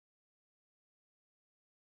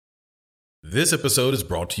This episode is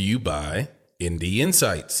brought to you by Indie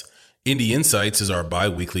Insights. Indie Insights is our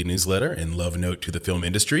bi-weekly newsletter and love note to the film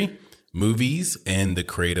industry, movies, and the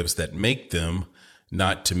creatives that make them,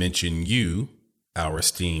 not to mention you, our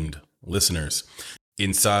esteemed listeners.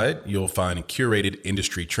 Inside, you'll find curated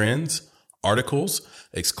industry trends, articles,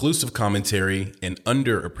 exclusive commentary, and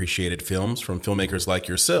underappreciated films from filmmakers like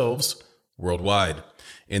yourselves worldwide.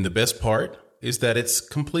 And the best part is that it's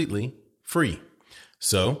completely free.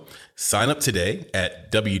 So sign up today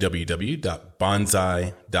at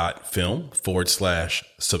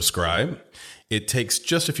www.bonsai.film/subscribe. It takes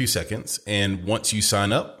just a few seconds, and once you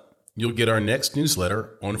sign up, you'll get our next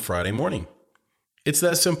newsletter on Friday morning. It's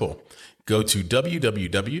that simple. Go to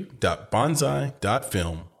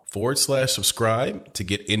www.bonsai.film/subscribe to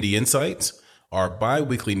get Indie Insights, our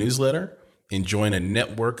bi-weekly newsletter, and join a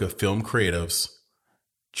network of film creatives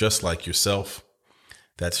just like yourself.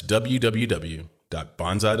 That's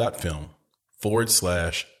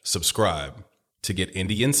www.bonsai.film/subscribe to get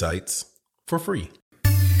Indie Insights for free.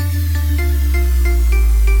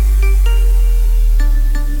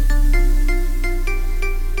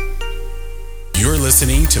 You're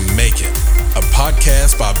listening to Make It, a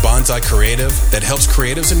podcast by Bonsai Creative that helps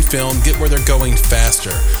creatives in film get where they're going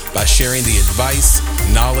faster by sharing the advice,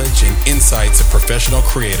 knowledge, and insights of professional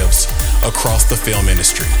creatives across the film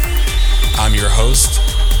industry. I'm your host,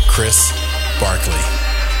 Chris Barkley.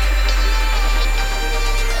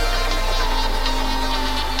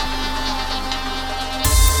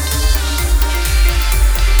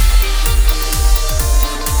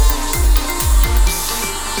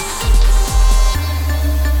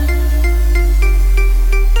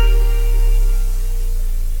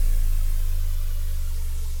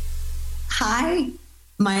 Hi,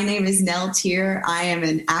 my name is Nell Tier. I am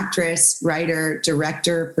an actress, writer,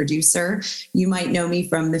 director, producer. You might know me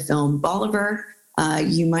from the film Bolivar.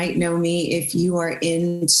 You might know me if you are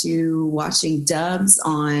into watching dubs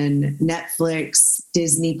on Netflix,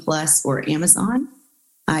 Disney Plus, or Amazon.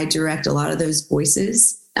 I direct a lot of those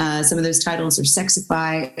voices. Some of those titles are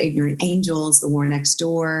Sexify, Ignorant Angels, The War Next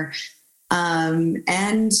Door.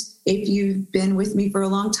 And if you've been with me for a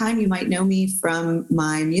long time, you might know me from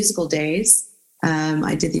my musical days.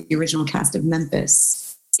 I did the original cast of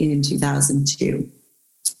Memphis in 2002.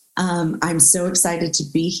 I'm so excited to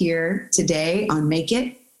be here today on Make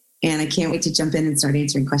It, and I can't wait to jump in and start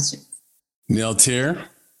answering questions. Nell Tier,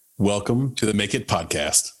 welcome to the Make It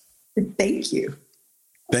podcast. Thank you.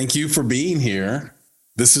 Thank you for being here.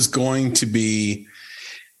 This is going to be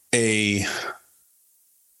a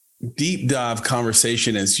deep dive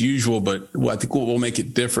conversation as usual, but I think what will make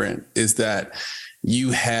it different is that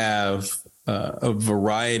you have a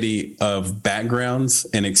variety of backgrounds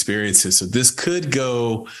and experiences. So this could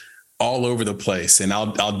go all over the place, and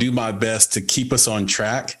I'll do my best to keep us on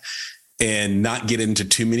track and not get into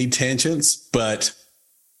too many tangents, but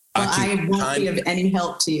I won't be of any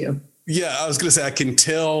help to you. Yeah, I was going to say, I can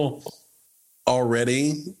tell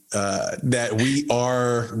already that we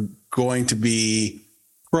are going to be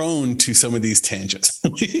prone to some of these tangents.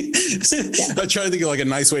 I'm trying to think of like a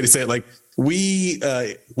nice way to say it. Like we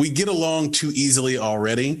get along too easily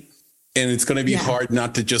already, and it's going to be hard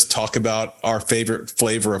not to just talk about our favorite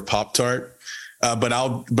flavor of Pop-Tart. But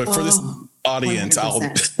for this audience,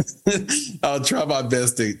 100%. I'll try my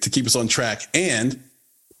best to keep us on track. And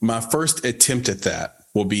my first attempt at that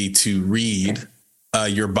will be to read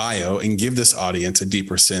your bio and give this audience a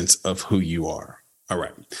deeper sense of who you are. All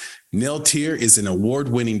right. Nell Tier is an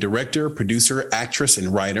award-winning director, producer, actress,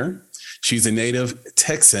 and writer. She's a native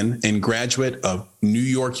Texan and graduate of New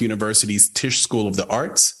York University's Tisch School of the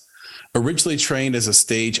Arts. Originally trained as a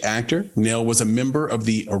stage actor, Nell was a member of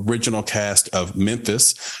the original cast of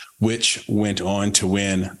Memphis, which went on to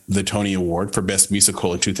win the Tony Award for Best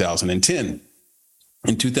Musical in 2010.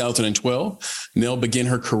 In 2012, Nell began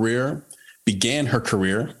her career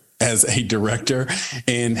as a director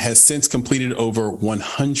and has since completed over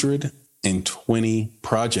 120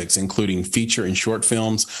 projects, including feature and short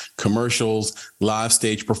films, commercials, live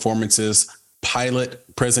stage performances, pilot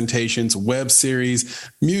presentations, web series,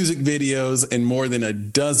 music videos, and more than a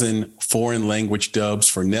dozen foreign language dubs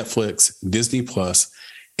for Netflix, Disney Plus,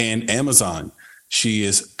 and Amazon. She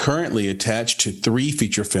is currently attached to 3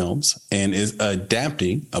 feature films and is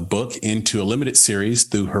adapting a book into a limited series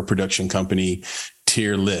through her production company,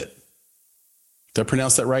 Tier Lit. Did I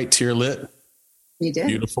pronounce that right? Tier Lit? You did.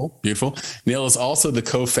 Beautiful, beautiful. Nell is also the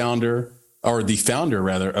founder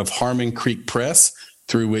of Harmon Creek Press,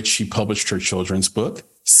 through which she published her children's book,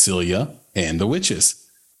 Celia and the Witches,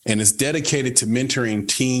 and is dedicated to mentoring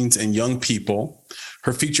teens and young people.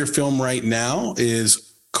 Her feature film right now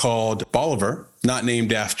is called Bolivar, not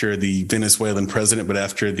named after the Venezuelan president, but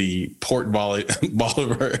after the Port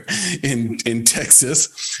Bolivar in Texas.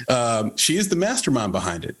 She is the mastermind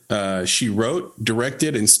behind it. She wrote,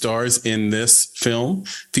 directed, and stars in this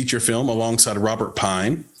feature film, alongside Robert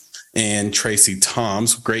Pine and Tracy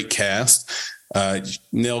Toms. Great cast.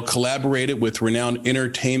 Nell collaborated with renowned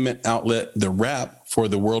entertainment outlet The Wrap for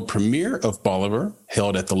the world premiere of Bolivar,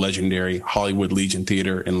 held at the legendary Hollywood Legion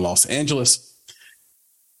Theater in Los Angeles.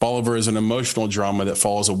 Bolivar is an emotional drama that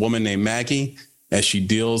follows a woman named Maggie as she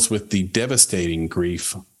deals with the devastating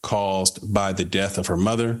grief caused by the death of her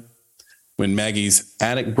mother. When Maggie's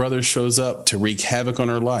addict brother shows up to wreak havoc on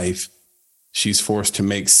her life, she's forced to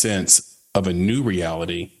make sense of a new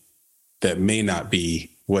reality that may not be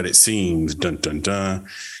what it seems. Dun, dun, dun.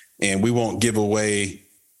 And we won't give away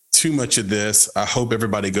too much of this. I hope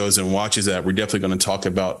everybody goes and watches that. We're definitely going to talk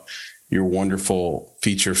about your wonderful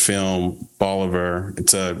feature film, Bolivar.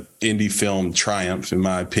 It's a indie film triumph, in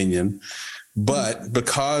my opinion. But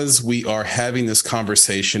because we are having this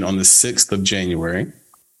conversation on the 6th of January,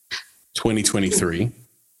 2023,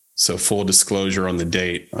 so full disclosure on the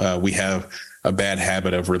date, we have a bad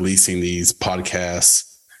habit of releasing these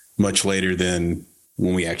podcasts much later than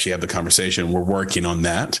when we actually have the conversation. We're working on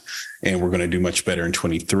that, and we're going to do much better in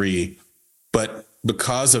 23. But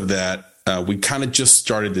because of that, we kind of just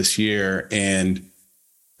started this year, and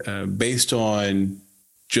based on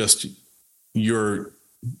just your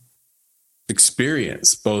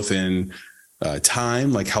experience, both in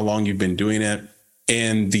time, like how long you've been doing it,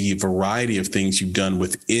 and the variety of things you've done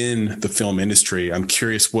within the film industry, I'm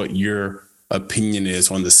curious what your opinion is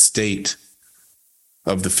on the state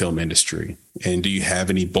of the film industry. And do you have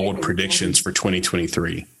any bold predictions for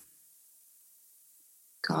 2023?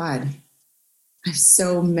 God, I have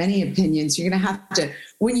so many opinions. You're going to have to,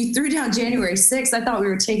 when you threw down January 6th, I thought we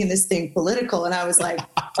were taking this thing political, and I was like,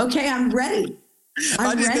 okay, I'm ready.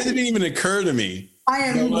 That didn't even occur to me. I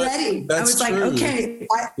am ready. That's I was true. like, okay.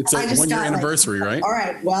 It's a 1-year anniversary, right? All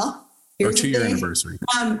right. Well, or 2-year anniversary.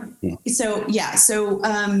 So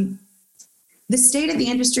the state of the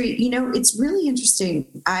industry, it's really interesting.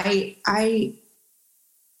 I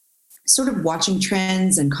sort of watching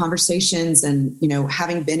trends and conversations and,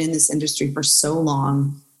 having been in this industry for so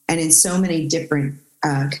long and in so many different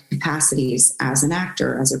capacities as an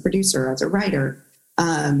actor, as a producer, as a writer,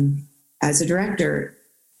 as a director,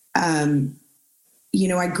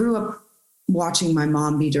 I grew up watching my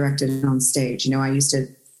mom be directed on stage. I used to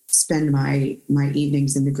spend my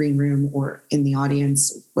evenings in the green room or in the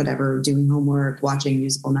audience, whatever, doing homework, watching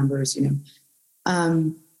musical numbers,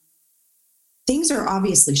 Things are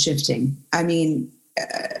obviously shifting. I mean,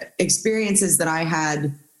 experiences that I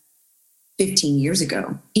had 15 years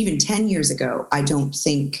ago, even 10 years ago, I don't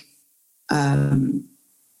think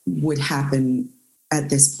would happen at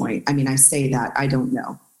this point. I mean, I say that, I don't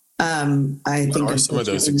know. What are some of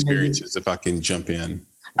those experiences, if I can jump in?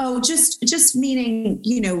 Oh, just meaning,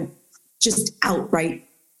 just outright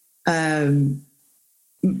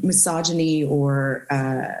misogyny or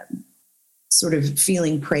sort of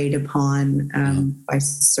feeling preyed upon by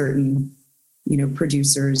certain,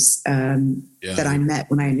 producers that I met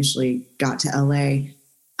when I initially got to LA.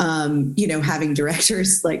 Having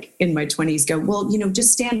directors like in my 20s go, well,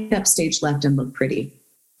 just stand up stage left and look pretty.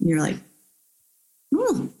 And you're like,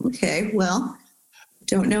 oh, okay, well,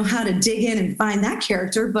 don't know how to dig in and find that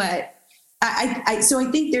character, but so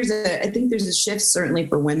I think there's a shift certainly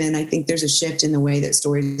for women. I think there's a shift in the way that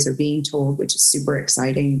stories are being told, which is super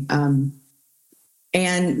exciting.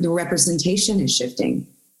 And the representation is shifting,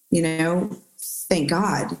 thank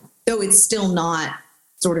God, though it's still not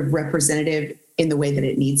sort of representative in the way that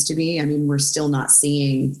it needs to be. I mean, we're still not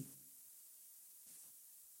seeing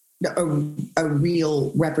a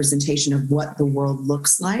real representation of what the world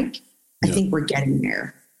looks like. Yeah. I think we're getting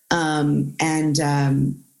there. And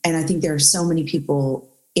I think there are so many people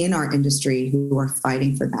in our industry who are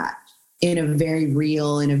fighting for that in a very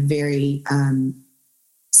real, in a very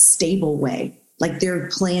stable way. Like they're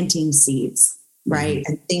planting seeds, right?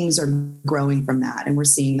 Mm-hmm. And things are growing from that. And we're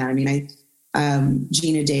seeing that. I mean,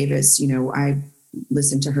 Gina Davis, I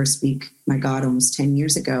listened to her speak, my God, almost 10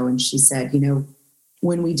 years ago. And she said,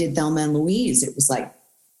 when we did Thelma and Louise, it was like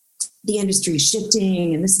the industry is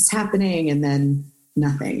shifting and this is happening. And then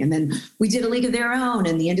nothing. And then we did A League of Their Own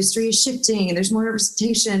and the industry is shifting and there's more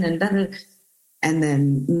representation and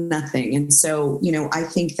then nothing. And so, I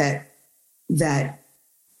think that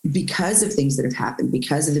because of things that have happened,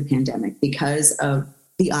 because of the pandemic, because of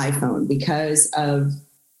the iPhone, because of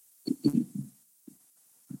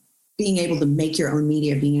being able to make your own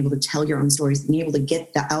media, being able to tell your own stories, being able to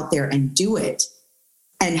get that out there and do it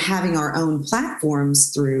and having our own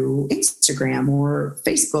platforms through Instagram or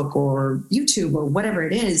Facebook or YouTube or whatever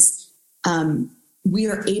it is, we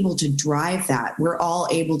are able to drive that. We're all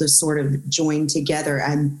able to sort of join together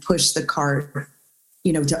and push the cart,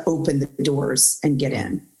 to open the doors and get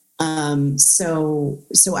in. So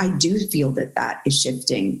I do feel that is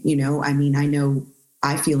shifting. I mean, I know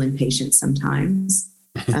I feel impatient sometimes,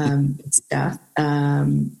 stuff.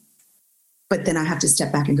 But then I have to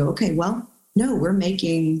step back and go, okay, well, no, we're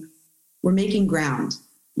making ground.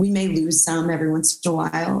 We may lose some every once in a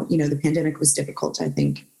while. The pandemic was difficult, I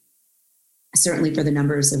think, certainly for the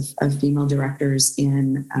numbers of female directors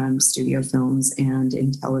in studio films and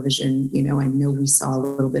in television. I know we saw a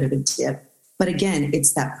little bit of a dip, but again,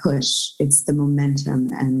 it's that push, it's the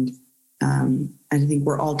momentum. And I think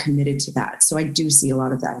we're all committed to that. So I do see a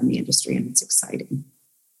lot of that in the industry, and it's exciting.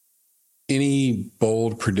 Any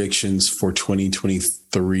bold predictions for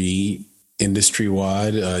 2023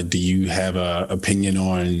 industry-wide? Do you have an opinion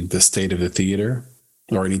on the state of the theater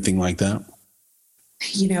or anything like that?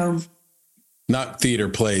 Not theater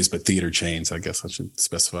plays, but theater chains, I guess I should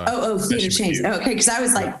specify. Oh, theater chains. Okay, because I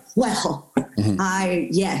was like, well,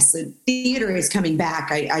 yes, the theater is coming back.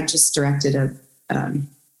 I just directed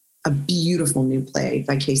a beautiful new play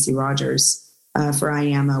by Casey Rogers for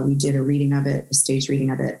IAMA. We did a reading of it, a stage reading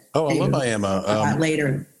of it. Oh, I love IAMA.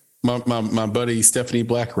 Later. My buddy Stephanie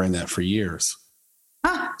Black ran that for years.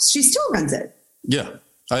 She still runs it. Yeah.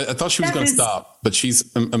 I thought she was going to stop, but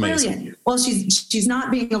she's amazing. Brilliant. Well, she's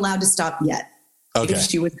not being allowed to stop yet. Okay. If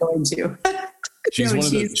she was going to.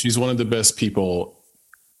 She's one of the best people.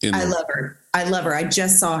 I love her. I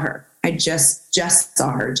just saw her. I just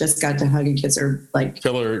saw her. Just got to hug and kiss her. Like,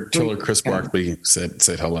 tell her Chris Barkley said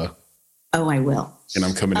hello. Oh, I will. And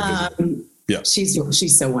I'm coming to visit. Yeah,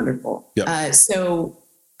 she's so wonderful. Yeah.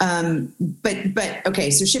 But okay.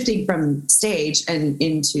 So shifting from stage and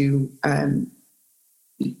into, I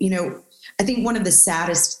think one of the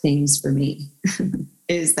saddest things for me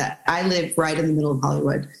is that I live right in the middle of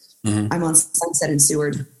Hollywood. Mm-hmm. I'm on Sunset and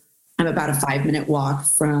Seward. I'm about a 5-minute walk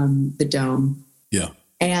from the Dome. Yeah.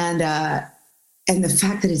 And the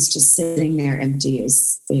fact that it's just sitting there empty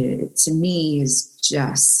to me is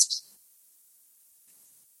just,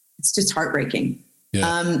 it's just heartbreaking.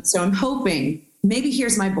 Yeah. So I'm hoping, maybe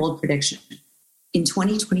here's my bold prediction. In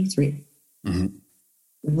 2023,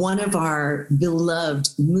 one of our beloved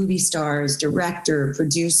movie stars, director,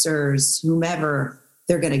 producers, whomever,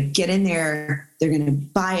 they're going to get in there, they're going to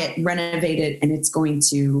buy it, renovate it, and it's going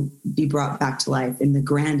to be brought back to life in the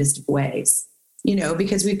grandest of ways.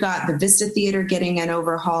 Because we've got the Vista Theater getting an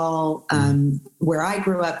overhaul. Where I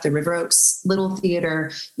grew up, the River Oaks Little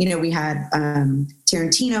Theater, we had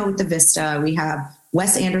Tarantino with the Vista. We have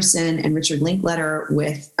Wes Anderson and Richard Linklater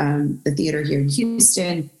with the theater here in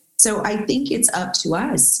Houston. So I think it's up to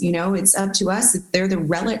us, it's up to us. They're the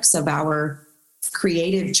relics of our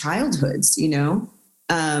creative childhoods,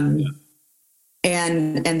 and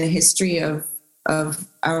the history of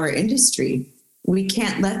our industry. We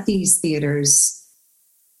can't let these theaters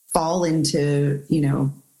fall into,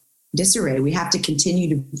 disarray. We have to continue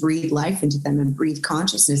to breathe life into them and breathe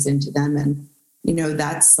consciousness into them. And,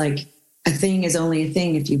 that's like, a thing is only a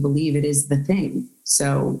thing if you believe it is the thing.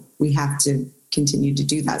 So we have to continue to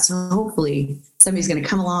do that. So hopefully somebody's going to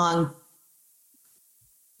come along,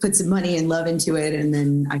 put some money and love into it, and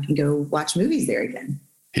then I can go watch movies there again.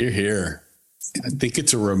 Hear, hear. I think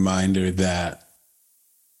it's a reminder that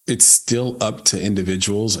it's still up to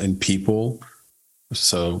individuals and people.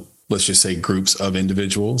 So let's just say groups of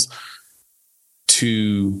individuals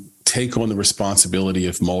to take on the responsibility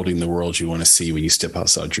of molding the world you want to see when you step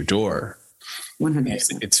outside your door.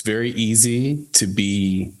 100%. It's very easy to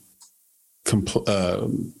be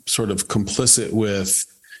sort of complicit with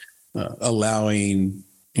allowing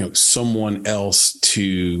someone else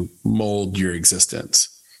to mold your existence.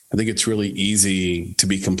 I think it's really easy to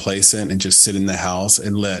be complacent and just sit in the house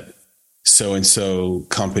and let so-and-so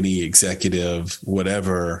company executive,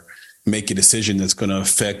 whatever, make a decision that's going to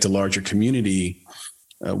affect a larger community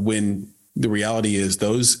when the reality is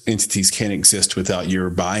those entities can't exist without your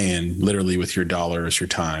buy-in, literally with your dollars, your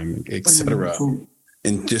time, et cetera. 100%.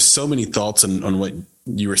 And just so many thoughts on what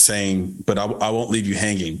you were saying, but I won't leave you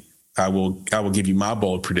hanging. I will give you my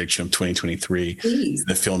bold prediction of 2023 in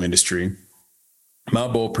the film industry. My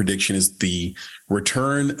bold prediction is the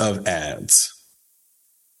return of ads.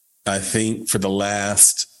 I think for the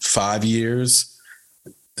last 5 years,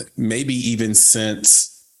 maybe even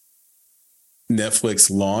since Netflix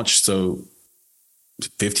launched, so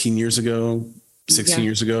 15 years ago, 16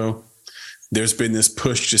 years ago, there's been this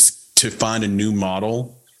push just to find a new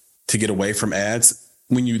model to get away from ads.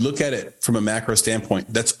 when you look at it from a macro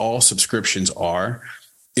standpoint, that's all subscriptions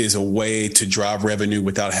is a way to drive revenue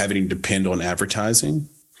without having to depend on advertising.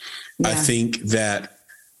 Yeah. I think that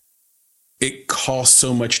it costs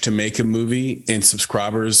so much to make a movie, and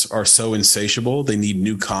subscribers are so insatiable. They need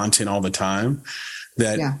new content all the time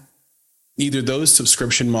that either those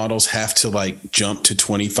subscription models have to like jump to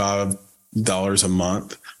 $25 a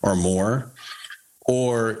month or more,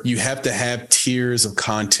 or you have to have tiers of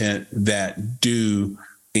content that do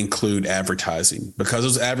include advertising, because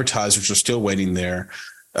those advertisers are still waiting there.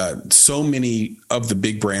 So many of the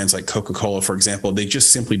big brands like Coca-Cola, for example, they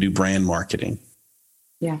just simply do brand marketing.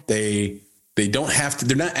 Yeah. They don't have to,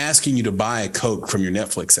 they're not asking you to buy a Coke from your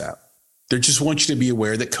Netflix app. They just want you to be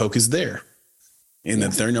aware that Coke is there and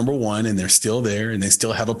that they're number one and they're still there and they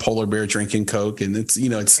still have a polar bear drinking Coke. And it's,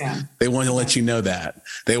 they want to let you know that.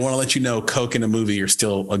 They want to let you know Coke and a movie are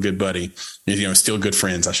still a good buddy, still good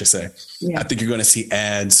friends, I should say. Yeah. I think you're going to see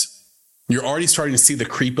ads. You're already starting to see the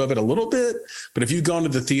creep of it a little bit, but if you've gone to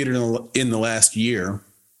the theater in the last year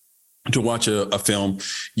to watch a film,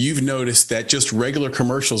 you've noticed that just regular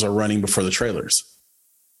commercials are running before the trailers.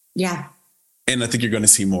 Yeah. And I think you're going to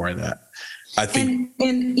see more of that. I think,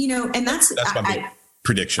 and that's my big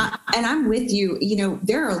prediction. And I'm with you.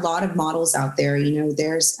 There are a lot of models out there.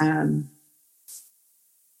 There's,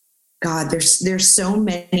 there's so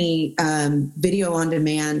many video on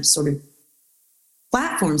demand sort of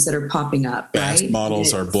platforms that are popping up. Fast right?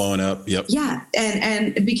 Models are blowing up. Yep. Yeah.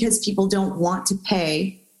 And because people don't want to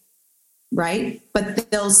pay, right? But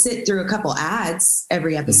they'll sit through a couple ads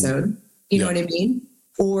every episode. Mm-hmm. You know what I mean?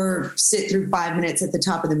 Or sit through 5 minutes at the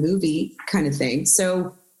top of the movie kind of thing.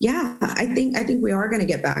 So yeah, I think we are going to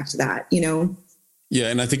get back to that, Yeah.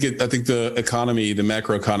 And I think the economy, the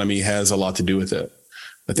macro economy has a lot to do with it.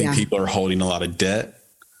 I think people are holding a lot of debt.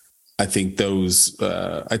 I think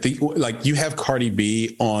like you have Cardi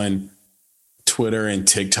B on Twitter and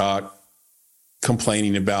TikTok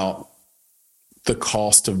complaining about the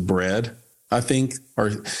cost of bread, I think,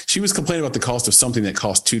 or she was complaining about the cost of something that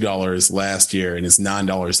cost $2 last year and is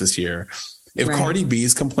 $9 this year. If Cardi B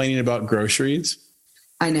is complaining about groceries,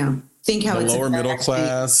 I know. Think how the lower middle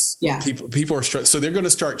class, people are so they're going to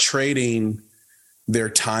start trading their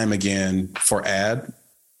time again for ad.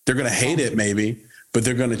 They're going to hate it maybe, but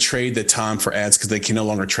they're going to trade the time for ads because they can no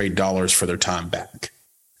longer trade dollars for their time back.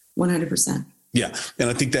 100%. Yeah. And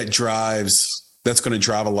I think that's going to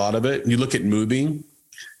drive a lot of it. You look at Mubi,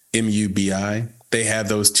 MUBI, they have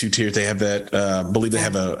those two tiers. They have that, I believe they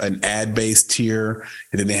have an ad-based tier,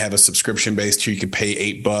 and then they have a subscription-based tier. You can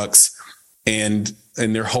pay $8 and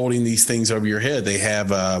they're holding these things over your head. They have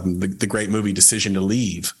the great movie Decision to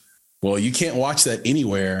Leave. Well, you can't watch that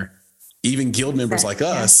anywhere. Even Guild members like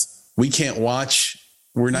us, we can't watch.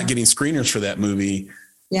 We're not getting screeners for that movie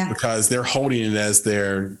because they're holding it as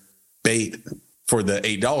their bait for the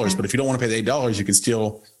 $8. But if you don't want to pay the $8, you can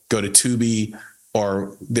still go to Tubi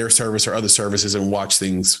or their service or other services and watch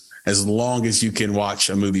things, as long as you can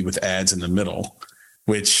watch a movie with ads in the middle,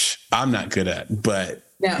 which I'm not good at, but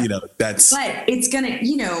but it's gonna,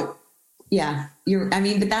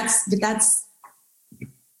 that's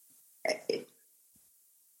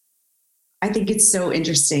I think it's so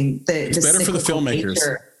interesting. It's better for the filmmakers.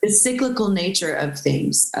 The cyclical nature of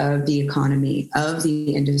things, of the economy, of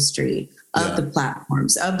the industry, of the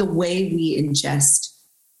platforms, of the way we ingest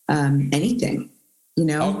anything.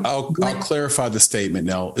 I'll clarify the statement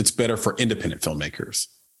now. It's better for independent filmmakers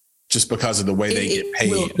just because of the way they get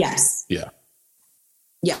paid. Yes. Yeah.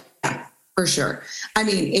 Yeah, for sure. I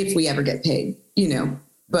mean, if we ever get paid,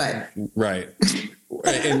 but. Right.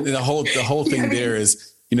 And the whole thing there is,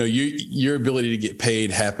 your ability to get paid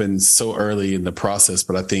happens so early in the process.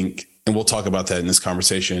 But I think, and we'll talk about that in this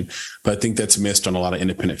conversation, but I think that's missed on a lot of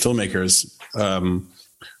independent filmmakers,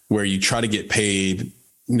 where you try to get paid,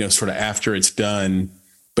 sort of after it's done.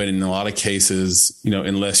 But in a lot of cases,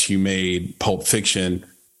 unless you made Pulp Fiction,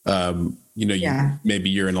 maybe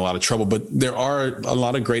you're in a lot of trouble. But there are a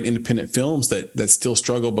lot of great independent films that still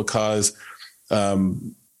struggle because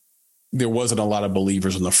there wasn't a lot of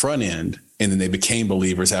believers on the front end, and then they became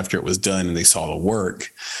believers after it was done and they saw the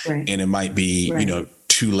work. Right. And it might be,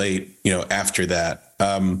 too late, after that.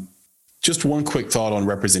 Just one quick thought on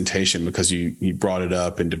representation, because you brought it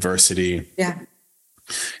up, and diversity. Yeah.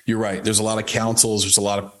 You're right. There's a lot of councils. There's a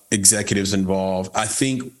lot of executives involved. I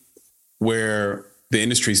think where the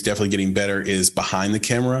industry is definitely getting better is behind the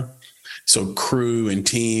camera. So crew and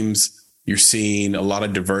teams, you're seeing a lot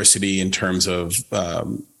of diversity in terms of,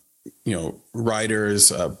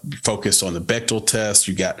 writers focused on the Bechdel test.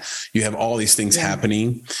 You have all these things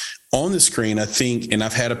happening. on the screen, I think, and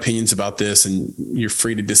I've had opinions about this, and you're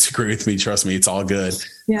free to disagree with me. Trust me, it's all good.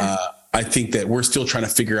 Yeah. I think that we're still trying to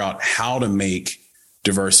figure out how to make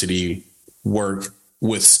diversity work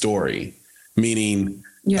with story, meaning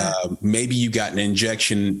maybe you got an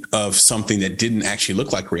injection of something that didn't actually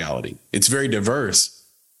look like reality. It's very diverse,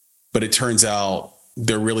 but it turns out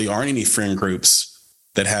there really aren't any friend groups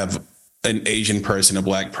that have an Asian person, a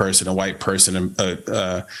Black person, a white person,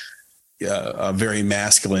 a very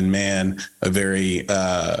masculine man, a very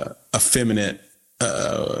effeminate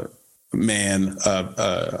man,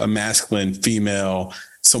 a masculine female,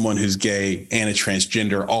 someone who's gay, and a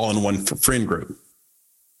transgender, all in one friend group.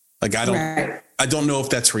 Like I don't know if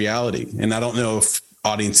that's reality, and I don't know if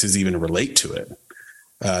audiences even relate to it.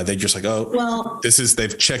 They're just like,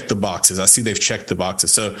 they've checked the boxes. I see they've checked the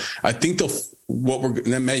boxes. So I think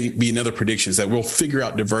that may be another prediction, is that we'll figure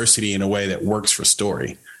out diversity in a way that works for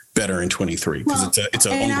story better in 23, because it's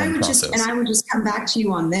an ongoing process. And I would just come back to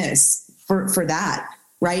you on this for that,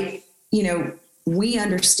 right? You know, we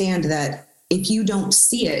understand that if you don't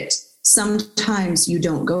see it, sometimes you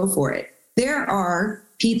don't go for it. There are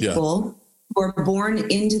people who are born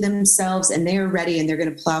into themselves and they're ready and they're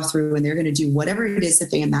going to plow through and they're going to do whatever it is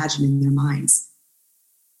that they imagine in their minds.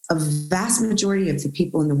 A vast majority of the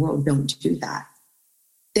people in the world don't do that.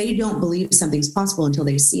 They don't believe something's possible until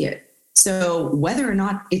they see it. So whether or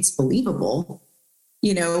not it's believable,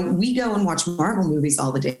 you know, we go and watch Marvel movies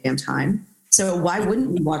all the damn time. So why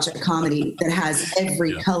wouldn't we watch a comedy that has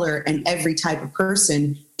every color and every type of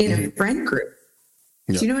person in a friend group?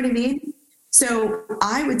 Do you know what I mean? So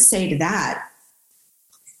I would say to that,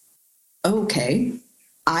 okay,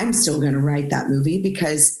 I'm still going to write that movie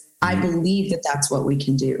because I believe that that's what we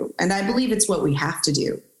can do. And I believe it's what we have to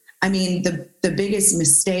do. I mean, the biggest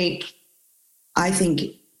mistake, I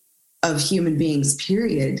think, of human beings,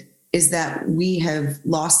 period, is that we have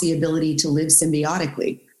lost the ability to live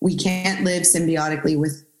symbiotically. We can't live symbiotically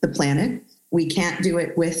with the planet. We can't do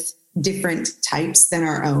it with different types than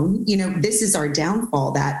our own. You know, this is our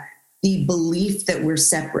downfall, that the belief that we're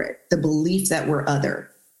separate, the belief that we're other.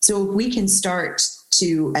 So if we can start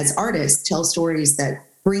to, as artists, tell stories that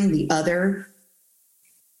bring the other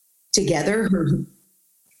together, or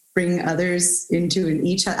bring others into an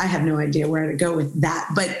each. I have no idea where to go with that,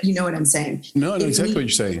 but you know what I'm saying. No, I know exactly what you're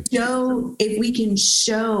saying. If we can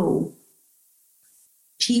show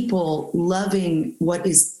people loving what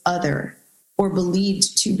is other or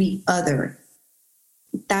believed to be other,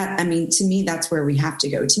 that, I mean, to me, that's where we have to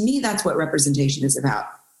go. To me, that's what representation is about.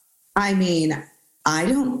 I mean, I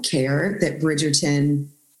don't care that Bridgerton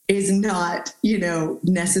is not, you know,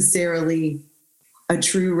 necessarily a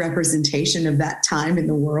true representation of that time in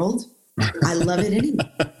the world. I love it anyway.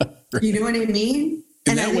 You know what I mean?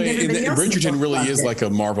 In that way, Bridgerton really is like a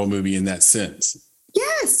Marvel movie in that sense.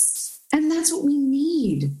 Yes. And that's what we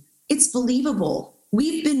need. It's believable.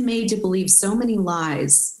 We've been made to believe so many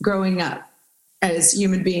lies growing up as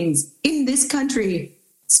human beings in this country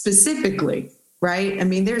specifically, right? I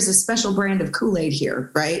mean, there's a special brand of Kool-Aid here,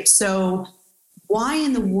 right? So why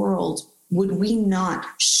in the world would we not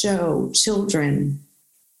show children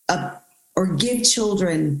or give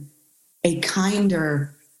children a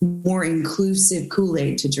kinder, more inclusive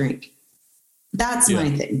Kool-Aid to drink? That's my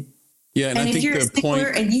thing. Yeah, and I think you're a stickler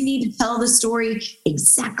and you need to tell the story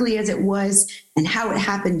exactly as it was and how it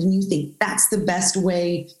happened, and you think that's the best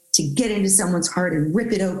way to get into someone's heart and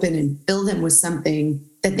rip it open and fill them with something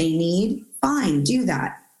that they need, fine, do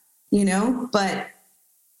that, you know? But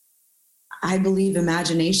I believe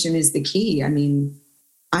imagination is the key. I mean,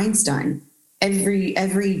 Einstein,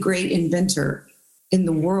 every great inventor in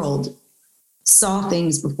the world saw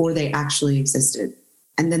things before they actually existed,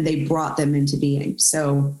 and then they brought them into being.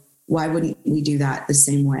 So why wouldn't we do that the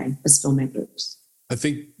same way as filmmakers? I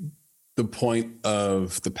think the point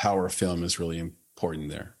of the power of film is really important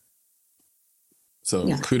there.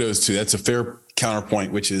 So kudos to, that's a fair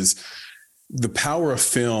counterpoint, which is the power of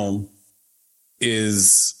film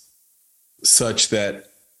is such that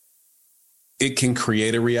it can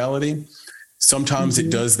create a reality. Sometimes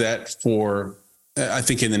it does that for, I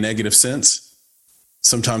think, in the negative sense.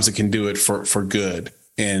 Sometimes it can do it for good.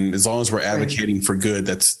 And as long as we're advocating for good,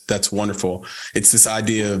 that's wonderful. It's this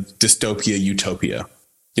idea of dystopia, utopia,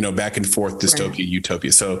 you know, back and forth, dystopia,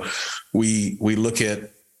 utopia. So we look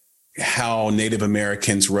at how Native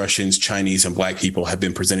Americans, Russians, Chinese, and Black people have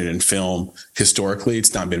been presented in film historically.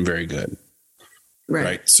 It's not been very good.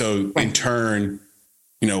 Right. So in turn,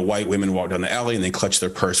 you know, white women walk down the alley and they clutch their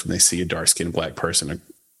purse when they see a dark-skinned Black person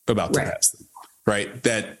about to pass them. Right.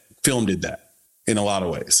 That film did that in a lot of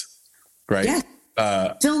ways. Right.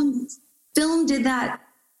 Yeah. Film did that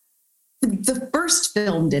the first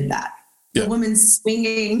film did that. Yeah. The woman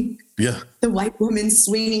swinging, the white woman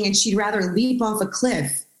swinging, and she'd rather leap off a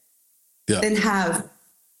cliff than have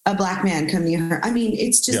a black man come near her. I mean,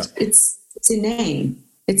 it's just, it's inane.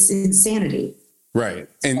 It's insanity. Right.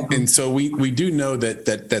 And so we do know that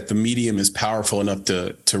the medium is powerful enough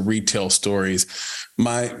to retell stories.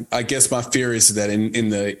 I guess my fear is that in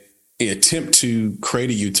the attempt to create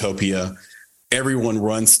a utopia, everyone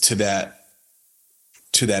runs to that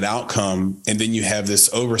outcome, and then you have this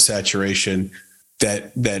oversaturation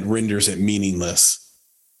that renders it meaningless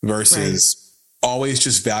versus always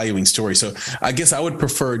just valuing story. So I guess I would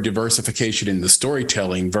prefer diversification in the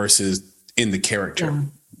storytelling versus in the character. Yeah.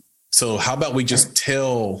 So how about we just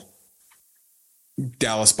tell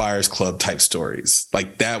Dallas Buyers Club type stories?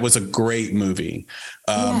 Like, that was a great movie.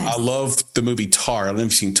 I love the movie Tar. I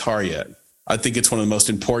haven't seen Tar yet. I think it's one of the most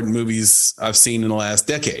important movies I've seen in the last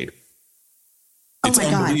decade. It's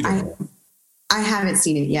unbelievable. I haven't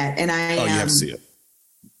seen it yet. And you have to see it.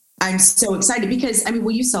 I'm so excited because, I mean,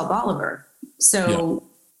 well, you saw Bolivar. So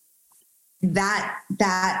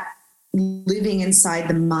that living inside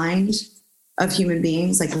the mind of human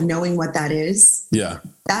beings, like knowing what that is. Yeah.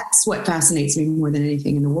 That's what fascinates me more than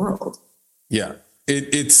anything in the world. Yeah.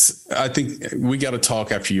 I think we got to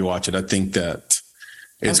talk after you watch it. I think that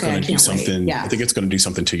it's going to do something. Yeah. I think it's going to do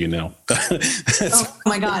something to you now. Oh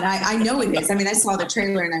my God. I know it is. I mean, I saw the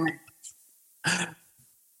trailer and I went, I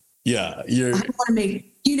want to make,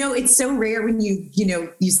 it's so rare when you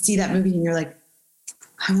see that movie and you're like,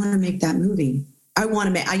 I want to make that movie. I want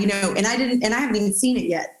to make, and I haven't even seen it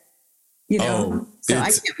yet. So I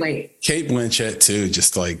can't wait. Cate Blanchett too,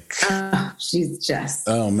 just like, she's just,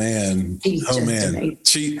 man.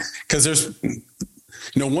 Because there's,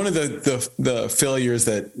 one of the failures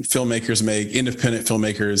that filmmakers make, independent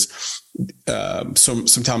filmmakers,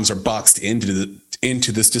 sometimes are boxed into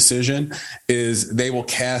this decision, is they will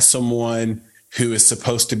cast someone who is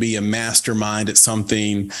supposed to be a mastermind at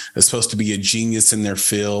something, is supposed to be a genius in their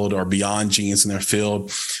field or beyond genius in their field.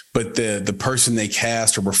 But the person they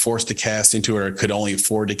cast or were forced to cast into it or could only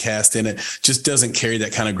afford to cast in it just doesn't carry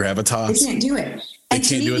that kind of gravitas. They can't do it. They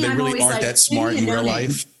can't do it. They really aren't that smart in real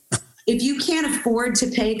life. If you can't afford to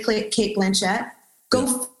pay Cate Blanchett,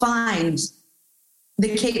 go find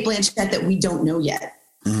the Cate Blanchett that we don't know yet.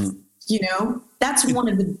 Mm-hmm. That's one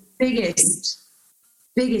of the biggest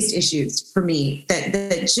issues for me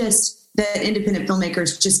that just the independent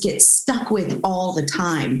filmmakers just get stuck with all the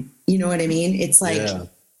time. You know what I mean? It's like,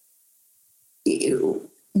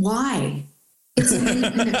 why? It's an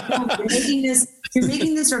independent film. You're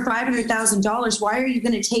making this for $500,000. Why are you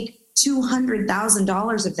going to take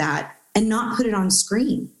 $200,000 of that and not put it on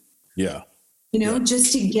screen? Yeah.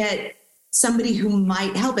 Just to get somebody who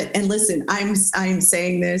might help it. And listen, I'm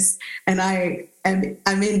saying this, and I'm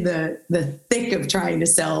in the thick of trying to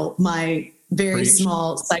sell my very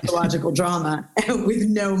small psychological drama with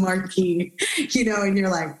no marquee, and you're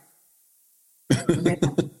like,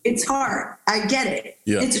 it's hard. I get it.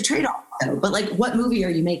 Yeah. It's a trade-off though. But like, what movie are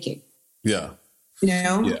you making? Yeah.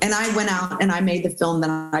 And I went out and I made the film that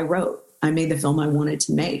I wrote. I made the film I wanted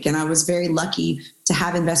to make. And I was very lucky to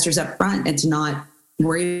have investors up front and to not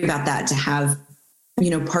worry about that, to have,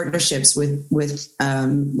 partnerships with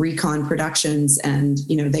Recon Productions. And,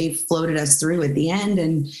 they floated us through at the end.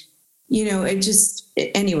 And,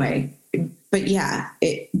 anyway, but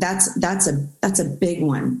that's a big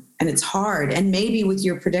one, and it's hard. And maybe with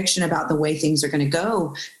your prediction about the way things are going to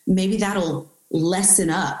go, maybe that'll lessen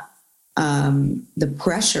up the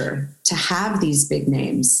pressure to have these big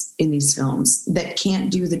names in these films that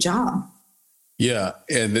can't do the job. Yeah.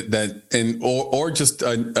 And or just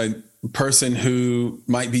a person who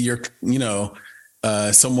might be your,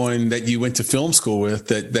 someone that you went to film school with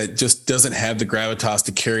that just doesn't have the gravitas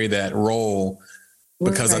to carry that role.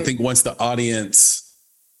 Because I think once the audience,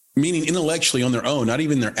 meaning intellectually on their own, not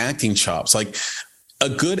even their acting chops, like a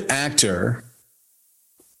good actor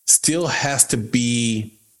still has to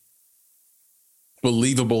be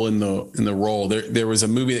believable in the role. There was a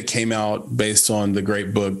movie that came out based on the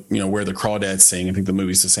great book, Where the Crawdads Sing. I think the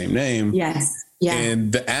movie's the same name. Yes. Yeah.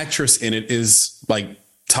 And the actress in it is like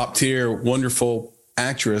top tier, wonderful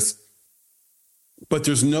actress. But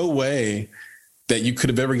there's no way that you could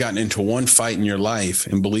have ever gotten into one fight in your life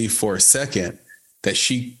and believe for a second that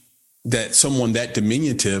someone that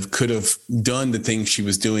diminutive could have done the things she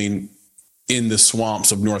was doing in the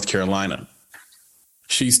swamps of North Carolina.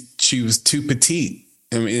 She was too petite.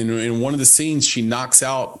 I mean, in one of the scenes, she knocks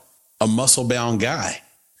out a muscle-bound guy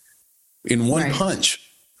in one punch.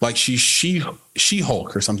 like she's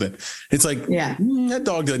She-Hulk or something. It's like, that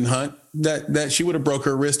dog doesn't hunt. That she would have broke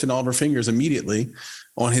her wrist and all of her fingers immediately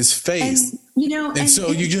on his face. And,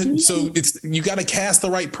 so you got to cast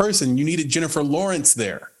the right person. You needed Jennifer Lawrence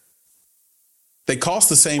there. They cost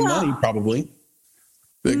the same money probably.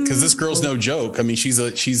 Because this girl's no joke. I mean, she's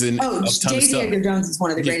in a ton of stuff. Daisy Edgar-Jones is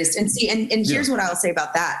one of the greatest. And see, and here's what I'll say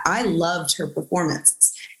about that. I loved her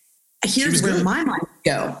performance. Here's where my mind would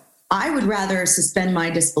go. I would rather suspend my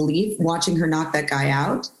disbelief watching her knock that guy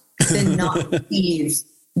out than not believe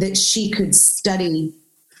that she could study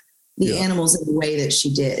the animals in the way that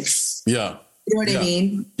she did. Yeah. You know what I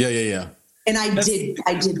mean? Yeah. And I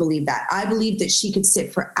did believe that. I believed that she could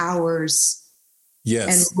sit for hours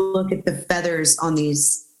and look at the feathers on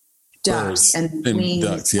these ducks and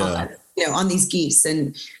wings ducks, on these geese.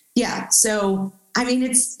 And so, I mean,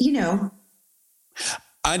 it's,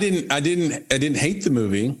 I didn't hate the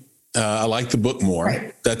movie. I like the book more.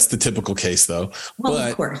 Right. That's the typical case though. Well,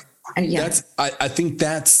 of course. I think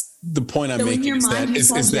that's the point I'm making. Is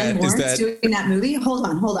that doing that movie? Hold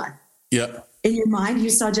on. Yeah. In your mind,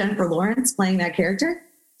 you saw Jennifer Lawrence playing that character?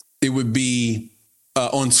 It would be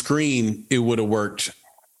on screen. It would have worked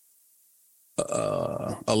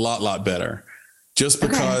a lot better, just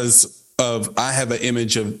because I have an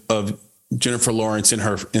image of Jennifer Lawrence in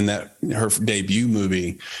her debut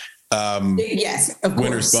movie. Yes, of course.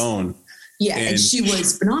 Winter's Bone. Yeah, and she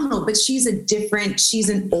was phenomenal, but she's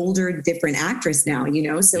an older, different actress now,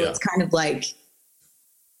 so it's kind of like.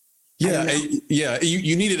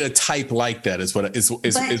 You needed a type like that is what I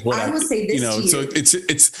will say this to you. So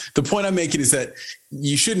it's the point I'm making is that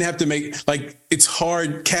you shouldn't have to make, like, it's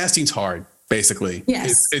hard. Casting's hard, basically.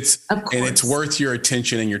 Yes, it's and it's worth your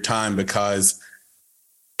attention and your time, because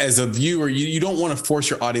as a viewer, you don't want to force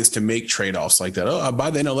your audience to make trade-offs like that. Oh, I'll buy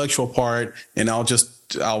the intellectual part and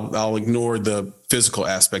I'll ignore the physical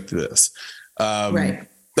aspect of this. Right.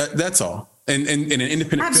 That's all. And in an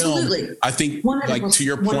independent film, I think, like to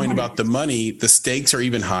your point about the money, the stakes are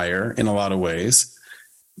even higher in a lot of ways,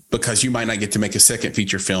 because you might not get to make a second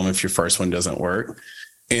feature film if your first one doesn't work.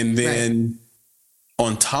 And then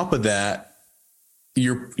on top of that,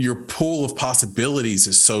 your pool of possibilities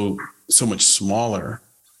is so much smaller.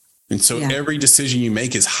 And so every decision you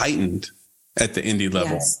make is heightened at the indie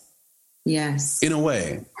level. Yes. In a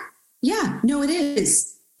way. Yeah, no, it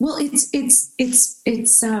is. Well, it's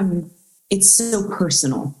so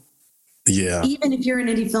personal. Yeah. Even if you're an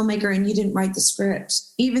indie filmmaker and you didn't write the script,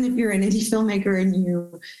 even if you're an indie filmmaker and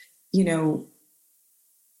you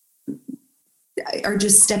are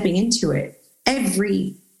just stepping into it,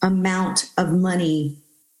 every amount of money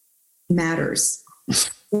matters.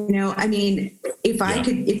 I mean, if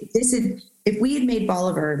we had made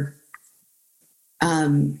Bolivar,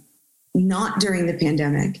 not during the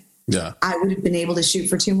pandemic, I would have been able to shoot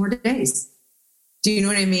for 2 more days. Do you know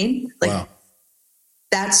what I mean? Like, wow.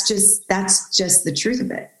 That's just the truth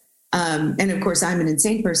of it. And of course, I'm an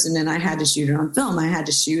insane person, and I had to shoot it on film. I had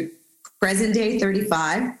to shoot present day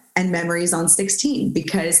 35 and memories on 16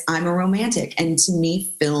 because I'm a romantic. And to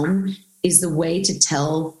me, film is the way to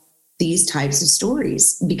tell these types of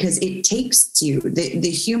stories, because it takes you. The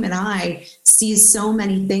human eye sees so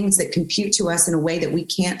many things that compute to us in a way that we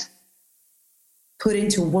can't put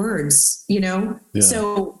into words, Yeah.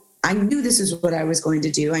 So I knew this is what I was going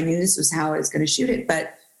to do. I knew this was how I was going to shoot it.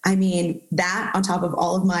 But I mean, that on top of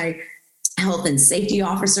all of my health and safety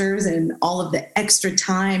officers and all of the extra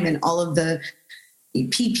time and all of the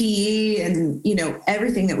PPE and,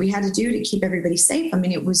 everything that we had to do to keep everybody safe. I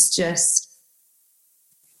mean, it was just,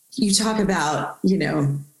 you talk about,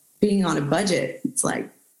 being on a budget. It's like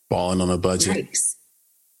balling on a budget. Yikes.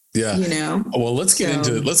 Yeah. Well, let's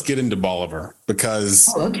get into Bolivar,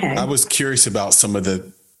 because I was curious about some of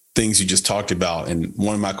the things you just talked about. And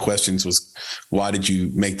one of my questions was, why did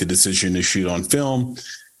you make the decision to shoot on film?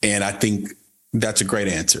 And I think that's a great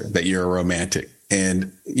answer, that you're a romantic.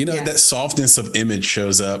 And, that softness of image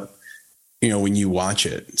shows up, when you watch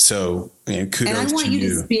it. So kudos to you. And I want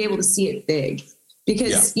you to be able to see it big,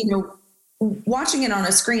 because, watching it on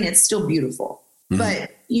a screen, it's still beautiful. Mm-hmm.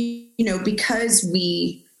 But, because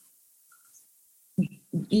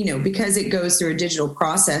it goes through a digital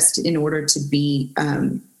process in order to be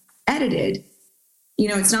edited,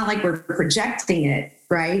 it's not like we're projecting it,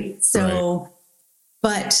 right? So,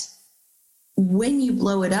 but when you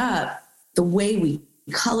blow it up, the way we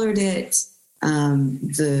colored it,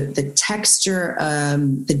 the texture,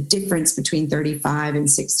 the difference between 35 and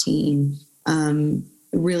 16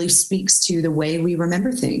 really speaks to the way we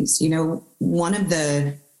remember things. One of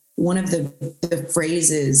the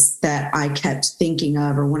phrases that I kept thinking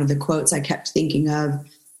of, or one of the quotes I kept thinking of,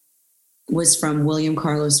 was from William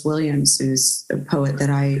Carlos Williams, who's a poet that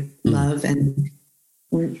I love. And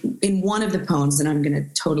in one of the poems, and I'm going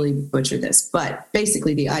to totally butcher this, but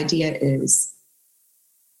basically the idea is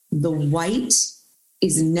the white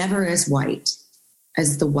is never as white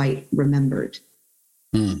as the white remembered.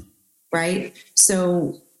 Right?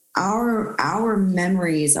 So our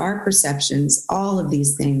memories, our perceptions, all of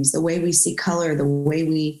these things, the way we see color, the way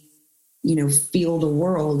we, feel the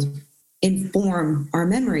world, inform our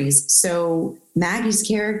memories. So Maggie's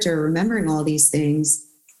character, remembering all these things,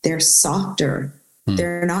 they're softer.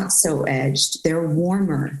 They're not so edged. They're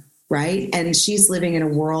warmer, right? And she's living in a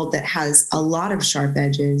world that has a lot of sharp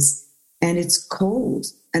edges, and it's cold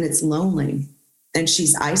and it's lonely. And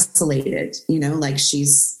she's isolated, like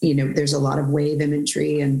she's, there's a lot of wave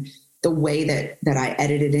imagery, and the way that I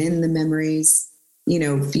edited in the memories,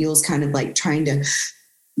 feels kind of like trying to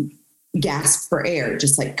gasp for air,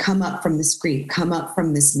 just like come up from this grief, come up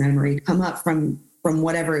from this memory, come up from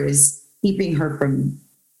whatever is keeping her from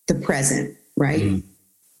the present. Right.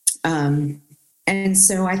 And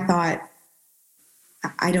so I thought,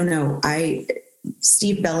 I don't know,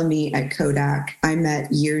 Steve Bellamy at Kodak, I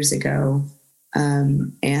met years ago.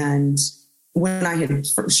 And when I had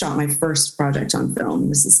shot my first project on film,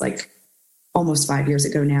 this is like almost 5 years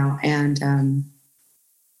ago now. And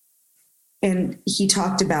he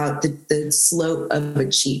talked about the slope of a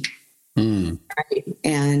cheek. Right?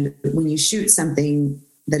 And when you shoot something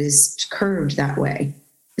that is curved that way,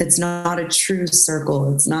 it's not a true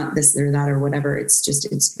circle. It's not this or that or whatever.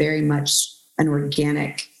 It's very much an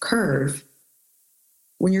organic curve.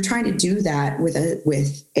 When you're trying to do that with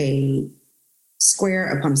a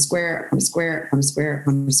square upon a square upon a square upon a square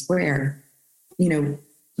upon a square,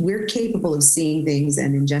 we're capable of seeing things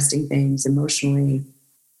and ingesting things emotionally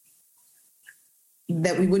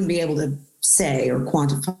that we wouldn't be able to say or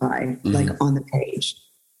quantify like on the page.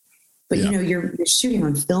 But you're shooting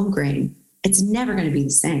on film grain. It's never going to be the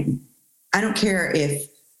same. I don't care if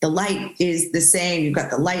the light is the same. You've got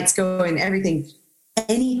the lights going, everything,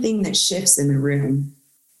 anything that shifts in the room,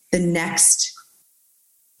 the next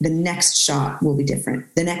shot will be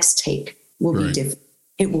different. The next take will be different.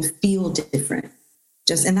 It will feel different.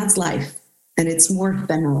 And that's life. And it's more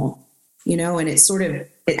ephemeral, and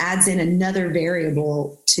it adds in another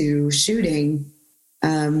variable to shooting,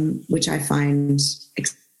 which I find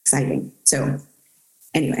exciting. So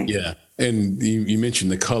anyway. Yeah. And you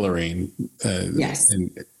mentioned the coloring, yes,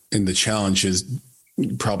 and the challenges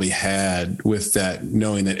you probably had with that,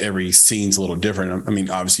 knowing that every scene's a little different. I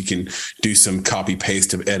mean, obviously you can do some copy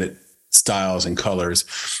paste of edit styles and colors,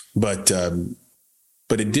 but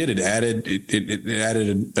it added,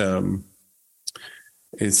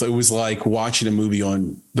 it was like watching a movie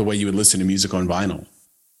on the way you would listen to music on vinyl.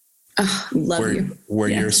 Where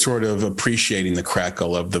you're sort of appreciating the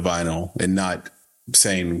crackle of the vinyl and not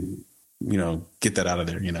saying, get that out of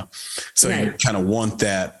there, So you kind of want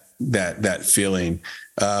that feeling.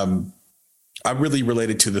 I really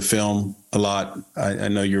related to the film a lot. I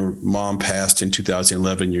know your mom passed in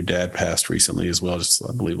 2011. Your dad passed recently as well, just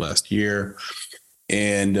I believe last year.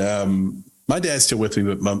 And my dad's still with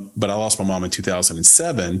me, but I lost my mom in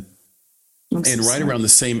 2007. And right around the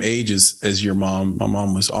same age as your mom. My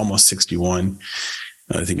mom was almost 61.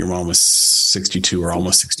 I think your mom was 62 or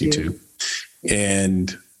almost 62.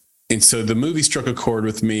 And so the movie struck a chord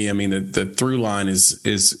with me. I mean, the through line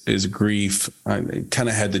is grief. I kind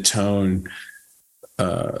of had the tone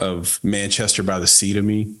of Manchester by the Sea to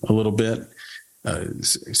me a little bit.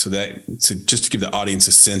 So just to give the audience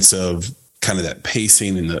a sense of kind of that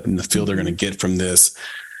pacing and the feel they're going to get from this,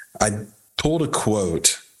 I told a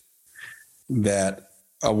quote that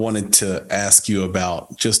I wanted to ask you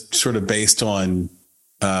about, just sort of based on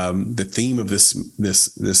the theme of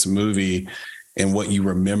this movie and what you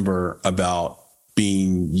remember about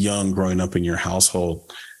being young, growing up in your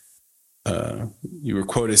household. You were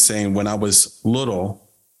quoted saying, "When I was little,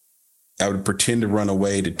 I would pretend to run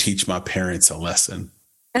away to teach my parents a lesson."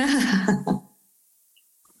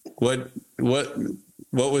 What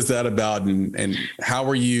was that about, and how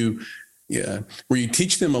were you? Yeah, were you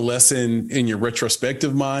teaching them a lesson in your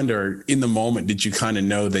retrospective mind, or in the moment did you kind of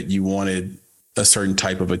know that you wanted a certain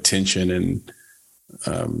type of attention and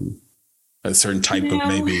a certain type of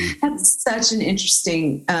maybe? That's such an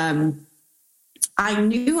interesting. I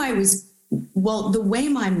knew I was. Well, the way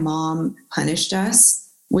my mom punished us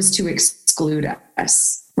was to exclude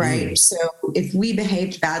us, right? So if we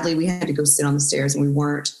behaved badly, we had to go sit on the stairs, and we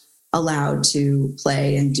weren't allowed to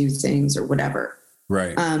play and do things or whatever.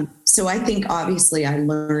 Right. So I think obviously I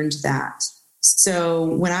learned that So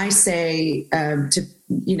when I say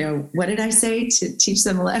what did I say? To teach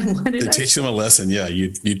them a lesson? Teach them a lesson. Yeah.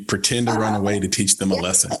 You'd pretend to run away to teach them a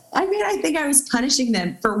lesson. I mean, I think I was punishing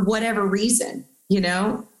them for whatever reason,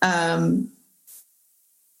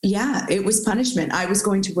 it was punishment. I was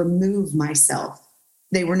going to remove myself.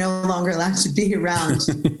 They were no longer allowed to be around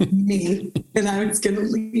me, and I was going to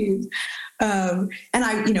leave. I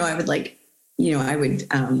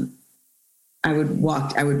would walk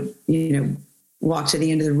to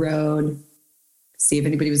the end of the road, see if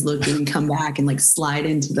anybody was looking, come back and like slide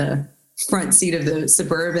into the front seat of the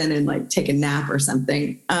Suburban and like take a nap or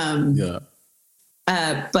something.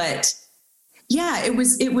 But yeah, it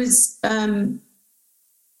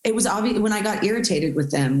was obvious when I got irritated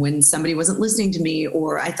with them, when somebody wasn't listening to me,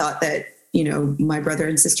 or I thought that, my brother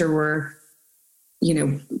and sister were,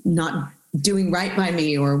 not doing right by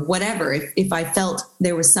me or whatever. If I felt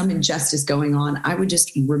there was some injustice going on, I would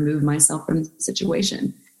just remove myself from the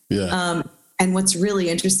situation. Yeah. And what's really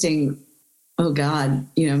interesting, oh God,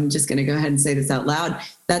 I'm just going to go ahead and say this out loud.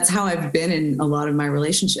 That's how I've been in a lot of my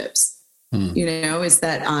relationships, is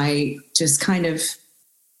that I just kind of,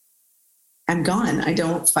 I'm gone. I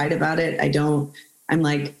don't fight about it. I'm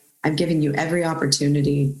like, I've given you every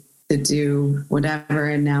opportunity to do whatever.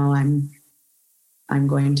 And now I'm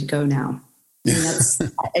going to go now. And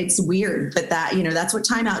it's weird, but that's what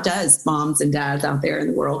timeout does. Moms and dads out there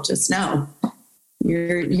in the world, just know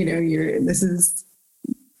this is,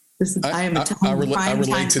 I am a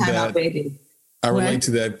relate to that baby. I relate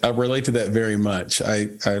to that very much.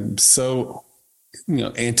 I'm so,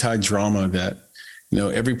 anti-drama that,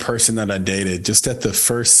 every person that I dated, just at the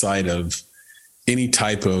first sight of any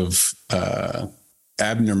type of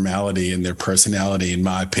abnormality in their personality, in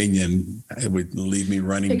my opinion, it would leave me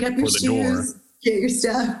running for the door. Get your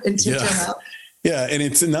stuff and take them out. Yeah. And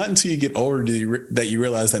it's not until you get older that you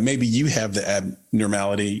realize that maybe you have the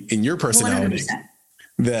abnormality in your personality. 100%.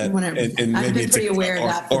 That and maybe it's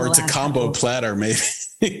a combo platter, maybe.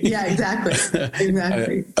 Yeah, exactly.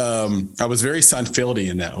 I was very Seinfeldy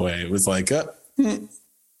in that way. It was like,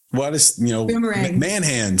 what is, Boomerang. Man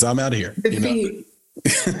hands, I'm out of here. The feet.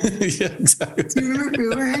 Yeah, exactly. Do you remember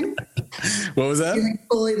Boomerang? What was that? You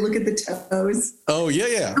fully look at the toes. Oh,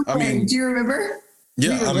 yeah. I mean, do you remember?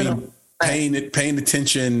 Yeah, paying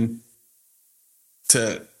attention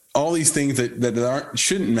to all these things that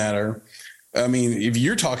shouldn't matter. I mean, if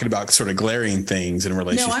you're talking about sort of glaring things in a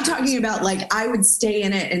relationship. No, I'm talking about like I would stay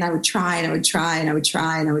in it and I would try and I would try and I would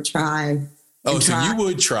try and I would try. Oh, so you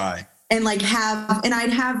would try. And I'd have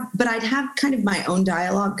kind of my own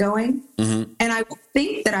dialogue going. Mm-hmm. And I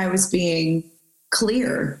think that I was being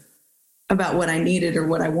clear about what I needed or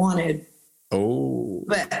what I wanted. Oh.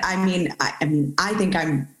 But I think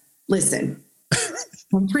I'm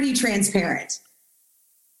pretty transparent.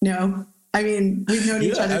 No, we've known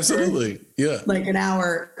each other absolutely. For like an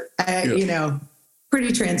hour,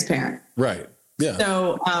 pretty transparent. Right. Yeah.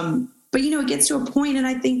 So, but it gets to a point, and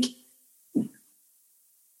I think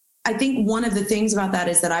one of the things about that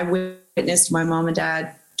is that I witnessed my mom and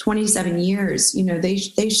dad 27 years.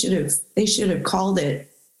 They should have called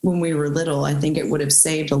it when we were little. I think it would have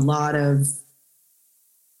saved a lot of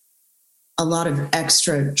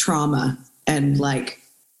extra trauma and like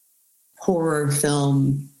horror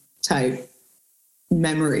film type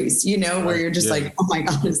memories, where you're just like, oh my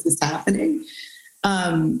God, is this happening?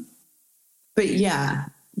 But yeah,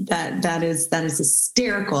 that is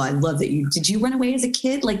hysterical. I love that did you run away as a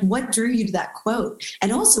kid? Like, what drew you to that quote?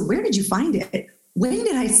 And also, where did you find it? When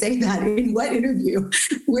did I say that? In what interview?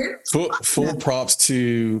 Where? Full props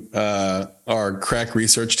to our crack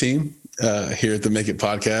research team here at the Make It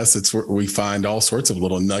Podcast. It's where we find all sorts of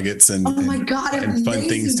little nuggets and fun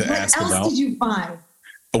things to ask about. What else did you find?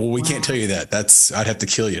 Well, we can't tell you that. I'd have to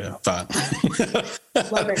kill you. Fine.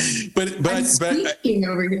 Love it. I'm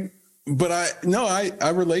over here. But I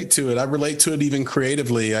relate to it. I relate to it even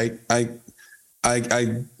creatively.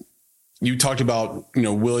 You talked about,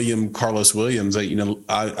 Carlos Williams.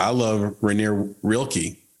 I love Rainier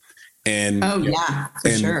Rilke. And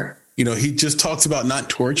sure. He just talks about not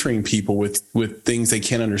torturing people with things they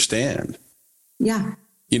can't understand. Yeah.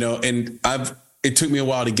 And it took me a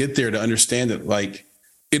while to get there to understand that, like,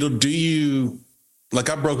 it'll do you. Like,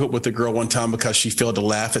 I broke up with a girl one time because she failed to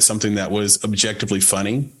laugh at something that was objectively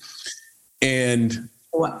funny. And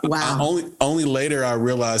wow. Only later I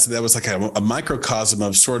realized that was like a microcosm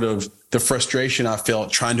of sort of the frustration I felt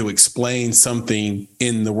trying to explain something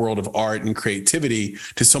in the world of art and creativity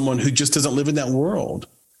to someone who just doesn't live in that world.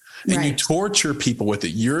 And you torture people with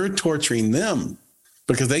it. You're torturing them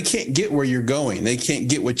because they can't get where you're going. They can't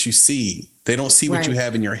get what you see. They don't see what you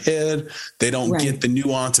have in your head. They don't get the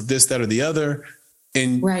nuance of this, that, or the other.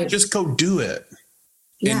 And just go do it.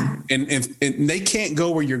 Yeah. And they can't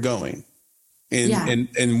go where you're going.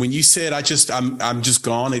 And when you said, I'm just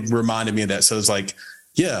gone, it reminded me of that. So it's like,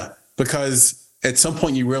 because at some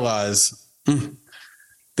point you realize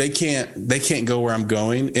they can't go where I'm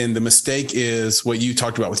going. And the mistake is what you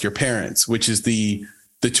talked about with your parents, which is the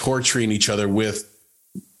torturing each other with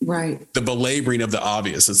the belaboring of the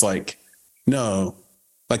obvious. It's like, no,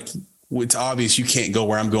 like it's obvious you can't go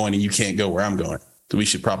where I'm going and you can't go where I'm going. So we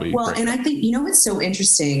should probably. Well, and I think, what's so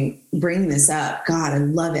interesting bringing this up, God, I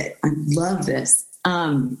love it. I love this.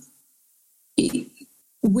 When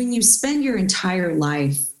you spend your entire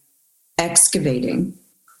life excavating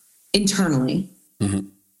internally,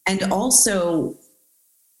 and also,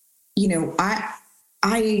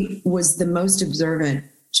 I was the most observant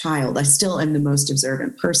child. I still am the most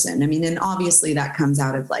observant person. I mean, and obviously that comes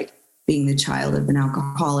out of like being the child of an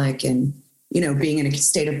alcoholic and, being in a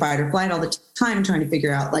state of fight or flight all the time and trying to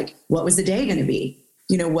figure out like, what was the day going to be?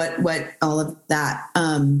 What all of that.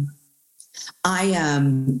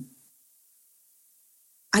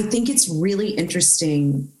 I think it's really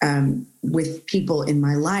interesting with people in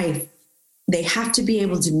my life. They have to be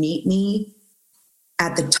able to meet me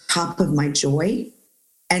at the top of my joy.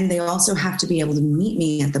 And they also have to be able to meet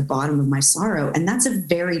me at the bottom of my sorrow. And that's a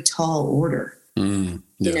very tall order, and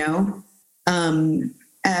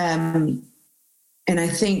I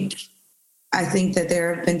think that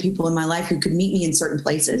there have been people in my life who could meet me in certain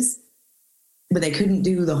places, but they couldn't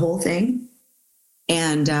do the whole thing.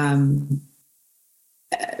 And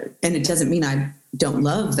it doesn't mean I don't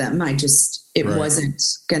love them. It wasn't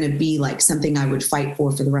going to be like something I would fight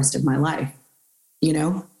for the rest of my life,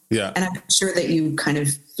 Yeah. And I'm sure that you kind of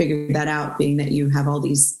figured that out, being that you have all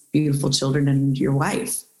these beautiful children and your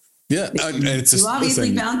wife. Yeah. You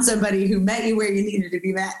obviously found somebody who met you where you needed to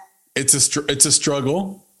be met. It's a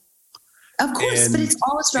struggle. Of course, but it's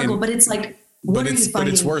all a struggle, but it's like, what are you finding? But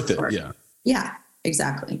it's worth it. Yeah. Yeah,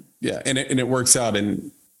 exactly. Yeah. And it works out.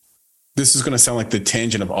 And this is going to sound like the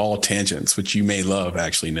tangent of all tangents, which you may love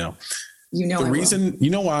actually now.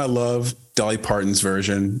 Why I love Dolly Parton's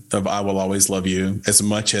version of I Will Always Love You as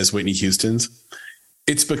much as Whitney Houston's.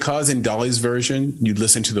 It's because in Dolly's version, you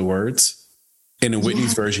listen to the words, and in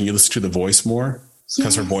Whitney's version, you listen to the voice more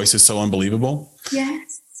because her voice is so unbelievable.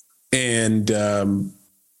 Yes. And I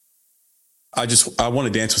Want to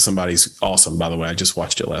Dance with Somebody's awesome, by the way. I just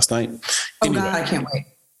watched it last night. Anyway, God, I can't wait.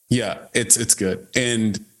 Yeah, it's good.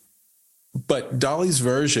 But Dolly's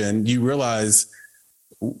version, you realize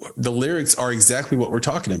the lyrics are exactly what we're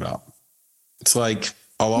talking about. It's like,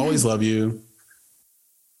 I'll always love you.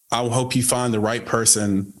 I hope you find the right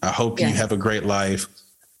person. I hope you have a great life.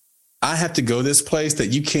 I have to go this place that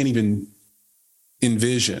you can't even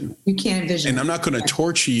envision. You can't envision. And I'm not going to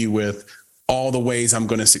torture you with all the ways I'm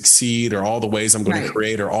going to succeed or all the ways I'm going to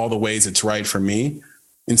create or all the ways it's right for me.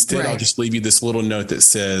 Instead, I'll just leave you this little note that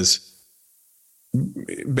says,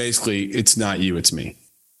 basically, it's not you, it's me.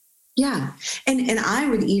 Yeah. And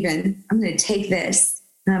I'm going to take this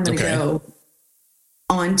and I'm going to go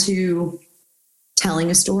on to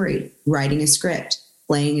telling a story, writing a script,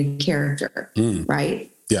 playing a character,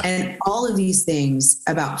 right? Yeah. And all of these things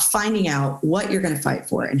about finding out what you're going to fight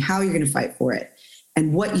for and how you're going to fight for it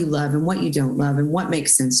and what you love and what you don't love and what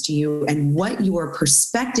makes sense to you and what your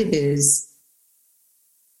perspective is,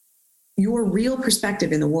 your real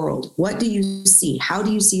perspective in the world. What do you see? How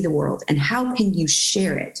do you see the world? And how can you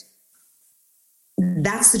share it?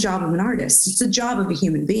 That's the job of an artist. It's the job of a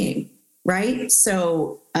human being, right?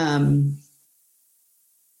 So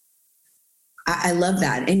I love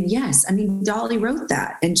that. And yes, I mean, Dolly wrote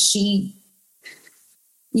that and she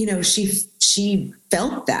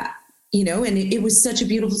felt that, and it was such a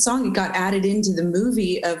beautiful song. It got added into the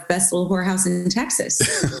movie of Best Little Whorehouse in Texas,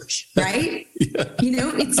 right? Yeah.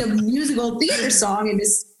 It's a musical theater song in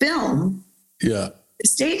this film. Yeah. The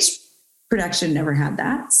stage production never had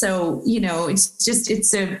that. So,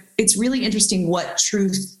 it's really interesting what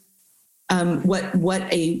truth, what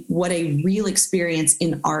a real experience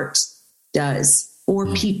in art does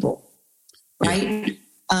for people, right?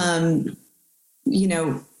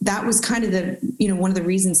 That was kind of one of the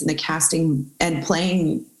reasons in the casting and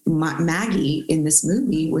playing Maggie in this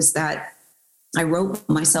movie was that I wrote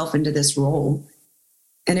myself into this role,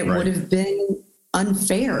 and it would have been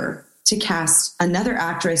unfair to cast another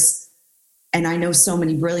actress. And I know so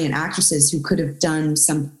many brilliant actresses who could have done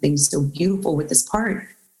something so beautiful with this part,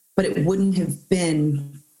 but it wouldn't have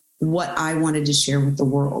been what I wanted to share with the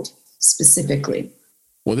world specifically.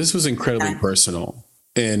 Well, this was incredibly personal.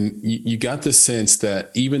 And you got the sense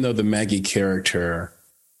that even though the Maggie character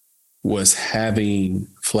was having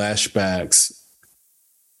flashbacks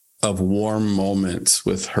of warm moments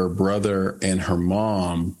with her brother and her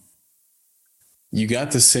mom, you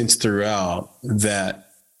got the sense throughout that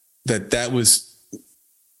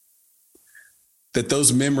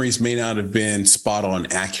those memories may not have been spot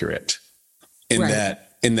on accurate, in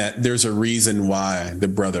that there's a reason why the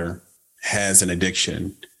brother has an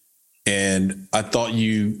addiction. And I thought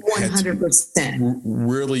you 100%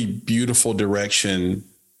 really beautiful direction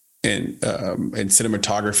and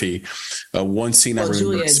cinematography. One scene I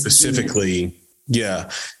remember specifically,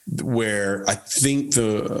 where I think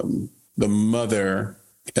the mother,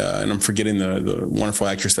 and I'm forgetting the wonderful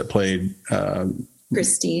actress that played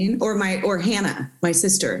Christine or Hannah, my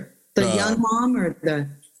sister, the young mom or the.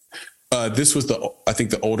 This was I think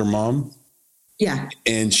the older mom. Yeah,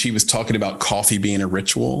 and she was talking about coffee being a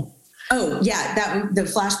ritual. Oh yeah, the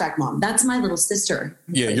flashback mom. That's my little sister.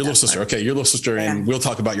 Yeah, your little sister. Okay, your little sister, and we'll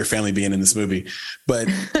talk about your family being in this movie. But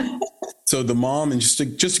so the mom, and just to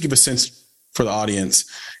give a sense for the audience,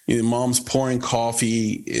 mom's pouring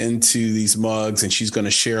coffee into these mugs, and she's going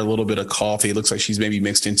to share a little bit of coffee. It looks like she's maybe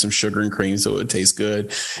mixed in some sugar and cream so it would taste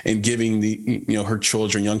good, and giving her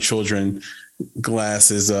children, young children,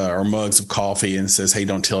 glasses or mugs of coffee, and says, "Hey,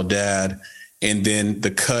 don't tell Dad." And then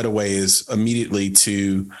the cutaway is immediately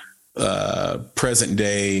to present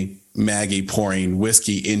day Maggie pouring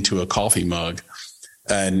whiskey into a coffee mug,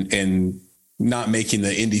 and not making the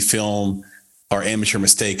indie film or amateur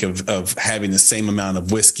mistake of having the same amount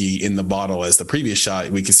of whiskey in the bottle as the previous shot.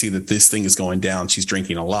 We can see that this thing is going down. She's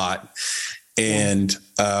drinking a lot. And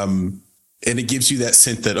it gives you that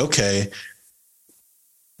sense that, okay,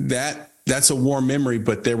 that's a warm memory,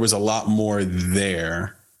 but there was a lot more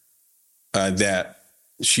there that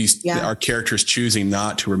our character is choosing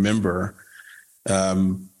not to remember.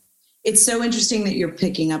 It's so interesting that you're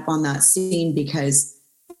picking up on that scene because,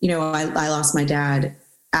 I lost my dad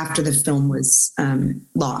after the film was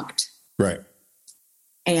locked. Right.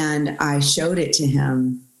 And I showed it to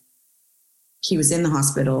him. He was in the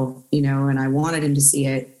hospital, and I wanted him to see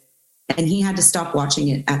it. And he had to stop watching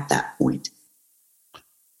it at that point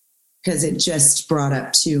because it just brought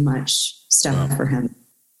up too much stuff for him.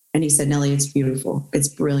 And he said, "Nellie, it's beautiful. It's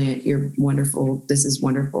brilliant. You're wonderful. This is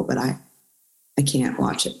wonderful, but I can't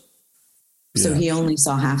watch it." Yeah. So he only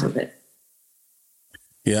saw half of it.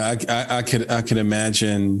 Yeah, I could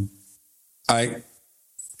imagine.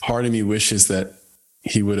 Part of me wishes that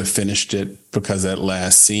he would have finished it, because that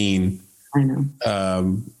last scene, I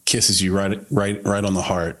know, kisses you right on the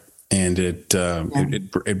heart, and it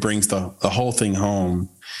brings the whole thing home.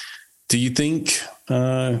 Do you think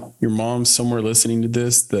your mom's somewhere listening to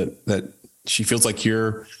this that she feels like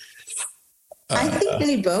you're? I think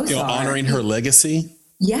they both are honoring her legacy.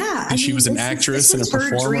 Yeah, and she was an actress and a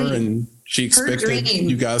performer, and she expected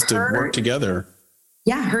you guys to work together.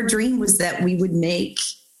 Yeah, her dream was that we would make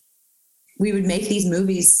these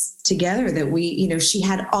movies together. That she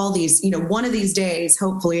had all these. One of these days,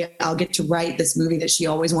 hopefully, I'll get to write this movie that she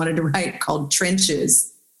always wanted to write called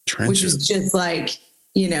Trenches. Which is just like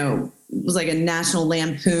it was like a National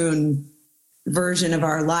Lampoon version of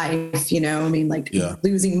our life.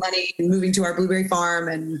 Losing money and moving to our blueberry farm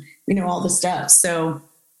and all the stuff. So.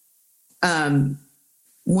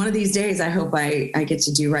 One of these days, I hope I get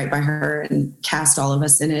to do right by her and cast all of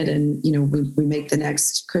us in it. And, we make the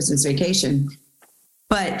next Christmas Vacation.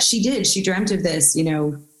 But she did. She dreamt of this.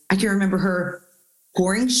 I can remember her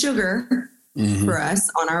pouring sugar for us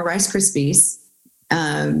on our Rice Krispies.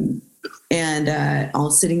 And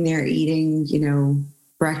all sitting there eating,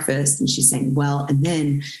 breakfast. And she's saying, well,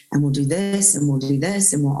 and we'll do this and we'll do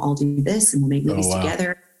this and we'll all do this and we'll make movies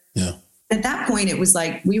together. Yeah. At that point, it was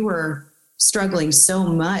like we were struggling so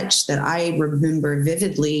much that I remember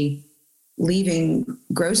vividly leaving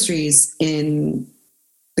groceries in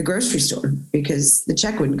the grocery store because the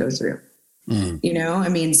check wouldn't go through.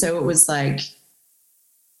 So it was like,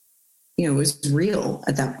 it was real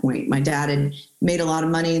at that point. My dad had made a lot of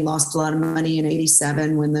money, lost a lot of money in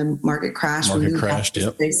 87 when the market crashed.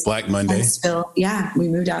 Yep. Black Monday. Huntsville. Yeah. We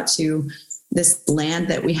moved out to this land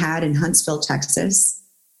that we had in Huntsville, Texas.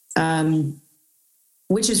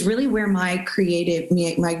 Which is really where my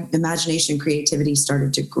imagination, creativity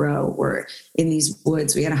started to grow. We're in these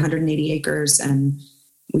woods. We had 180 acres, and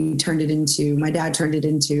my dad turned it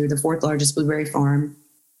into the 4th largest blueberry farm.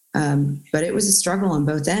 But it was a struggle on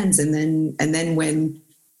both ends. And then when,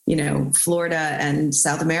 Florida and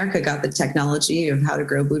South America got the technology of how to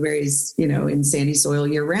grow blueberries, in sandy soil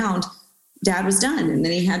year round, Dad was done. And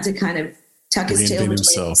then he had to kind of tuck his tail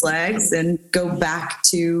between his legs and go back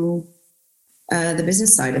to the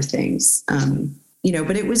business side of things.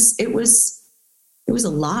 But it was a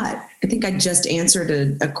lot. I think I just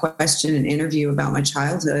answered a question in an interview about my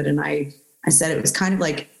childhood. And I said it was kind of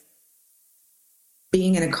like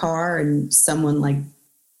being in a car and someone like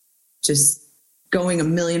just going a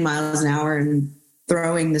million miles an hour and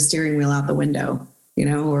throwing the steering wheel out the window,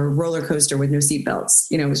 or a roller coaster with no seatbelts.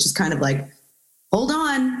 It's just kind of like, hold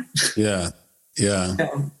on. Yeah. Yeah.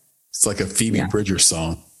 So, it's like a Phoebe Bridgers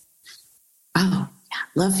song. Oh, yeah.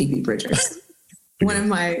 Love Phoebe Bridgers. One of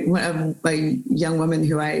my young women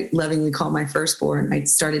who I lovingly call my firstborn, I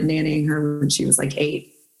started nannying her when she was like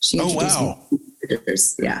 8. She introduced me to Phoebe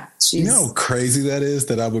Bridgers. Yeah. You know how crazy that is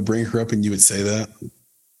that I would bring her up and you would say that?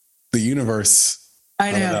 The universe.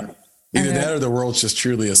 I know. Either that or the world's just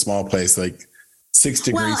truly a small place, like 6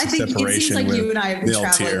 degrees of separation. It seems like you and I have been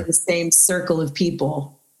traveling in the same circle of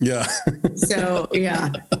people. Yeah. So, yeah.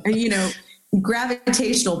 And,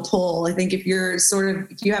 gravitational pull. I think if you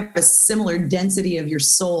have a similar density of your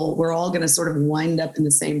soul, we're all going to sort of wind up in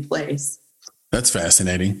the same place. That's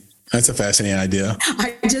fascinating. That's a fascinating idea.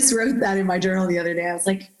 I just wrote that in my journal the other day. I was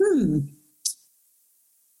like,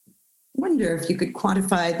 wonder if you could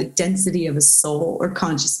quantify the density of a soul or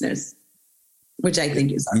consciousness, which I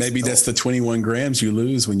think is maybe that's the 21 grams you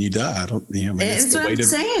lose when you die. I don't, that's what I'm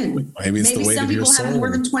saying. Maybe it's the weight of your soul. Some people have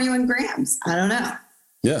more than 21 grams. I don't know.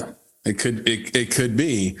 Yeah, it could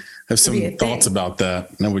be. I have some thoughts about that.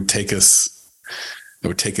 And that would take us. It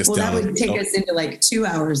would take us down. That would take us into like 2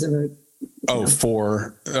 hours of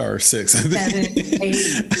 4 or 6, 7,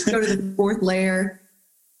 8. Go to the fourth layer.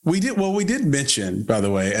 We did mention, by the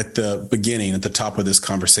way, at the beginning, at the top of this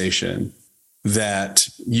conversation, that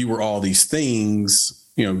you were all these things,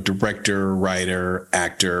 director, writer,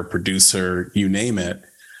 actor, producer, you name it.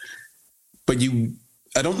 But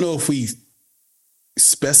I don't know if we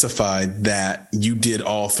specified that you did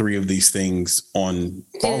all 3 of these things on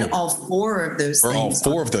Bolivar. All 4 of those things. Or all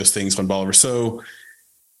 4 of those things on Bolivar. So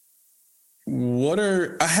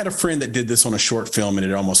I had a friend that did this on a short film and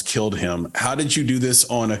it almost killed him. How did you do this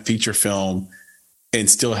on a feature film and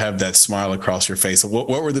still have that smile across your face? What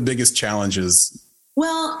were the biggest challenges?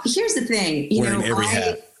 Well, here's the thing,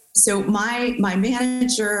 so my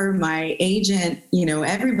manager, my agent,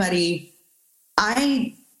 everybody,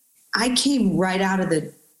 I came right out of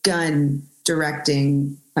the gun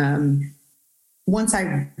directing. Once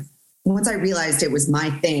I realized it was my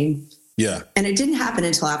thing. Yeah. And it didn't happen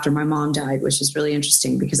until after my mom died, which is really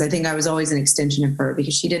interesting because I think I was always an extension of her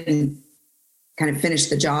because she didn't kind of finish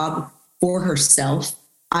the job for herself.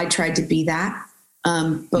 I tried to be that.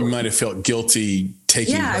 But you might have felt guilty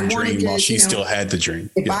taking her dream while she still had the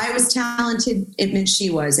dream. If I was talented, it meant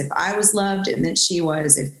she was. If I was loved, it meant she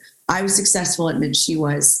was. If I was successful, it meant she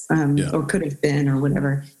was, or could have been, or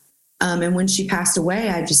whatever. And when she passed away,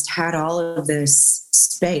 I just had all of this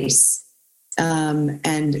space.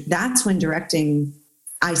 And that's when directing,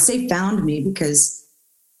 I say found me because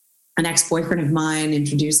an ex-boyfriend of mine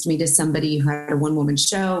introduced me to somebody who had a one-woman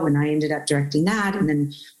show and I ended up directing that. And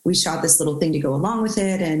then we shot this little thing to go along with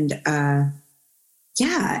it. And, and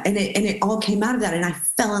it all came out of that. And I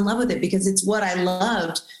fell in love with it because it's what I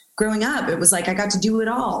loved growing up. It was like, I got to do it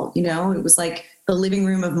all, it was like the living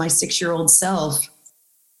room of my 6-year-old self,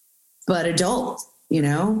 but adult.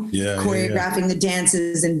 Choreographing the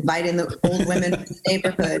dances, inviting the old women from the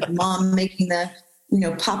neighborhood, mom making the,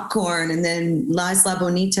 popcorn, and then La Isla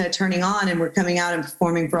Bonita turning on and we're coming out and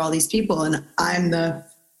performing for all these people. And I'm the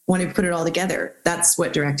one who put it all together. That's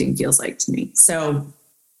what directing feels like to me. So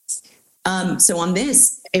on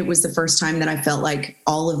this, it was the first time that I felt like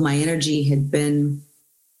all of my energy had been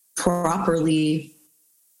properly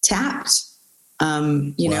tapped,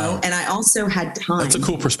 and I also had time. That's a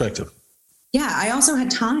cool perspective. Yeah, I also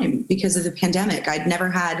had time because of the pandemic. I'd never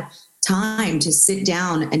had time to sit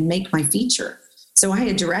down and make my feature. So I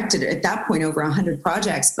had directed at that point over 100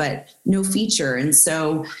 projects, but no feature. And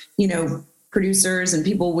so, producers and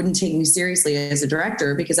people wouldn't take me seriously as a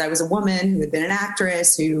director because I was a woman who had been an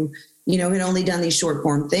actress who, had only done these short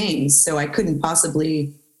form things. So I couldn't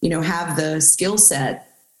possibly, have the skill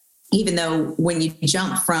set, even though when you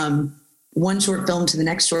jump from one short film to the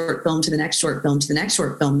next short film to the next short film to the next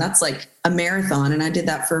short film, that's like a marathon. And I did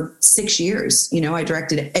that for 6 years. I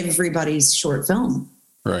directed everybody's short film.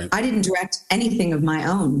 Right. I didn't direct anything of my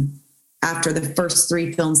own after the first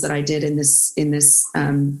 3 films that I did in this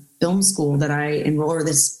film school that I enrolled, or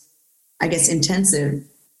this, I guess, intensive,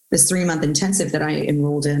 this 3-month intensive that I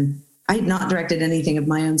enrolled in. I had not directed anything of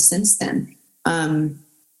my own since then.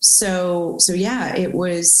 So yeah, it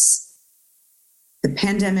was, the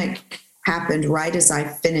pandemic happened right as I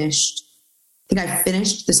finished. I think I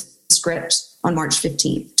finished the script on March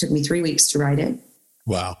 15th. It took me 3 weeks to write it.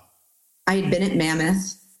 Wow. I had been at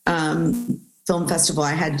Mammoth Film Festival.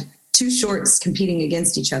 I had 2 shorts competing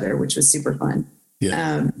against each other, which was super fun.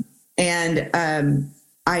 Yeah.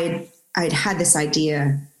 I'd had this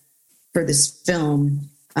idea for this film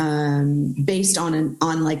based on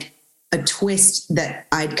like a twist that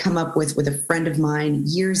I'd come up with a friend of mine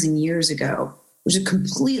years and years ago, which is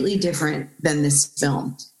completely different than this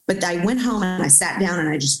film. But I went home and I sat down and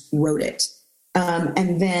I just wrote it.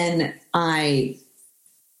 And then I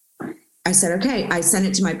said, okay, I sent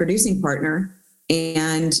it to my producing partner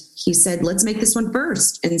and he said, let's make this one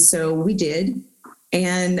first. And so we did.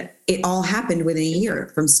 And it all happened within a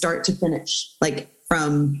year from start to finish, like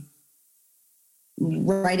from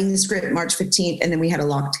writing the script March 15th. And then we had a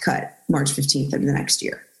locked cut March 15th of the next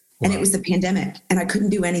year. Wow. And it was the pandemic and I couldn't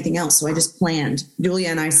do anything else. So I just planned. Julia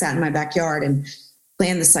and I sat in my backyard and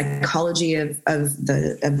planned the psychology of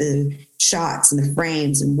the shots and the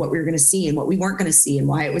frames and what we were going to see and what we weren't going to see and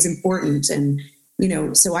why it was important. And, you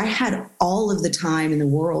know, so I had all of the time in the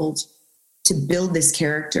world to build this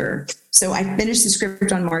character. So I finished the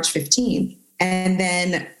script on March 15th. And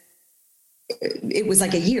then it was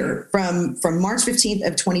like a year from March 15th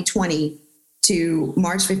of 2020 to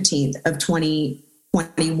March 15th of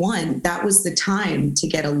 2021. That was the time to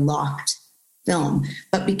get a locked film.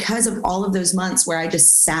 But because of all of those months where I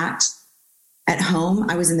just sat at home,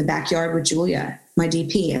 I was in the backyard with Julia, my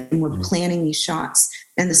DP, and we're planning these shots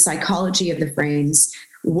and the psychology of the frames,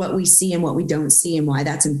 what we see and what we don't see and why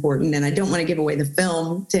that's important. And I don't want to give away the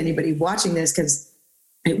film to anybody watching this because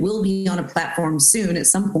it will be on a platform soon at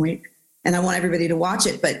some point, and I want everybody to watch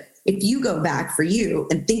it. But if you go back for you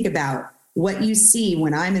and think about what you see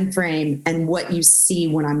when I'm in frame and what you see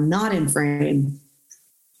when I'm not in frame,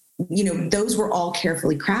 you know, those were all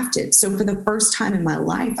carefully crafted. So for the first time in my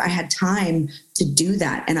life, I had time to do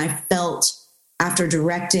that. And I felt after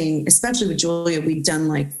directing, especially with Julia, we'd done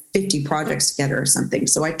like 50 projects together or something.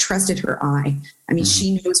 So I trusted her eye. I mean,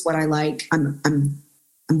 she knows what I like. I'm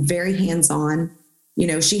very hands-on. You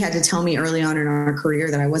know, she had to tell me early on in our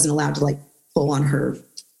career that I wasn't allowed to like pull on her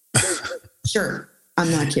shirt.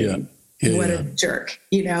 I'm not kidding. Yeah. What a jerk,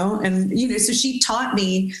 you know? And, you know, so she taught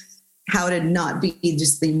me how to not be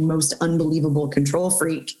just the most unbelievable control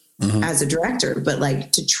freak as a director, but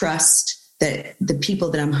like to trust that the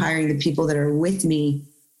people that I'm hiring, the people that are with me,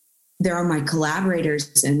 they are my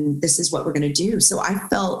collaborators and this is what we're going to do. So I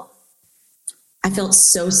felt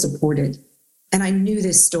so supported and I knew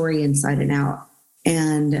this story inside and out.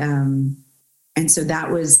 And so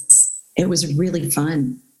it was really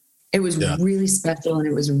fun. It was really special and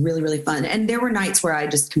it was really, really fun. And there were nights where I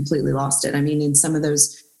just completely lost it. I mean, in some of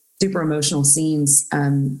those super emotional scenes,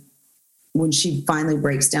 when she finally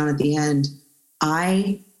breaks down at the end,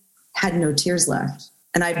 I had no tears left.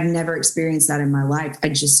 And I've never experienced that in my life. I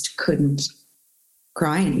just couldn't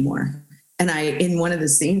cry anymore. And in one of the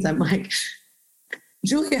scenes, I'm like,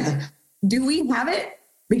 Julia, do we have it?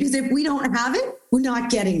 Because if we don't have it, we're not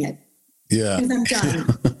getting it. Yeah. Because I'm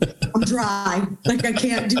done. I'm dry. Like I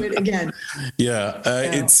can't do it again. Yeah.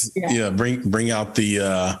 Bring out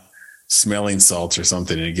the smelling salts or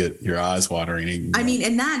something and get your eyes watering. I mean,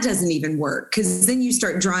 and that doesn't even work because then you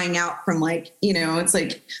start drying out from like, you know, it's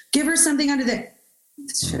like, give her something under the,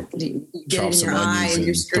 you get it in your eye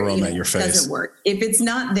and throw them at your face. It doesn't work. If it's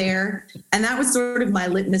not there, and that was sort of my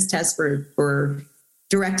litmus test for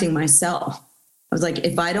directing myself. I was like,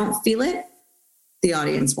 if I don't feel it, the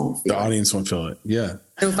audience won't feel it. The audience won't feel it. Yeah.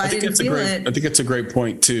 So if I didn't feel it. I think it's a great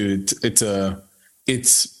point too.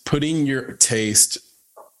 It's putting your taste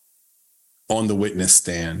on the witness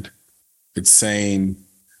stand. It's saying,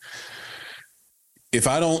 if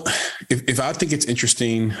I think it's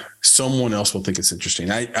interesting, someone else will think it's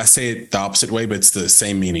interesting. I say it the opposite way, but it's the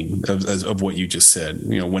same meaning of what you just said.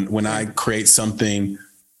 You know, when I create something,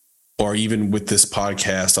 or even with this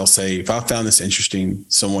podcast, I'll say, if I found this interesting,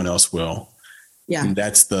 someone else will. Yeah. And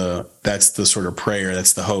that's the sort of prayer.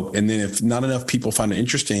 That's the hope. And then if not enough people find it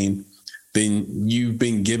interesting, then you've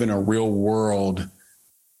been given a real world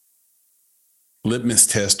litmus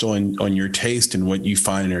test on your taste and what you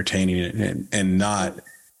find entertaining and not.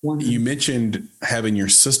 You mentioned having your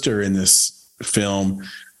sister in this film,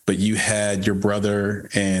 but you had your brother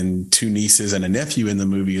and 2 nieces and a nephew in the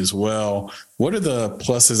movie as well. What are the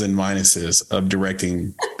pluses and minuses of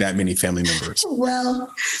directing that many family members?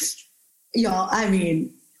 Well, y'all, I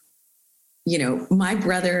mean, you know, my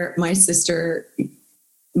brother, my sister,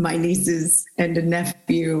 my nieces and a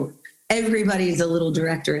nephew, everybody's a little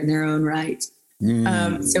director in their own right.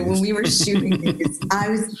 So when we were shooting these, I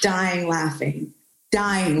was dying laughing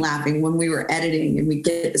when we were editing and we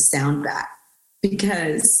get the sound back,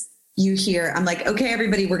 because you hear, I'm like, okay,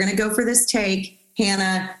 everybody, we're going to go for this take.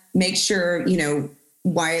 Hannah, make sure,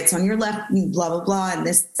 Wyatt's on your left, blah, blah, blah, and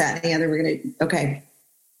this, that, and the other. We're going to, okay.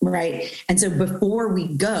 Right. And so before we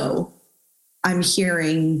go, I'm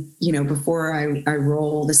hearing, before I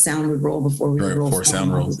roll, the sound would roll before we roll. Before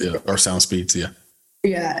sound rolls, yeah, or sound speeds, yeah.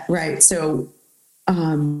 Yeah, right. So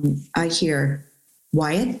I hear,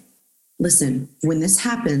 Wyatt, listen, when this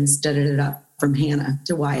happens, da-da-da-da, from Hannah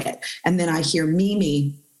to Wyatt. And then I hear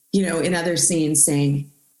Mimi, in other scenes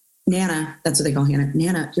saying, Nana, that's what they call Hannah.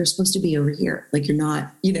 Nana, you're supposed to be over here. Like you're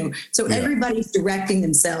not, So everybody's directing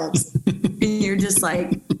themselves. And you're just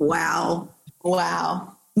like, wow.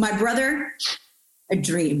 My brother, a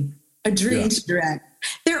dream to direct.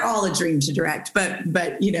 They're all a dream to direct, but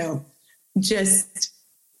just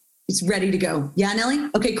he's ready to go. Yeah, Nellie?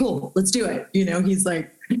 Okay, cool. Let's do it. He's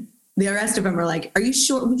like, the rest of them are like, are you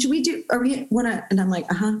sure? What should we do? Are we wanna? And I'm like,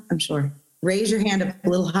 I'm sure. Raise your hand up a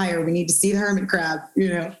little higher. We need to see the hermit crab,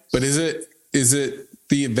 But is it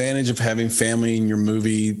the advantage of having family in your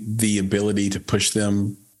movie, the ability to push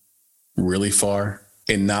them really far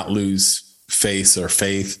and not lose face or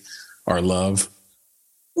faith or love?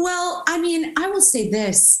 Well, I mean, I will say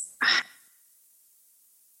this.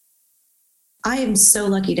 I am so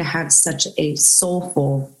lucky to have such a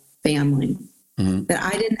soulful family that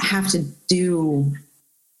I didn't have to do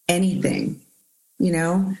anything,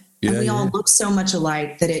 and we all look so much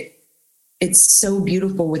alike that it's so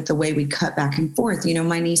beautiful with the way we cut back and forth.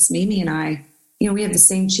 My niece Mimi and I, we have the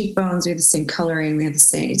same cheekbones, we have the same coloring, we have the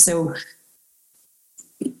same. So,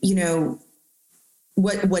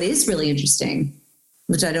 what is really interesting,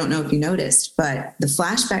 which I don't know if you noticed, but the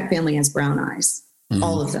flashback family has brown eyes,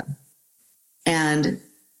 all of them. And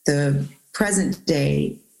the present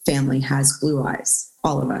day family has blue eyes,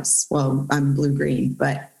 all of us. Well, I'm blue-green,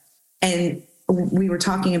 and we were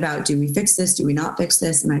talking about, do we fix this? Do we not fix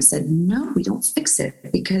this? And I said, no, we don't fix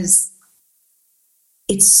it because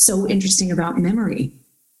it's so interesting about memory.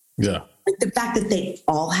 Yeah. Like the fact that they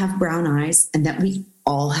all have brown eyes and that we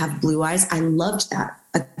all have blue eyes. I loved that.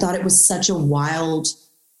 I thought it was such a wild,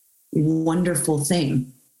 wonderful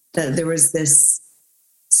thing that there was this,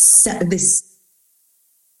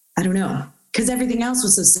 I don't know, because everything else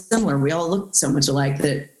was so similar. We all looked so much alike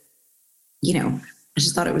that, I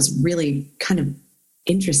just thought it was really kind of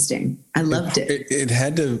interesting. I loved it. It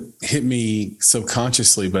had to hit me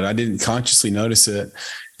subconsciously, but I didn't consciously notice it.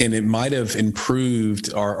 And it might have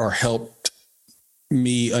improved or helped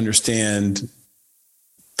me understand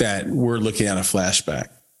that we're looking at a flashback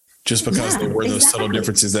just because there were those subtle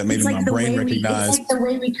differences that maybe my brain recognized. It's like the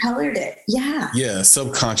way we colored it. Yeah. Yeah.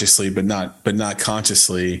 Subconsciously, but not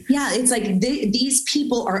consciously. Yeah. It's like these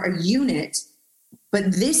people are a unit,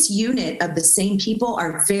 but this unit of the same people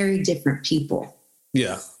are very different people.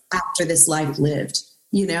 Yeah. After this life lived,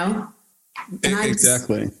 And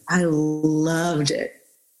exactly. I loved it.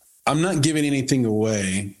 I'm not giving anything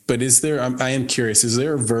away, but I am curious, is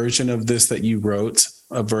there a version of this that you wrote,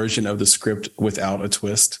 a version of the script without a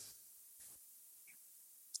twist?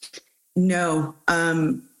 No.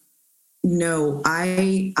 No,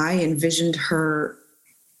 I envisioned her,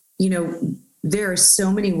 there are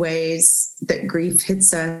so many ways that grief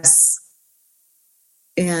hits us.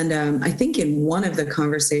 And I think in one of the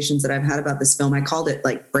conversations that I've had about this film, I called it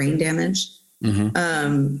like brain damage. Mm-hmm.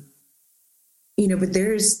 But you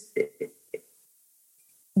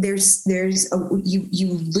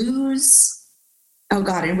lose, oh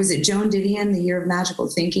God, and was it Joan Didion, The Year of Magical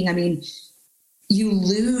Thinking? I mean, you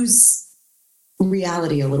lose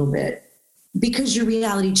reality a little bit because your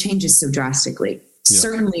reality changes so drastically. Yeah.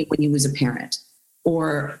 Certainly when you lose a parent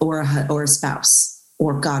or a spouse,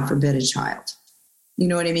 or God forbid, a child. You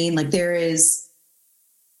know what I mean? Like there's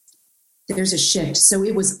a shift. So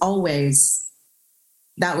that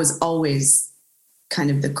was always kind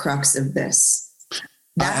of the crux of this.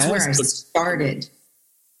 That's where I started.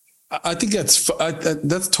 I think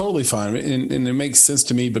that's totally fine. And it makes sense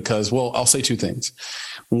to me because, well, I'll say two things.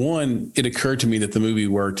 One, it occurred to me that the movie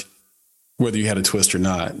worked whether you had a twist or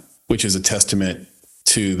not, which is a testament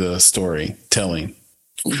to the storytelling,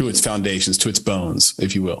 to its foundations, to its bones,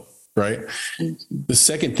 if you will. Right. The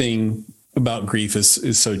second thing about grief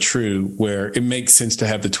is so true, where it makes sense to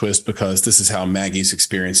have the twist because this is how Maggie's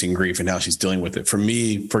experiencing grief and how she's dealing with it. For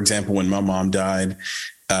me, for example, when my mom died,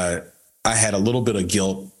 I had a little bit of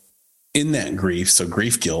guilt in that grief. So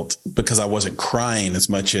grief guilt, because I wasn't crying as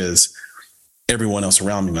much as everyone else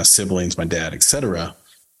around me, my siblings, my dad, etc.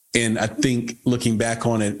 And I think looking back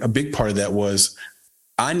on it, a big part of that was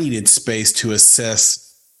I needed space to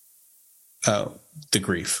assess the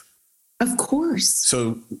grief. Of course.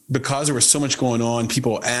 So because there was so much going on,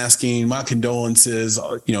 people asking, my condolences,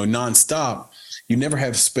 nonstop, you never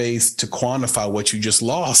have space to quantify what you just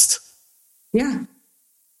lost. Yeah.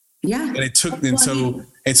 Yeah. And it took, and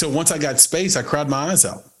so once I got space, I cried my eyes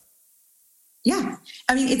out. Yeah.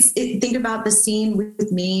 I mean, think about the scene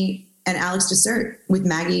with me and Alex Dessert with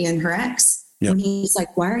Maggie and her ex. Yep. When he's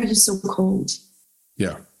like, why are you so cold?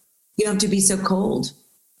 Yeah. You don't have to be so cold.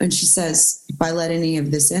 And she says, if I let any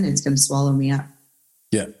of this in, it's going to swallow me up.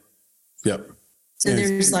 Yeah. Yep. So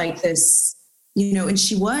there's like this, and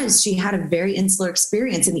she had a very insular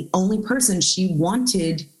experience. And the only person she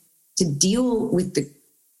wanted to deal with it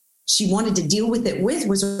with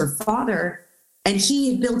was her father. And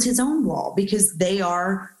he had built his own wall because they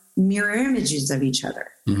are mirror images of each other.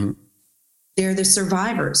 Mm-hmm. They're the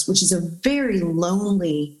survivors, which is a very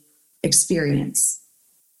lonely experience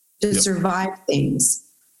to survive things.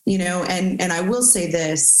 And I will say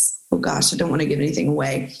this, oh gosh, I don't want to give anything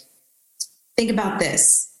away. Think about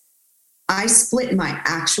this. I split my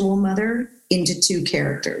actual mother into two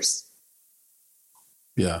characters.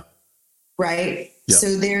 Yeah. Right? Yeah.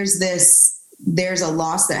 So there's a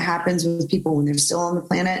loss that happens with people when they're still on the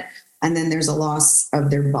planet, and then there's a loss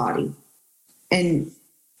of their body. And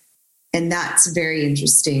that's very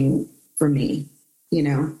interesting for me,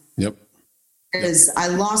 Yep. Because I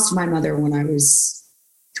lost my mother when I was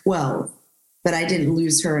 12, but I didn't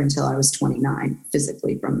lose her until I was 29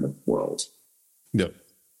 physically from the world. Yep.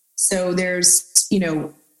 So there's,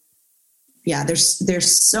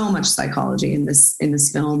 there's so much psychology in this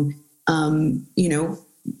film,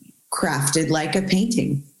 crafted like a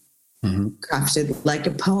painting, crafted like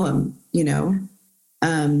a poem,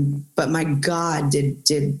 but my God,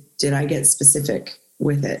 did I get specific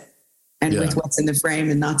with it and with what's in the frame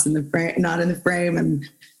and not in the frame and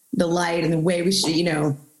the light and the way we should,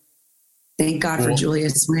 thank God for Julia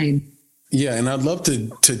Swain. Yeah. And I'd love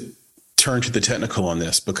to turn to the technical on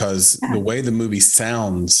this because the way the movie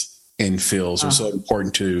sounds and feels are so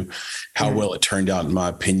important to how well it turned out, in my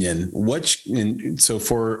opinion. So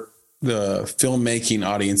for the filmmaking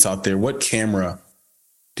audience out there, what camera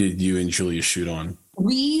did you and Julia shoot on?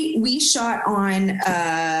 We shot on,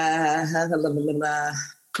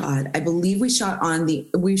 I believe we shot on the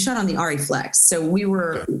Arri Flex. So we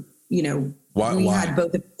were, we had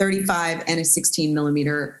both a 35 and a 16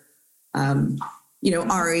 millimeter,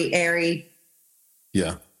 Arri.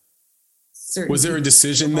 Yeah. Was there a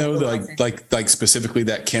decision though, like specifically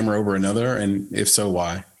that camera over another? And if so,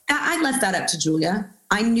 why? I left that up to Julia.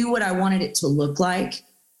 I knew what I wanted it to look like.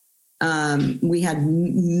 We had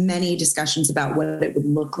many discussions about what it would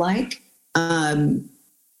look like.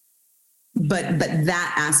 But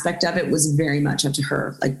that aspect of it was very much up to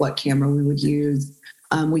her, like what camera we would use.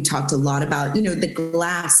 We talked a lot about, the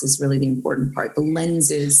glass is really the important part, the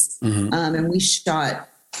lenses. And we shot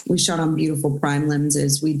on beautiful prime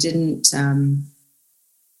lenses. We didn't shoot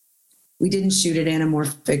at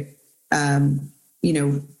anamorphic.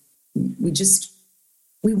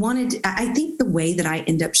 I think the way that I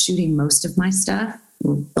end up shooting most of my stuff,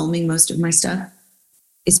 or filming most of my stuff,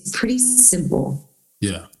 is pretty simple.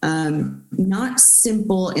 Yeah. Not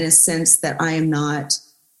simple in a sense that I am not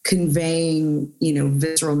conveying,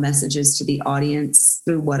 visceral messages to the audience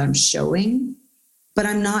through what I'm showing, but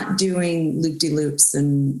I'm not doing loop-de-loops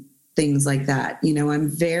and things like that. I'm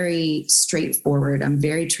very straightforward. I'm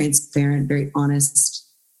very transparent, very honest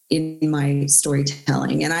in my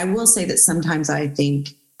storytelling. And I will say that sometimes I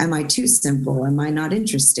think, am I too simple? Am I not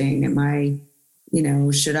interesting? Am I,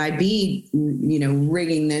 should I be,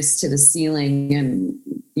 rigging this to the ceiling and,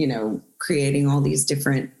 creating all these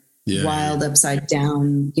different wild upside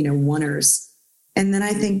down, oneers. And then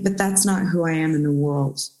I think, but that's not who I am in the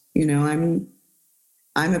world. I'm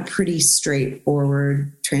a pretty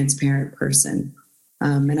straightforward, transparent person.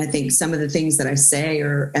 And I think some of the things that I say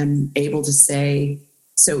or am able to say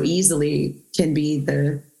so easily can be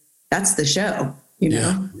that's the show,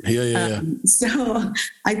 Yeah. So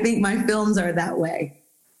I think my films are that way.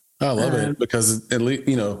 I love it because at least,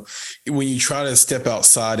 when you try to step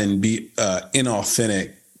outside and be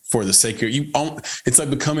inauthentic for the sake of it's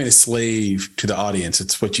like becoming a slave to the audience.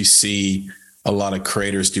 It's what you see a lot of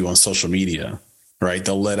creators do on social media, right?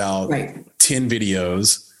 They'll let out 10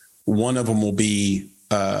 videos. One of them will be,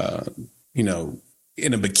 in a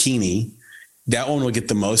bikini. That one will get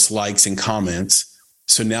the most likes and comments.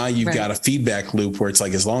 So now you've got a feedback loop where it's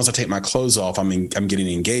like, as long as I take my clothes off, I'm getting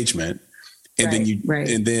engagement.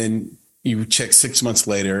 And then you check 6 months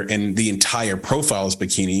later and the entire profile is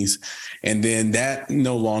bikinis. And then that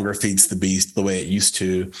no longer feeds the beast the way it used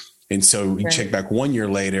to. And so you check back 1 year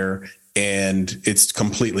later and it's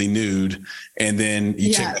completely nude. And then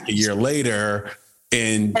you check back a year later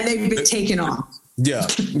and they've been taken off. Yeah.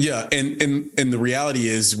 Yeah. And the reality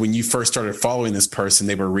is when you first started following this person,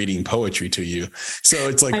 they were reading poetry to you. So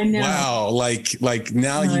it's like, wow, like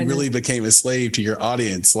now you really became a slave to your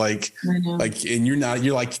audience. And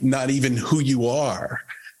you're like not even who you are.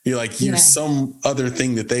 You're like, you're some other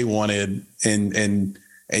thing that they wanted.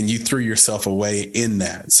 And you threw yourself away in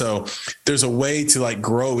that. So there's a way to like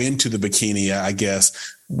grow into the bikini, I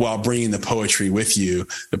guess, while bringing the poetry with you,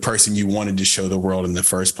 the person you wanted to show the world in the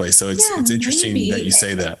first place. So it's interesting that you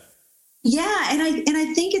say that. Yeah. And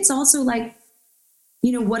I think it's also like,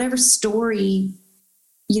 whatever story,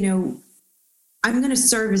 I'm going to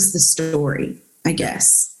service the story, I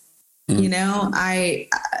guess.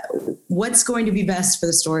 What's going to be best for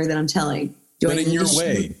the story that I'm telling? But in your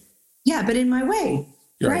way. Yeah, but in my way.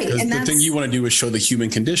 Right. And the thing you want to do is show the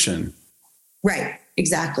human condition. Right.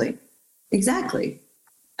 Exactly.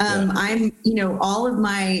 I'm, all of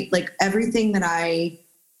my, like everything that I,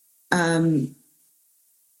 when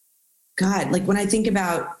I think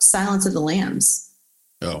about Silence of the Lambs.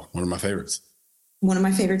 Oh, one of my favorites. One of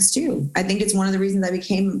my favorites too. I think it's one of the reasons I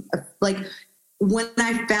became when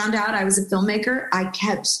I found out I was a filmmaker, I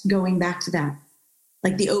kept going back to that,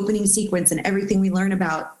 like the opening sequence and everything we learn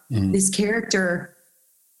about this character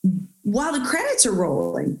while the credits are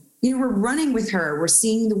rolling. We're running with her. We're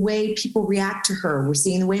seeing the way people react to her. We're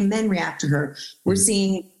seeing the way men react to her. We're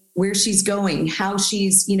seeing where she's going, how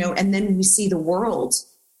she's, and then we see the world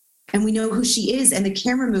and we know who she is and the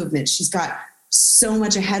camera movement. She's got so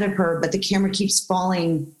much ahead of her, but the camera keeps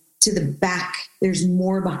falling to the back. There's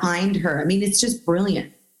more behind her. I mean, it's just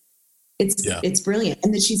brilliant. It's brilliant.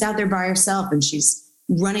 And that she's out there by herself and she's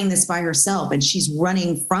running this by herself and she's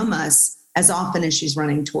running from us as often as she's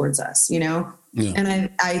running towards us, Yeah. And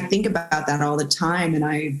I think about that all the time. And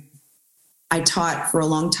I taught for a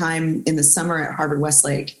long time in the summer at Harvard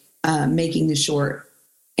Westlake, making the short.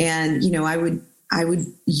 And, I would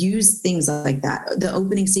use things like that. The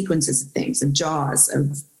opening sequences of things, of Jaws,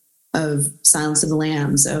 of Silence of the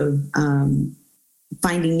Lambs, of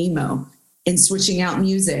Finding Nemo, and switching out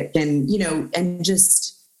music and, and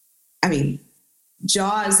just,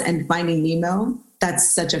 Jaws and Finding Nemo, that's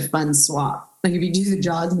such a fun swap. Like if you do the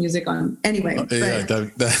Jaws music on anyway. Well,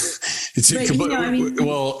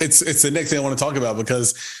 it's the next thing I want to talk about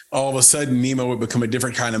because all of a sudden Nemo would become a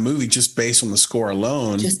different kind of movie just based on the score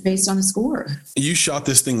alone. Just based on the score. You shot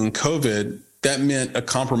this thing in COVID. That meant a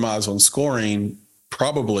compromise on scoring,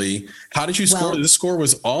 probably. How did you score? This score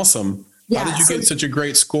was awesome. How did you get such a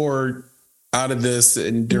great score out of this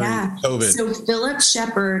and during COVID? So Philip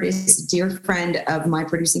Shepard is a dear friend of my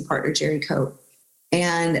producing partner, Jerry Cope.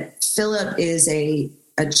 And Philip is a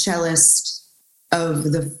cellist of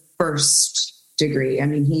the first degree. I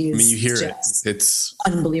mean, you hear it. It's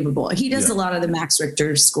unbelievable. He does a lot of the Max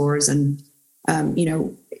Richter scores and,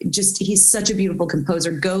 he's such a beautiful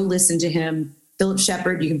composer. Go listen to him. Philip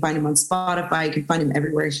Shepard, you can find him on Spotify. You can find him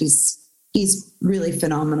everywhere. He's really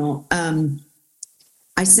phenomenal.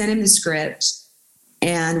 I sent him the script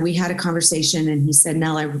and we had a conversation and he said,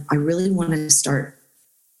 Nell, I really want to start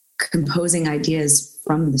composing ideas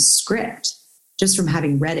from the script, just from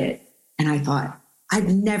having read it. And I thought, I've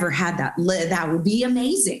never had that. That would be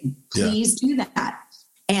amazing. Please do that.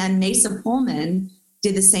 And Mesa Pullman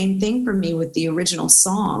did the same thing for me with the original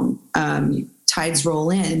song, Tides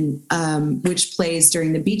Roll In, which plays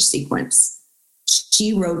during the beach sequence.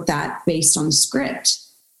 She wrote that based on the script.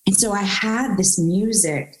 And so I had this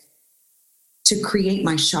music to create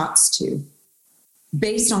my shots to,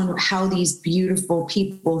 based on how these beautiful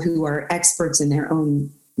people who are experts in their own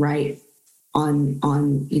right on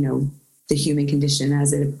the human condition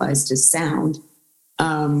as it applies to sound,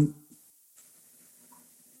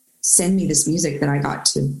 send me this music that I got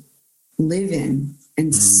to live in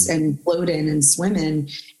and float in and swim in.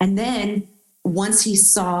 And then once he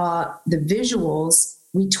saw the visuals,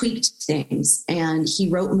 we tweaked things and he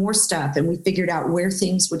wrote more stuff and we figured out where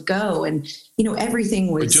things would go. And,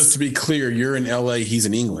 everything was... But just to be clear, you're in LA, he's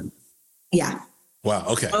in England. Yeah. Wow.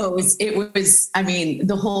 Okay. Oh, it was,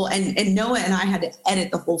 the whole, and Noah and I had to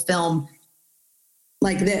edit the whole film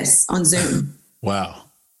like this on Zoom. Wow.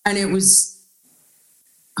 And it was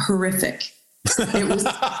horrific. It was...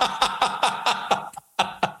 I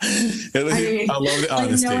love the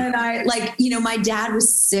honesty. Noah and I, my dad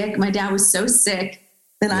was sick. My dad was so sick.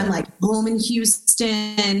 Then I'm home in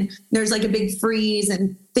Houston. There's a big freeze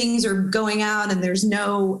and things are going out and there's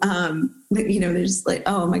no, there's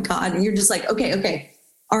oh my God. And you're just okay.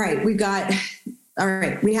 All right. We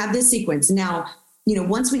have this sequence. Now,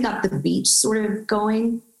 once we got the beach sort of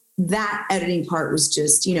going, that editing part was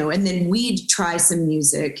just, and then we'd try some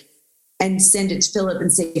music and send it to Philip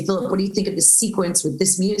and say, Philip, what do you think of this sequence with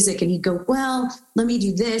this music? And he'd go, well, let me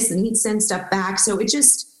do this. And he'd send stuff back. So it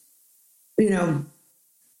just, it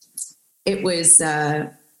was,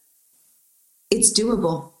 it's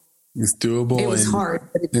doable. It's doable. It was hard,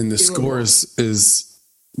 but it's and the doable. score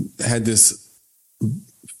had this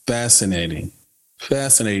fascinating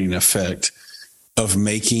effect of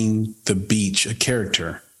making the beach a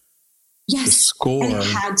character. Yes. The score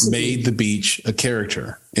made the beach a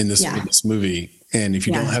character in this movie. And if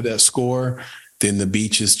you don't have that score, then the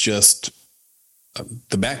beach is just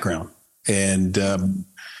the background. And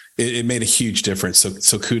it made a huge difference.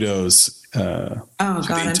 So kudos. Oh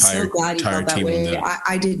God, I'm so glad you felt that way.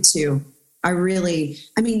 I did too.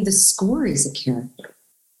 The score is a character.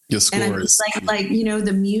 The score is like,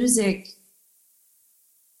 the music.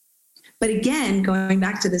 But again, going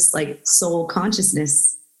back to this like soul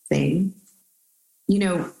consciousness thing,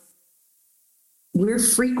 we're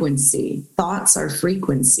frequency. Thoughts are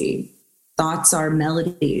frequency. Thoughts are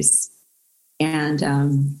melodies.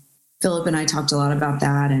 And Philip and I talked a lot about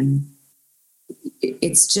that. And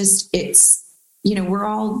we're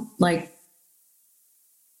all like,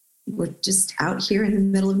 we're just out here in the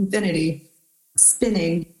middle of infinity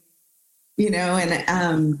spinning,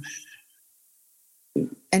 and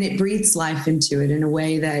it breathes life into it in a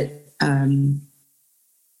way that,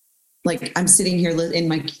 like I'm sitting here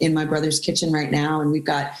in my brother's kitchen right now, and we've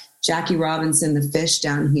got Jackie Robinson, the fish,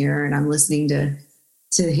 down here, and I'm listening to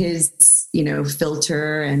his,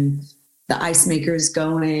 filter, and the ice maker's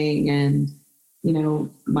going, and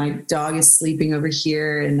my dog is sleeping over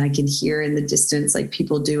here, and I can hear in the distance like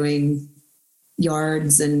people doing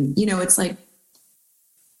yards, and it's like,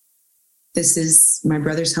 this is my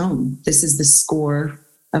brother's home. This is the score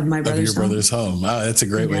of my brother's home. Brother's home. Oh, that's a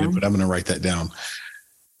great way to put it. I'm going to write that down.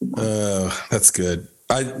 That's good.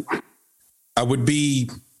 I would be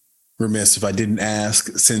remiss if I didn't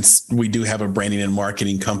ask, since we do have a branding and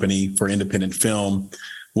marketing company for independent film,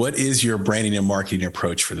 what is your branding and marketing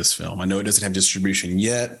approach for this film? I know it doesn't have distribution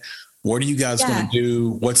yet. What are you guys going to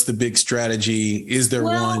do? What's the big strategy? Is there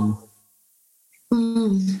one?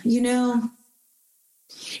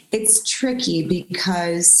 It's tricky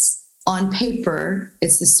because on paper,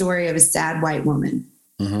 it's the story of a sad white woman.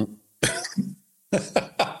 Mm-hmm.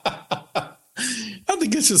 I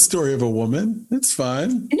think it's a story of a woman. It's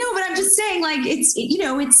fine. No, but I'm just saying, like, it's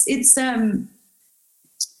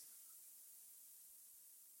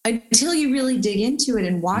until you really dig into it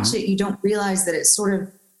and watch it, you don't realize that it sort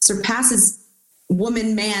of surpasses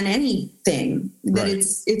woman, man, anything. That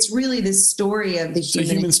it's really the story of the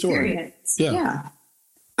human experience. Story. Yeah.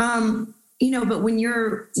 But when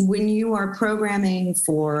you are programming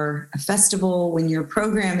for a festival, when you're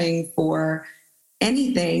programming for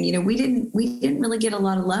anything, we didn't really get a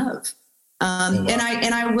lot of love. And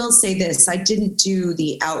I will say this, I didn't do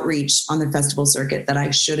the outreach on the festival circuit that I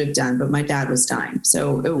should have done, but my dad was dying.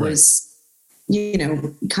 So it was,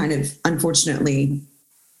 kind of unfortunately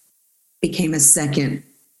became a second,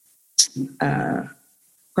 fell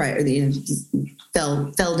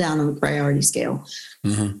down on the priority scale.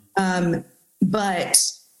 Mm-hmm. But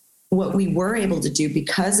what we were able to do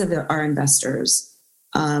because of our investors,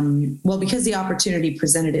 because the opportunity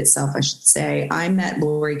presented itself, I should say, I met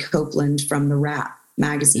Lori Copeland from the Rap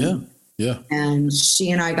magazine. Yeah. And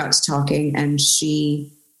she and I got to talking, and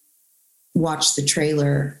she watched the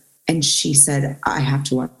trailer and she said, I have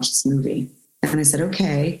to watch this movie. And I said,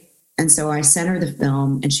 okay. And so I sent her the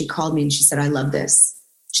film, and she called me and she said, I love this.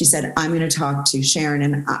 She said, I'm going to talk to Sharon.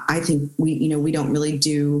 And I think we don't really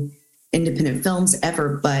do independent films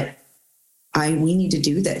ever, but we need to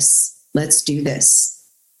do this. Let's do this.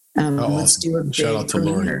 Let's do a big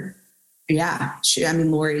premiere. Yeah.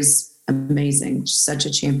 Lori's amazing. She's such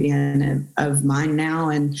a champion of mine now.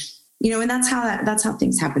 And, and that's how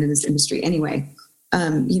things happen in this industry anyway.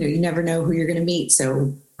 You never know who you're going to meet.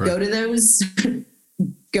 So go to those,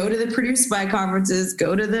 go to the Produced By conferences,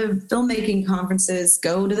 go to the filmmaking conferences,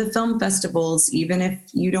 go to the film festivals. Even if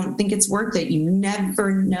you don't think it's worth it, you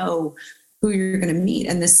never know who you're going to meet.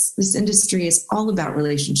 And this industry is all about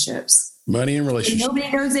relationships. Money and relationships. And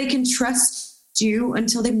nobody knows they can trust you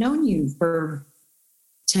until they've known you for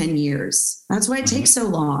 10 years. That's why it takes so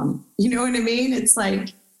long. You know what I mean? It's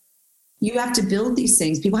like, you have to build these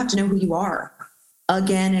things. People have to know who you are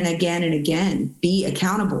again and again and again. Be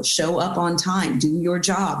accountable, show up on time, do your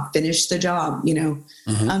job, finish the job,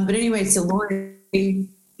 Mm-hmm. But anyway, so Lori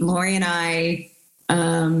and I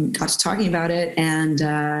got to talking about it,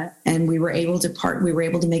 and we were able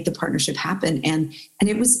to make the partnership happen, and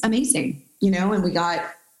it was amazing, and we got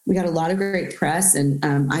we got a lot of great press, and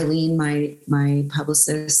Eileen, my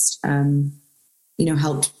publicist,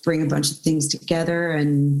 helped bring a bunch of things together,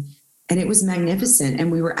 and it was magnificent.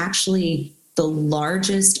 And we were actually the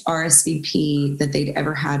largest RSVP that they'd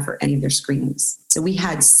ever had for any of their screenings. So we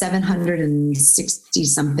had 760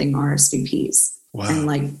 something RSVPs. Wow. And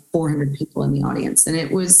like 400 people in the audience. And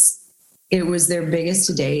it was their biggest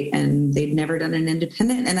to date, and they'd never done an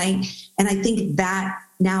independent. And I think that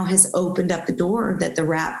now has opened up the door that the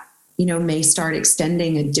Wrap, may start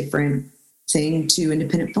extending a different thing to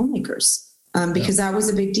independent filmmakers, because that was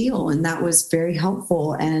a big deal, and that was very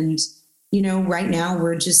helpful. And, right now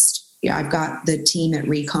we're just, I've got the team at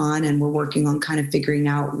Recon, and we're working on kind of figuring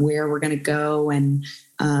out where we're going to go and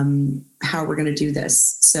how we're going to do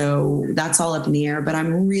this. So that's all up in the air, but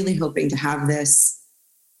I'm really hoping to have this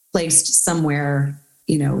placed somewhere,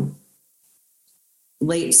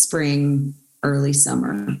 late spring, early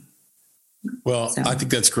summer. Well, so. I think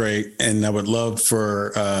that's great. And I would love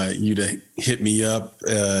for you to hit me up,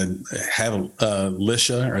 have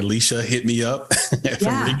Alicia hit me up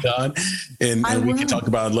from Recon, and we can talk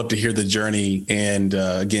about, I'd love to hear the journey. And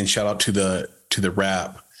again, shout out to the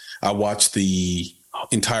Wrap. I watched the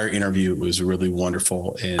entire interview. It was really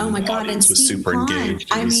wonderful. And oh my God. And was Steve super Pond,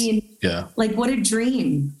 engaged. Like what a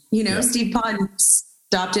dream, Steve Pond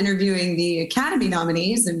stopped interviewing the Academy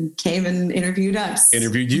nominees and came and interviewed us.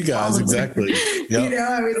 Interviewed you guys. Exactly. Yep.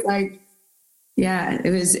 I was like,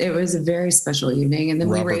 it was a very special evening. And then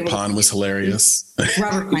Robert Pond was hilarious.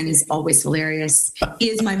 Robert Pond is always hilarious. He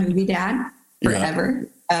is my movie dad forever.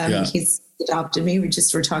 He's adopted me. We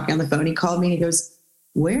just were talking on the phone. He called me and he goes,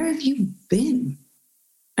 "Where have you been?"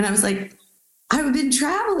 And I was like, "I've been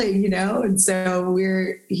traveling, And so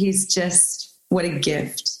he's just, what a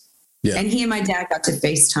gift. Yeah. And he and my dad got to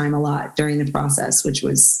FaceTime a lot during the process, which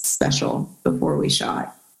was special before we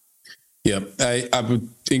shot. Yep. I would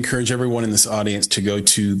encourage everyone in this audience to go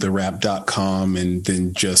to thewrap.com and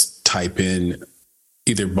then just type in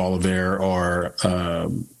either Bolivar or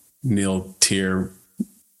Neil Tier,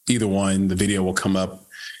 either one. The video will come up.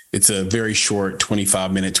 It's a very short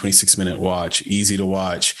 25-minute, 26-minute watch, easy to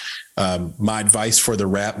watch. My advice for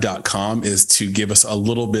thewrap.com is to give us a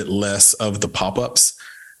little bit less of the pop-ups.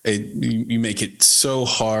 You make it so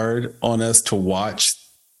hard on us to watch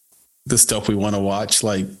the stuff we want to watch,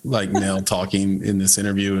 like Nell talking in this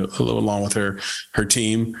interview along with her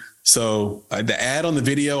team. So the ad on the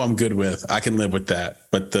video, I'm good with. I can live with that.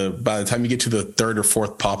 But by the time you get to the third or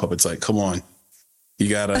fourth pop-up, it's like, come on, you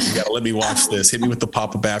gotta let me watch this. Hit me with the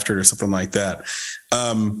pop-up after it or something like that.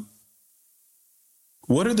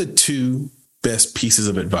 What are the two best pieces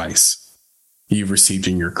of advice you've received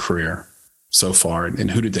in your career so far,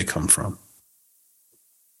 and who did they come from?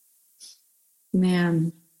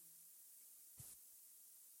 Man.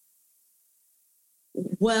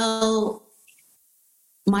 Well,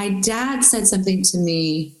 my dad said something to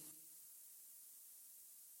me,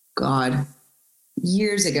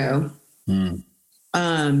 years ago. And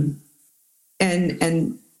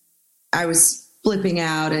I was flipping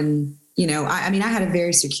out, and, I had a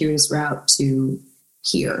very circuitous route to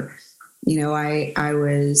here. I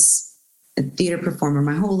was a theater performer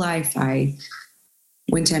my whole life. I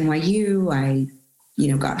went to NYU. I,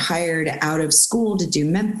 got hired out of school to do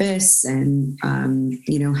Memphis, and,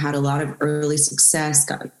 had a lot of early success,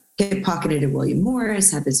 got pickpocketed at William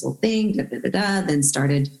Morris, had this whole thing, then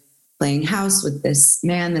started playing house with this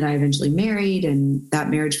man that I eventually married, and that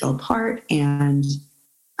marriage fell apart. And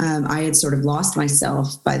I had sort of lost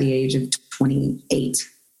myself by the age of 28.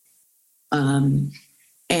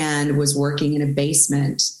 And was working in a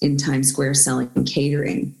basement in Times Square selling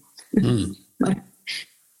catering,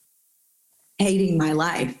 hating my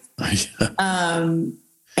life.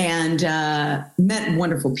 And met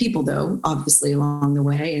wonderful people, though, obviously along the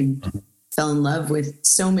way, and fell in love with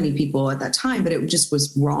so many people at that time, but it just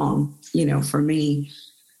was wrong, for me.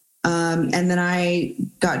 And then I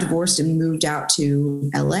got divorced and moved out to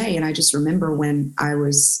LA. And I just remember when I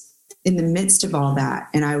was in the midst of all that,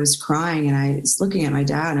 and I was crying, and I was looking at my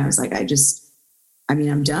dad, and I was like,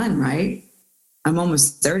 I'm done, right? I'm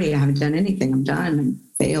almost 30. I haven't done anything. I'm done. I'm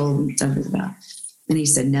failed and stuff like that. And he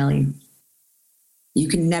said, "Nellie, you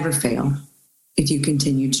can never fail if you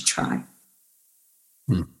continue to try."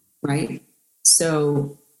 Right?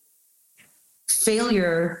 So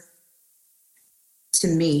failure to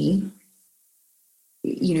me,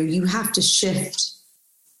 you have to shift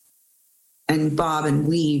and bob and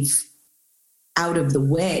weave out of the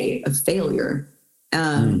way of failure.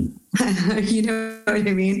 You know what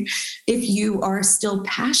I mean? If you are still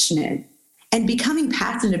passionate, and becoming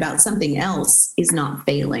passionate about something else is not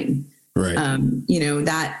failing. Right.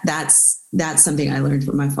 That's that's something I learned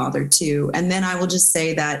from my father too. And then I will just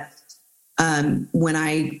say that when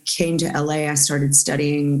I came to LA, I started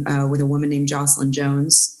studying with a woman named Jocelyn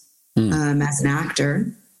Jones as an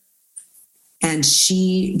actor. And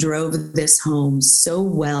she drove this home so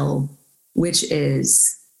well, which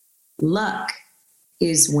is luck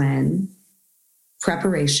is when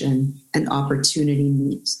preparation and opportunity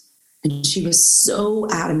meet. And she was so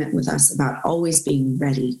adamant with us about always being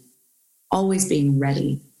ready for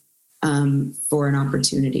an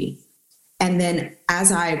opportunity. And then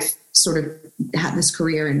as I've sort of had this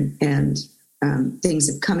career and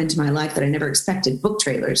things have come into my life that I never expected, book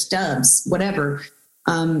trailers, dubs, whatever,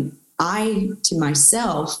 to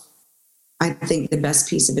myself, I think the best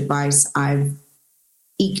piece of advice I've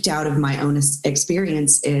eked out of my own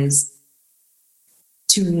experience is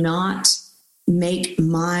to not make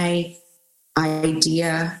my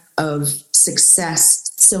idea of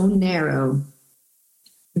success so narrow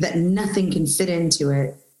that nothing can fit into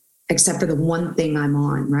it except for the one thing I'm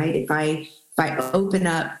on, right? If I open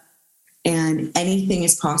up and anything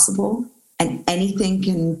is possible and anything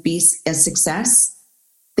can be a success,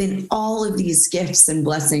 then all of these gifts and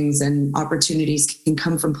blessings and opportunities can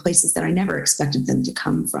come from places that I never expected them to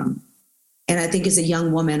come from. And I think as a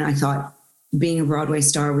young woman, I thought being a Broadway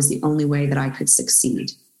star was the only way that I could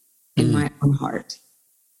succeed in my own heart.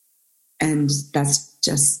 And that's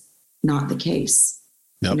just not the case,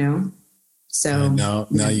 Yep. you know? So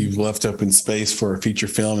now you've left open space for a feature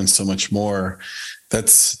film and so much more.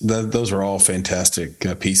 Those are all fantastic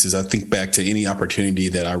pieces. I think back to any opportunity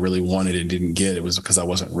that I really wanted and didn't get. It was because I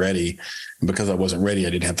wasn't ready, and because I wasn't ready, I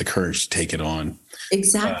didn't have the courage to take it on.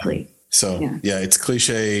 Exactly. It's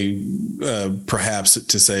cliche, perhaps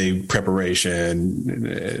to say preparation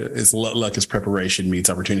is luck is preparation meets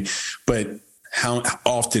opportunity, but how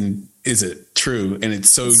often is it true? And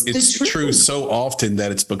it's true so often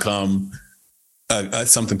that it's become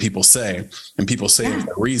something people say, and people say it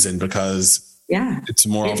for a reason, because it's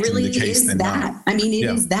more often really the case than that. not. I mean, it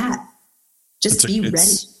is that. Just be ready.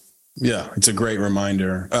 Yeah, it's a great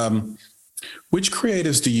reminder. Which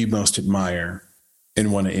creatives do you most admire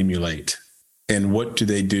and want to emulate? And what do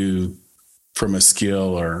they do from a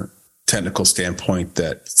skill or technical standpoint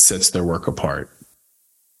that sets their work apart?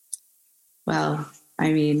 Well,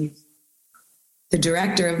 I mean, the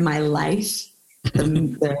director of my life,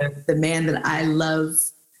 the man that I love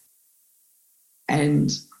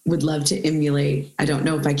and would love to emulate. I don't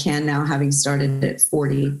know if I can now, having started at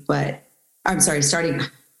 40, but I'm sorry,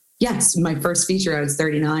 my first feature, I was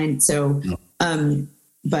 39. So,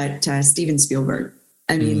 but Steven Spielberg,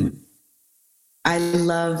 I mean, I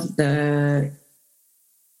love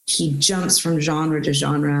he jumps from genre to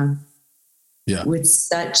genre with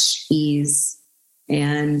such ease.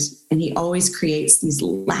 And he always creates these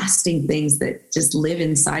lasting things that just live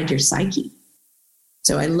inside your psyche.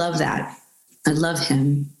 So I love that. I love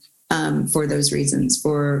him for those reasons,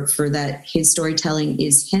 for that his storytelling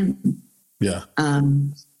is him. Yeah.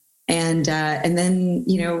 And then,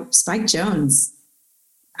 you know, Spike Jonze,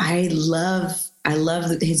 I love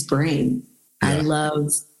his brain. Yeah.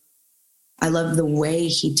 I love the way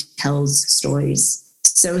he tells stories.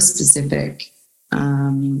 So specific.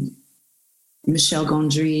 Michel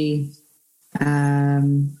Gondry,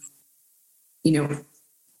 you know,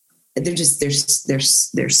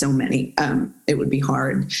 there's so many. It would be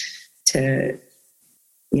hard to.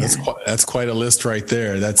 Yeah. That's quite a list right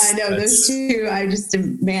there. I know those two. I just,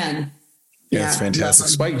 man. Yeah, it's fantastic.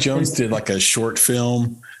 Spike Jonze did like a short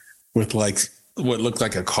film with like what looked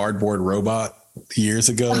like a cardboard robot years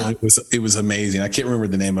ago. It was amazing. I can't remember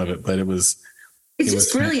the name of it, but it's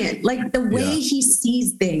just brilliant. Like the way he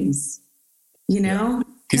sees things, you know. Yeah.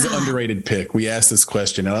 He's an underrated pick. We asked this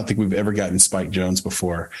question. I don't think we've ever gotten Spike Jonze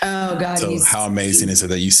before. Oh God! So how amazing is it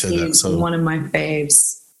that you said that? So one of my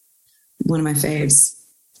faves.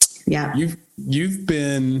 Yeah. You've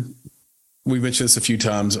been, we've mentioned this a few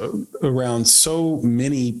times, around so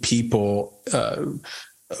many people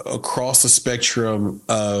across the spectrum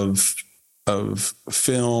of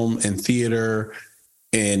film and theater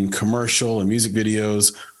and commercial and music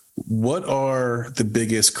videos. What are the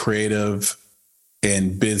biggest creative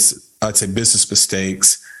and business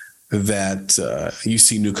mistakes that you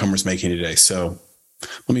see newcomers making today? So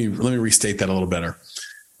let me restate that a little better.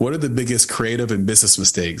 What are the biggest creative and business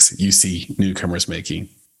mistakes you see newcomers making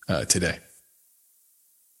today?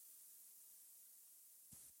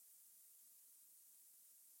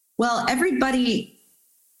 Well, everybody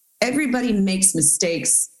makes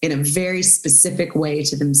mistakes in a very specific way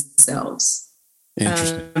to themselves.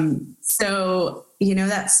 Interesting. So, you know,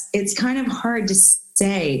 it's kind of hard to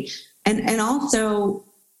say. And also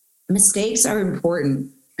mistakes are important.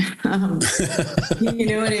 You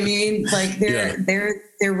know what I mean? Like they're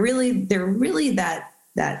really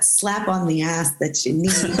that slap on the ass that you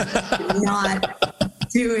need to not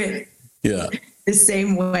do it the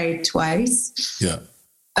same way twice. Yeah.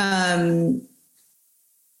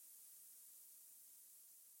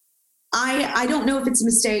 I don't know if it's a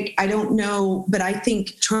mistake. I don't know, but I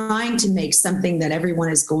think trying to make something that everyone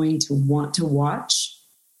is going to want to watch.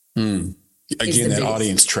 Again, that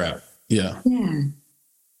audience trap. Yeah. Yeah.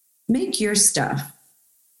 Make your stuff.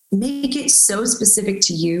 Make it so specific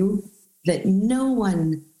to you that no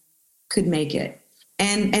one could make it.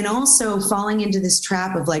 And also falling into this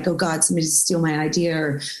trap of like, oh God, somebody to steal my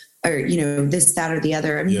idea or, you know, this, that, or the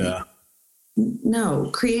other. I mean,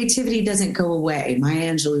 no, creativity doesn't go away.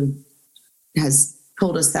 Maya Angelou has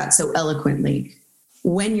told us that so eloquently.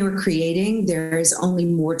 When you're creating, there is only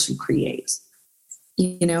more to create.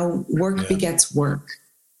 You know, work begets work.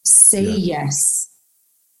 Say yes.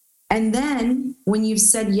 And then when you've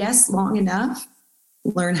said yes long enough,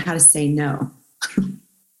 learn how to say no.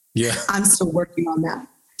 Yeah. I'm still working on that.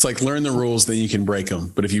 It's like learn the rules, then you can break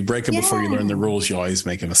them. But if you break them before you learn the rules, you always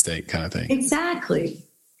make a mistake kind of thing. Exactly.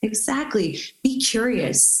 Be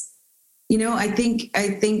curious. You know, I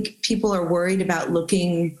think people are worried about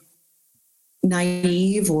looking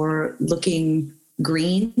naive or looking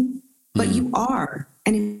green, but you are,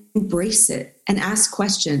 and embrace it and ask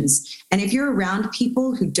questions. And if you're around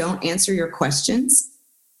people who don't answer your questions,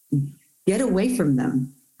 get away from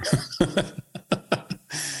them.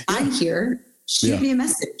 I'm here. Shoot me a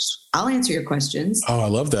message. I'll answer your questions. Oh, I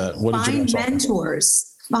love that. Find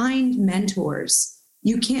mentors. Find mentors.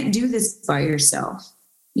 You can't do this by yourself.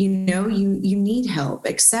 You know, you need help.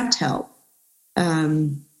 Accept help.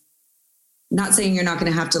 Not saying you're not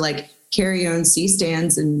going to have to like carry your own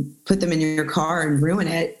C-stands and put them in your car and ruin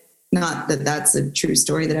it. Not that that's a true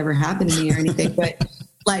story that ever happened to me or anything, but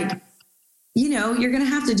like, you know, you're going to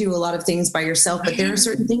have to do a lot of things by yourself, but there are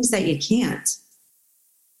certain things that you can't.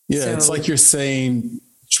 Yeah. So, it's like you're saying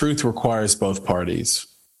truth requires both parties,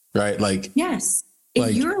 right? Like, yes.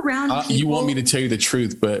 If you're around people, you want me to tell you the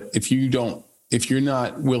truth, but if you're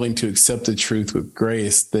not willing to accept the truth with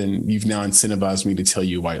grace, then you've now incentivized me to tell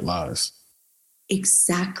you white lies.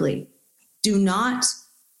 Exactly. Do not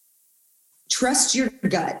trust your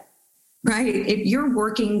gut, right? If you're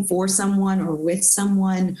working for someone or with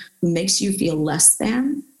someone who makes you feel less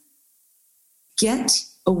than, get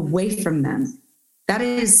away from them. That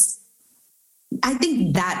is, I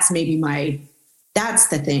think that's that's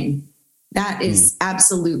the thing. That is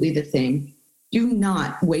absolutely the thing. Do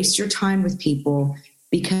not waste your time with people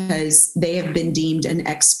because they have been deemed an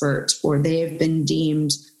expert or they have been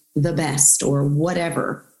deemed the best or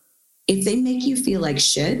whatever. If they make you feel like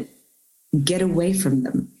shit, get away from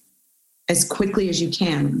them as quickly as you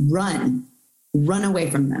can. Run away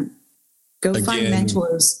from them. Go find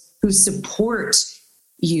mentors who support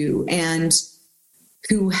you and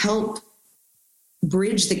who help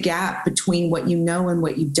bridge the gap between what you know and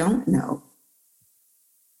what you don't know.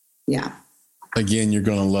 Yeah. Again, you're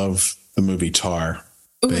going to love the movie Tar.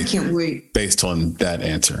 Oh, I can't wait. Based on that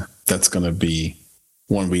answer. That's going to be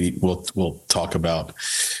one we'll talk about.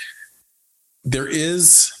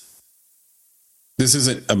 This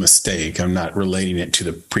isn't a mistake. I'm not relating it to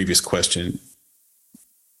the previous question,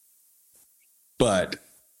 but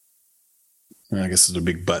I guess there's a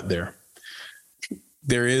big but there.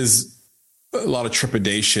 There is a lot of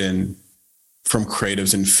trepidation from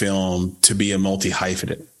creatives in film to be a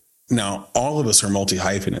multi-hyphenate. Now, all of us are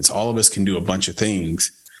multi-hyphenates. All of us can do a bunch of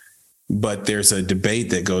things, but there's a debate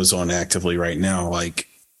that goes on actively right now. Like,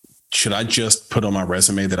 should I just put on my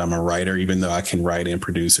resume that I'm a writer, even though I can write and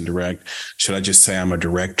produce and direct? Should I just say I'm a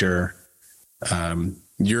director?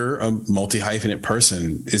 You're a multi-hyphenate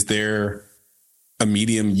person. Is there a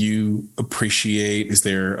medium you appreciate? Is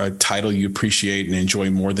there a title you appreciate and enjoy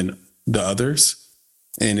more than the others?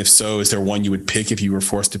 And if so, is there one you would pick if you were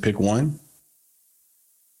forced to pick one?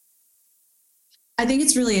 I think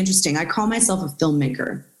it's really interesting. I call myself a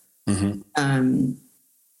filmmaker,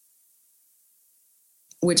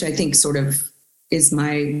 which I think sort of is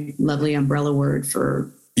my lovely umbrella word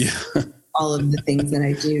for all of the things that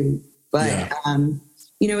I do. But,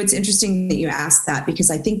 you know, it's interesting that you asked that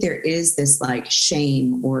because I think there is this like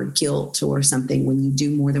shame or guilt or something when you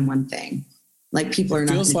do more than one thing. Like people are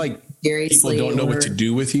not feels like people don't know what to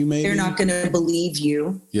do with you. Maybe they're not going to believe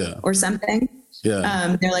you or something.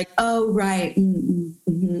 Yeah. They're like, oh, right.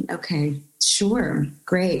 Okay, sure.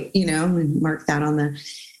 Great. You know, mark that on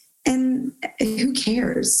and who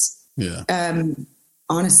cares? Yeah.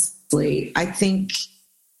 Honestly, I think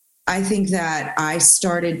that I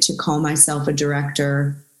started to call myself a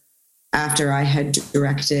director after I had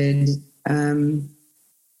directed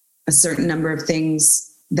a certain number of things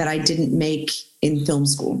that I didn't make in film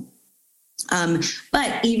school.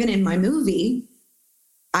 But even in my movie,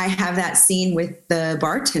 I have that scene with the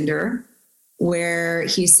bartender where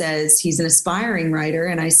he says he's an aspiring writer.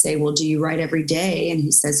 And I say, well, do you write every day? And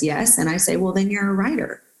he says, yes. And I say, well, then you're a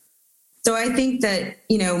writer. So I think that,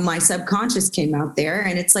 my subconscious came out there,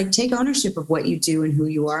 and it's like, take ownership of what you do and who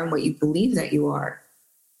you are and what you believe that you are.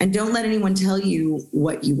 And don't let anyone tell you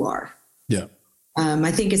what you are. Yeah.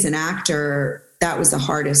 I think as an actor, that was the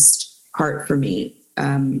hardest part for me.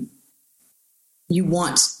 You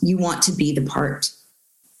want to be the part.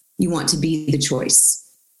 You want to be the choice,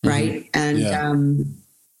 right? And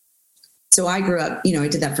so I grew up, I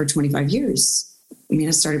did that for 25 years. I mean,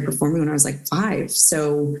 I started performing when I was like 5.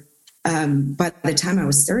 So by the time I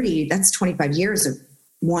was 30, that's 25 years of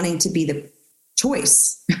wanting to be the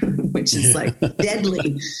choice, which is like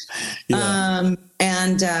deadly. Yeah.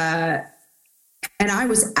 And I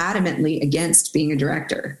was adamantly against being a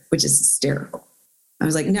director, which is hysterical. I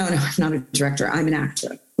was like, no, I'm not a director. I'm an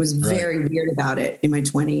actor. I was very weird about it in my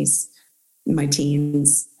 20s, in my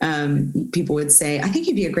teens. People would say, I think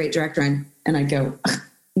you'd be a great director. And I'd go,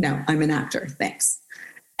 no, I'm an actor. Thanks.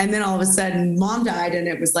 And then all of a sudden Mom died, and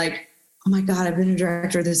it was like, oh my God, I've been a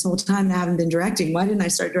director this whole time and I haven't been directing. Why didn't I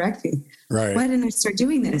start directing? Right. Why didn't I start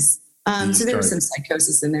doing this? So there was some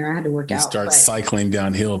psychosis in there I had to work out. Start cycling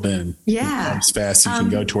downhill then. Yeah. As fast as you can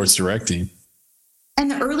go towards directing.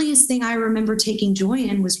 And the earliest thing I remember taking joy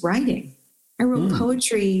in was writing. I wrote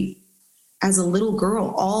poetry as a little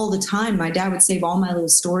girl all the time. My dad would save all my little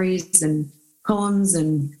stories and poems.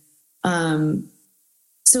 And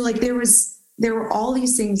so like there were all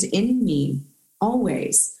these things in me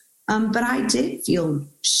always. But I did feel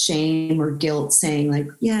shame or guilt saying like,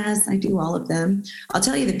 yes, I do all of them. I'll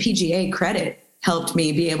tell you, the PGA credit helped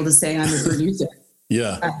me be able to say I'm a producer.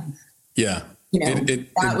 Yeah. Yeah.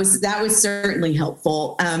 That was certainly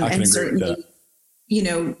helpful. And certainly,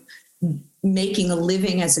 making a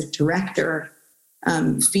living as a director,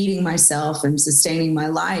 feeding myself and sustaining my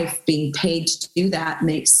life, being paid to do that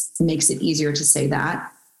makes it easier to say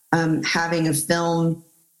that. Having a film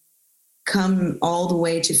come all the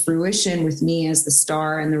way to fruition with me as the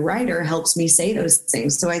star and the writer helps me say those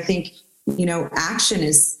things. So I think, action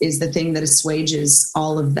is the thing that assuages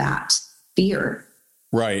all of that fear.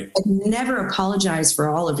 Right. And never apologize for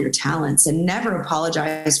all of your talents, and never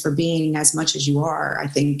apologize for being as much as you are, I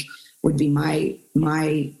think would be my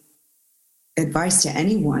advice to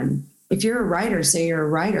anyone. If you're a writer, say you're a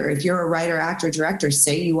writer. If you're a writer, actor, director,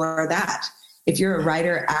 say you are that. If you're a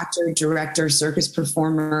writer, actor, director, circus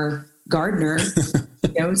performer, gardener,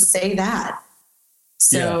 say that.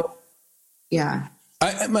 So, yeah.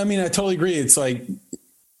 I mean, I totally agree. It's like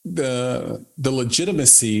the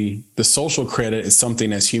legitimacy, the social credit is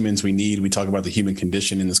something as humans we need. We talk about the human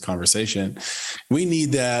condition in this conversation. We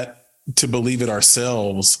need that to believe it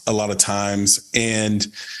ourselves a lot of times. And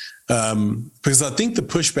because I think the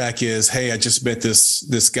pushback is, hey, I just met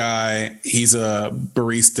this guy. He's a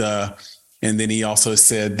barista. And then he also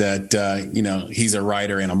said that, he's a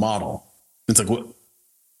writer and a model. It's like,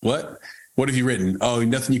 what have you written? Oh,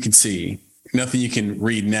 nothing you can see, nothing you can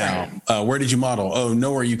read now. Right. Where did you model? Oh,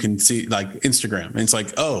 nowhere you can see, like Instagram. And it's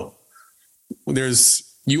like, oh,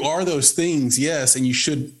 you are those things. Yes. And you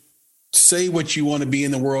should say what you want to be in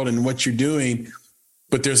the world and what you're doing.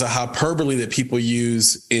 But there's a hyperbole that people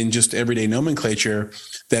use in just everyday nomenclature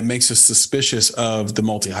that makes us suspicious of the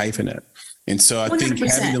multi-hyphenate. And so I 100%. Think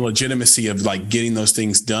having the legitimacy of like getting those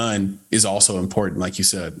things done is also important, like you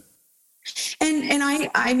said. And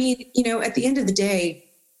I mean, at the end of the day,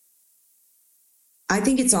 I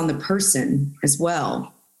think it's on the person as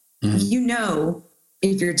well. Mm-hmm.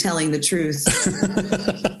 If you're telling the truth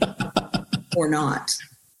or not,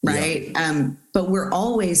 right? Yeah. But we're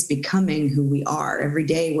always becoming who we are. Every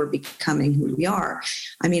day we're becoming who we are.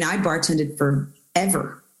 I mean, I bartended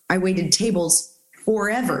forever. I waited tables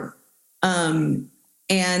forever. And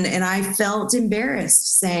I felt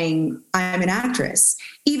embarrassed saying I'm an actress,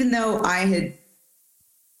 even though I had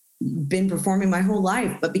been performing my whole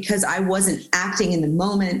life, but because I wasn't acting in the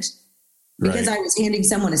moment, because I was handing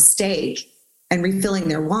someone a steak and refilling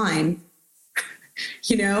their wine,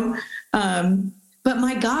 but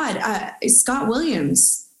my God, Scott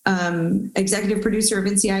Williams, executive producer of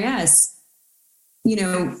NCIS,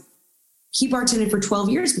 he bartended for 12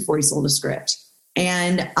 years before he sold a script.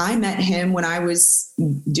 And I met him when I was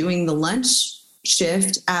doing the lunch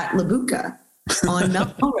shift at La Buca on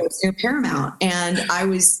Melrose near Paramount. And I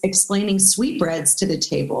was explaining sweetbreads to the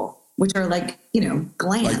table, which are like,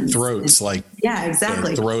 glands. Like throats, yeah,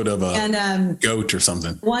 exactly. The throat of a goat or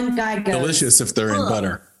something. One guy goes, delicious if they're in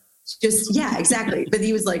butter. Yeah, exactly. But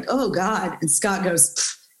he was like, oh God. And Scott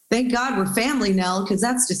goes, thank God we're family, Nell, because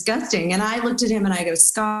that's disgusting. And I looked at him and I go,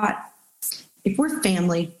 Scott, if we're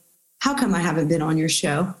family, how come I haven't been on your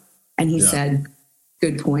show? And he said,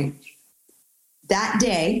 good point. That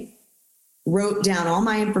day, wrote down all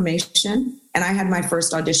my information, and I had my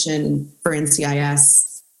first audition for NCIS,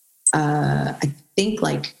 I think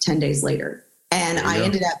like 10 days later. And I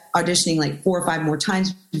ended up auditioning like 4 or 5 more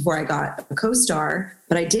times before I got a co-star,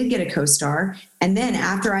 but I did get a co-star. And then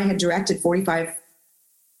after I had directed 45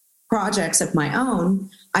 projects of my own,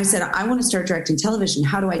 I said, I want to start directing television.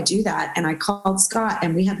 How do I do that? And I called Scott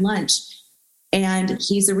and we had lunch, and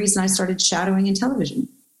he's the reason I started shadowing in television.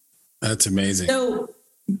 That's amazing. So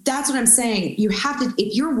that's what I'm saying. You have to,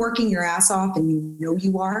 if you're working your ass off and you know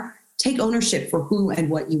you are, take ownership for who and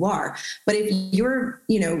what you are. But if you're,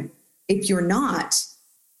 if you're not,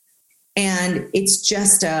 and it's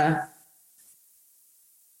just a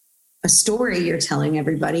story you're telling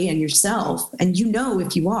everybody and yourself, and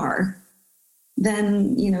if you are,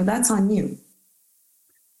 then, that's on you.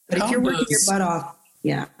 But if you're working your butt off,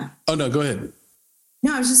 Oh, no, go ahead.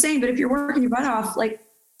 No, I was just saying, but if you're working your butt off,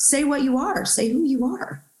 say what you are, say who you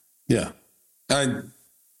are. Yeah, I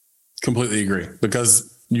completely agree,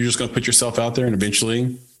 because you're just going to put yourself out there and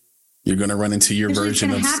eventually you're going to run into your version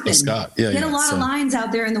of Scott. Yeah, get a lot of lines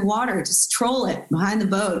out there in the water. Just troll it behind the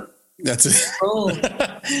boat. That's it. Troll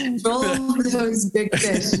those big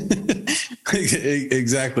fish.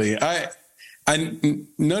 Exactly. I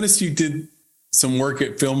noticed you did some work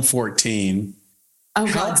at Film 14. Oh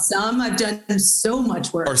God, I've done so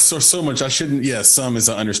much work. Or so much. I shouldn't. Yeah, some is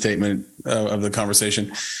an understatement of the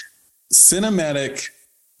conversation. Cinematic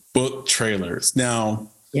book trailers. Now,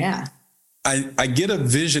 yeah, I get a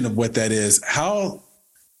vision of what that is.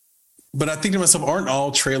 But I think to myself, aren't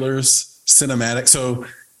all trailers cinematic? So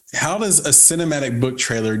how does a cinematic book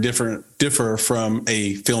trailer differ from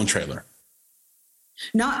a film trailer?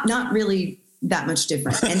 Not really that much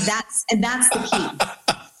different. And that's the key.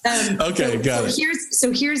 Okay, got it.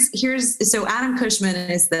 So Adam Cushman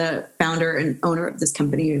is the founder and owner of this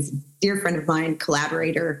company. He's a dear friend of mine,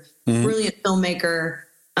 collaborator, brilliant filmmaker.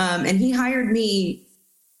 And he hired me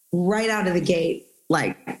right out of the gate,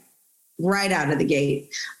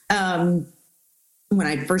 when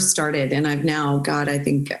I first started. And I've now got, I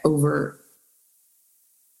think,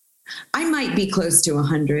 I might be close to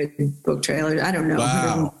 100 book trailers. I don't know.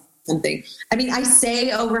 Wow. Something. I mean, I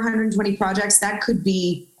say over 120 projects. That could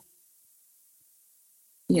be,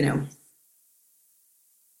 an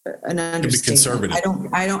understatement. Could be conservative.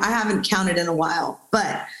 I haven't counted in a while,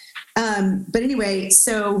 but anyway,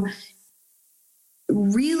 so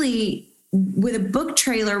really with a book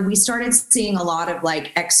trailer, we started seeing a lot of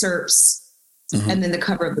excerpts and then the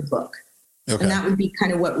cover of the book. Okay. And that would be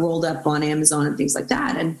kind of what rolled up on Amazon and things like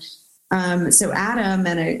that. And so Adam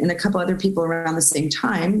and a couple other people around the same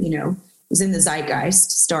time, was in the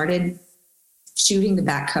zeitgeist, started shooting the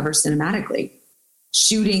back cover cinematically,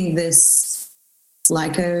 shooting this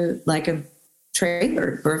like a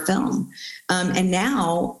trailer for a film. And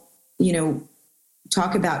now,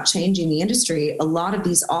 talk about changing the industry. A lot of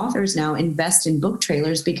these authors now invest in book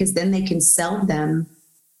trailers because then they can sell them.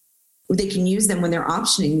 They can use them when they're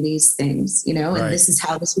optioning these things, and this is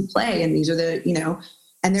how this would play. And these are the,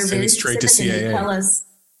 and they're very straight to CAA.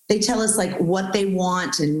 They tell us what they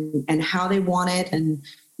want and how they want it and,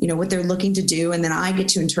 what they're looking to do. And then I get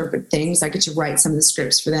to interpret things. I get to write some of the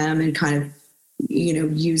scripts for them and kind of,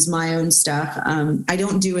 use my own stuff. I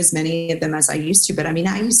don't do as many of them as I used to, but I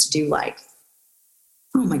used to do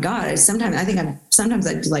oh my God, sometimes I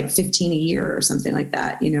do 15 a year or something like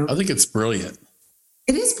that, I think it's brilliant.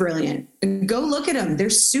 It is brilliant. Go look at them. They're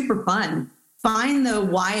super fun. Find the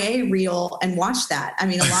YA reel and watch that. A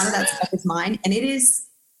lot of that stuff is mine, and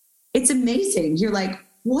it's amazing. You're like,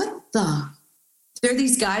 what the? They're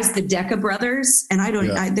these guys, the Decca brothers, and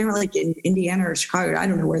they're in Indiana or Chicago. I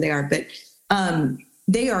don't know where they are, but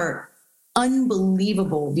they are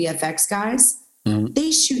unbelievable VFX guys. Mm-hmm.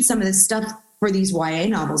 They shoot some of this stuff for these YA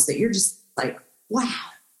novels that you're just like, wow.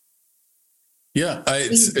 Yeah,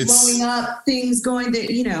 it's blowing up, things going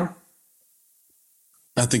to,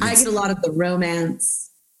 I get a lot of the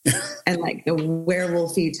romance and the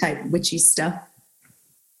werewolfy type witchy stuff.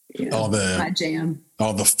 My jam.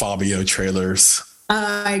 All the Fabio trailers.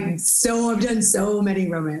 I've done so many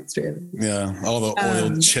romance trailers. Yeah, all the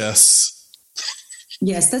oiled chests.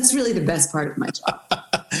 Yes, that's really the best part of my job.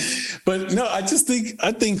 But no, I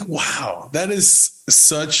think, wow, that is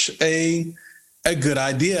such a good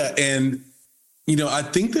idea. And I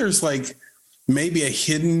think there's like maybe a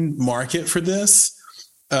hidden market for this.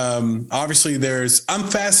 Obviously I'm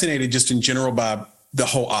fascinated just in general by the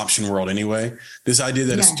whole option world anyway. This idea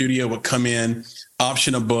that a studio would come in,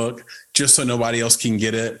 option a book just so nobody else can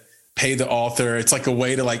get it, pay the author. It's like a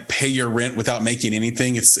way to like pay your rent without making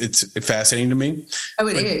anything. It's fascinating to me. Oh,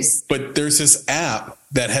 it is. But there's this app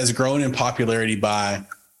that has grown in popularity by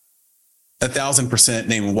 1,000%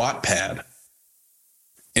 named Wattpad.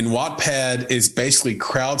 And Wattpad is basically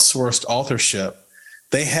crowdsourced authorship.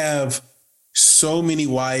 They have so many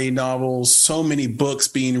YA novels, so many books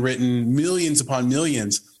being written, millions upon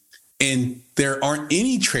millions, and there aren't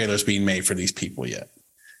any trailers being made for these people yet.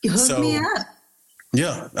 You hook me up.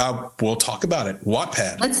 Yeah, we'll talk about it.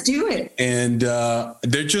 Wattpad. Let's do it. And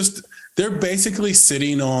they're basically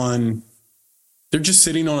sitting on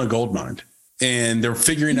a gold mine, and they're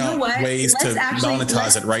figuring out ways to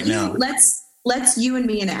monetize it right now. Let's you and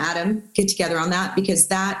me and Adam get together on that, because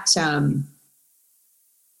that.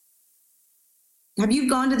 Have you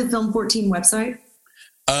gone to the Film 14 website?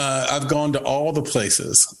 I've gone to all the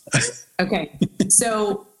places. Okay,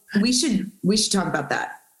 so we should talk about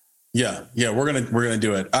that. Yeah, we're gonna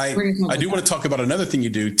do it. I do want to talk about another thing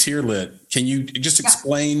you do, Tierlit. Can you just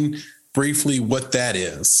explain briefly what that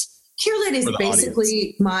is? Tierlit is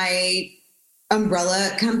basically my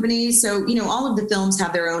umbrella company. So, all of the films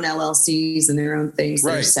have their own LLCs and their own things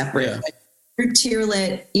that are separate. Yeah. But through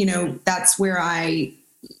Tierlit,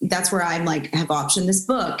 that's where I'm like, have optioned this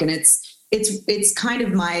book, and it's kind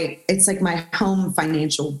of it's like my home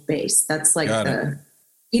financial base. That's like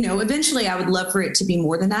eventually I would love for it to be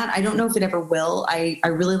more than that. I don't know if it ever will. I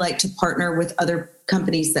really like to partner with other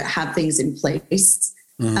companies that have things in place.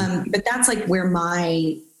 Mm-hmm. But that's like where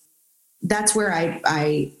that's where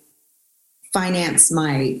I finance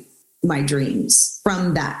my dreams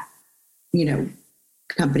from that,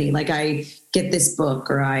 company. Like I get this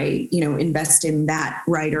book, or I, invest in that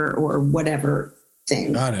writer or whatever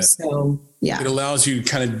thing. Got it. So yeah, it allows you to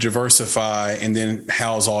kind of diversify and then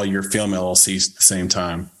house all your film LLCs at the same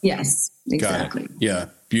time. Yes, exactly. Got it. Yeah.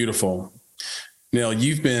 Beautiful. Nell,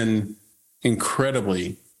 you've been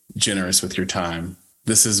incredibly generous with your time.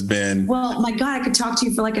 This has been... Well, my God, I could talk to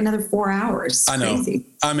you for like another 4 hours. I know. Crazy.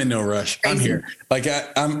 I'm in no rush. Crazy. I'm here. Like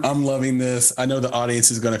I'm loving this. I know the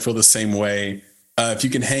audience is going to feel the same way. If you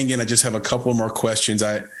can hang in, I just have a couple more questions.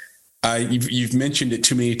 You've mentioned it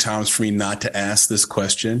too many times for me not to ask this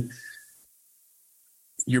question.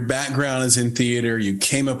 Your background is in theater. You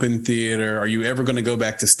came up in theater. Are you ever going to go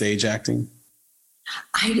back to stage acting?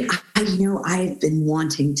 I've been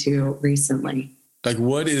wanting to recently. Like,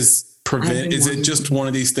 what is is it just one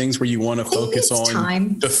of these things where you want to focus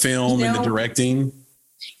on the film and the directing?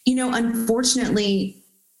 Unfortunately,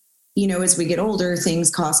 as we get older,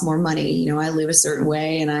 things cost more money. I live a certain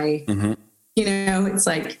way, and it's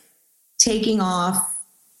like taking off,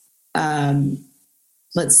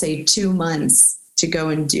 let's say 2 months to go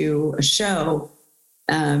and do a show.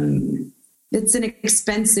 It's an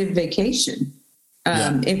expensive vacation.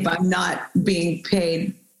 If I'm not being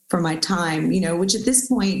paid for my time, which at this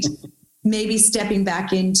point, maybe stepping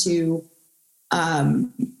back into,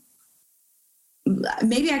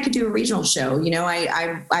 maybe I could do a regional show.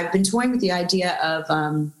 I've been toying with the idea of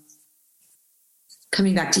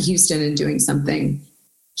coming back to Houston and doing something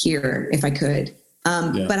here if I could.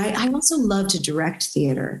 But I also love to direct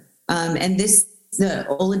theater. And the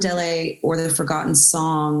Ola Dele, or The Forgotten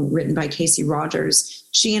Song, written by Casey Rogers,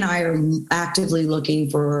 she and I are actively looking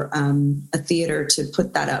for a theater to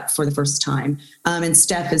put that up for the first time. And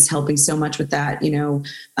Steph is helping so much with that,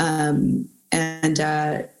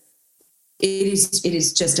 it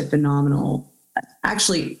is just a phenomenal,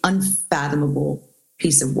 actually unfathomable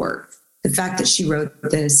piece of work. The fact that she wrote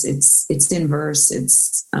this, it's in verse,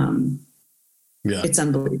 it's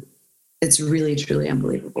unbelievable. It's really, truly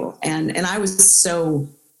unbelievable. And I was so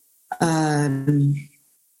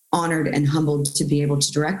honored and humbled to be able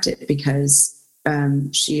to direct it, because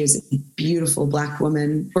she is a beautiful Black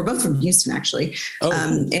woman. We're both from Houston, actually.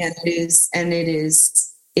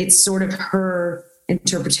 It's sort of her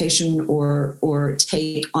interpretation or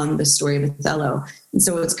take on the story of Othello. And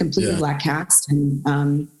so it's completely Black cast.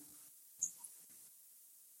 And,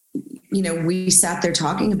 we sat there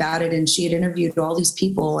talking about it, and she had interviewed all these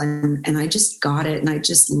people, and I just got it, and I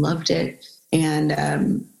just loved it.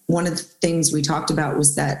 And one of the things we talked about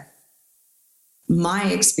was that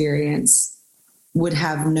my experience would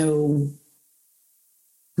have no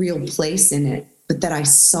real place in it, but that I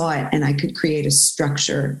saw it and I could create a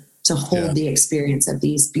structure to hold the experience of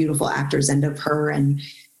these beautiful actors and of her. And,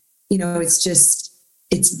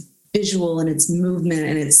 it's visual and it's movement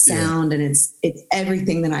and it's sound and it's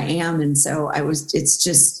everything that I am. And so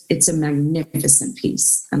it's a magnificent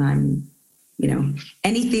piece. And I'm,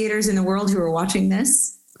 any theaters in the world who are watching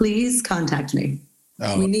this, please contact me.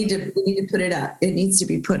 Oh. We need to put it up. It needs to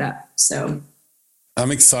be put up. So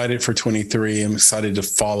I'm excited for 23. I'm excited to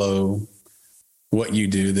follow what you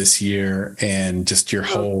do this year, and just your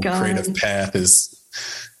whole creative path is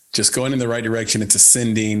just going in the right direction. It's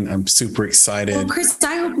ascending. I'm super excited. Well, Chris,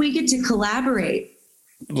 I hope we get to collaborate.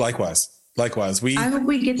 Likewise. I hope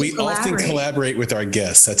we get to collaborate. Often collaborate with our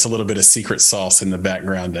guests. That's a little bit of secret sauce in the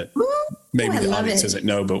background that maybe the audience doesn't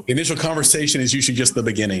know, but initial conversation is usually just the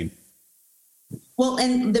beginning. Well,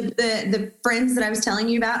 and the friends that I was telling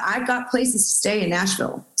you about, I've got places to stay in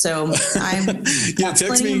Nashville. So I've got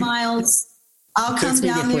plenty of miles. I'll come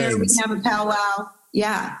down there. We can have a powwow.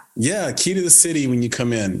 Yeah. Yeah. Key to the city when you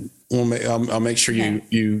come in. I'll make sure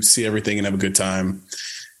you see everything and have a good time.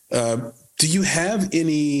 Do you have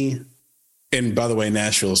any, and by the way,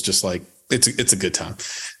 Nashville is just like, it's a good time.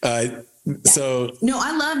 So no,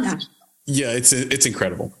 I love Nashville. Yeah, it's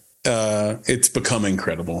incredible. It's become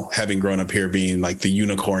incredible having grown up here, being like the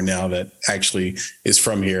unicorn now that actually is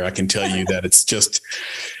from here. I can tell you that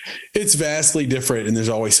it's vastly different, and there's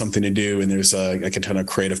always something to do. And there's like a ton of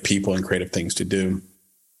creative people and creative things to do.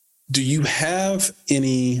 Do you have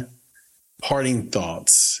any parting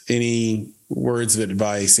thoughts, any words of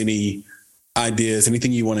advice, any ideas,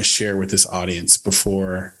 anything you want to share with this audience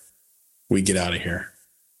before we get out of here?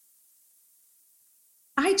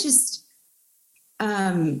 I just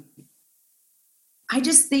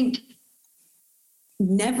think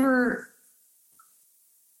never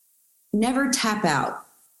tap out.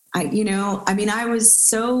 I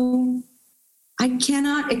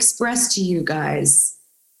cannot express to you guys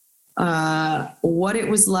what it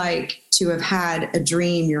was like to have had a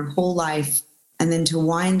dream your whole life and then to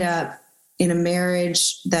wind up in a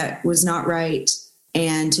marriage that was not right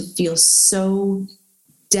and to feel so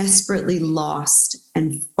desperately lost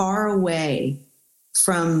and far away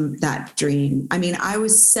from that dream. I mean, I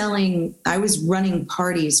was running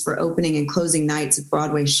parties for opening and closing nights of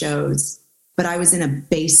Broadway shows, but I was in a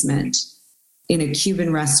basement in a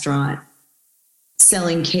Cuban restaurant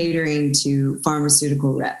selling catering to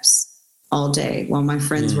pharmaceutical reps all day while my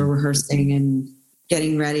friends were rehearsing and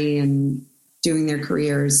getting ready and doing their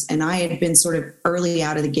careers. And I had been sort of early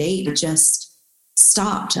out of the gate, just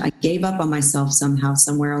stopped. I gave up on myself somehow,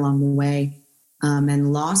 somewhere along the way,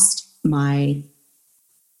 and lost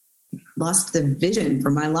the vision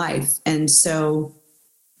for my life. And so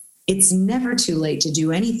it's never too late to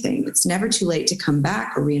do anything. It's never too late to come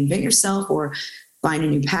back or reinvent yourself or find a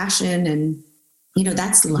new passion. And,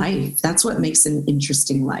 that's life. That's what makes an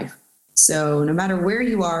interesting life. So no matter where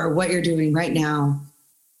you are or what you're doing right now,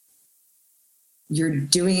 you're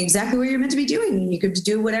doing exactly what you're meant to be doing. You could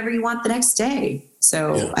do whatever you want the next day.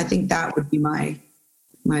 So I think that would be my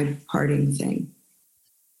parting thing.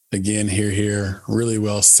 Again, here, really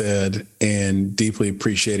well said and deeply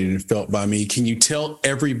appreciated and felt by me. Can you tell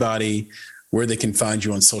everybody where they can find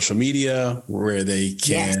you on social media, where they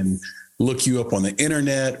can look you up on the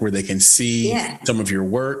internet, where they can see some of your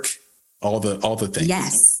work, all the things?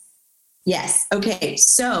 Yes. Okay.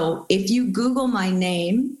 So if you Google my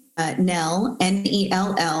name, Nell,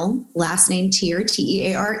 Nell, last name Teare,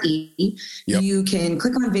 Teare. You can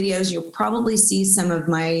click on videos. You'll probably see some of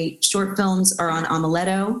my short films are on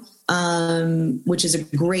Amuleto, which is a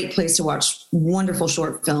great place to watch wonderful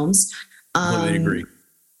short films. I agree.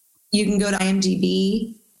 You can go to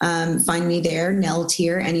IMDb, find me there, Nell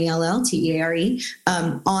Teare, Nell Teare.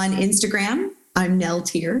 On Instagram, I'm Nell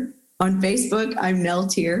Teare. On Facebook, I'm Nell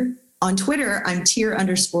Teare. On Twitter, I'm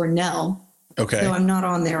Teare_Nell. Okay. So I'm not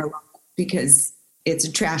on there a lot because it's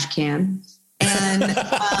a trash can. And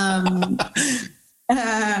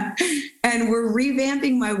and we're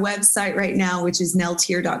revamping my website right now, which is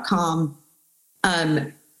nellteare.com.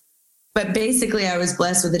 But basically I was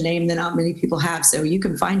blessed with a name that not many people have. So you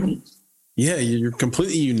can find me. Yeah, you're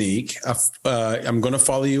completely unique. I'm going to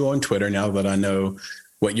follow you on Twitter now that I know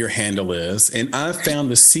what your handle is. And I've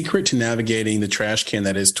found the secret to navigating the trash can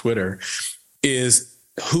that is Twitter is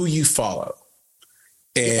who you follow.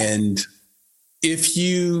 And if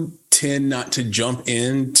you tend not to jump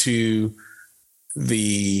into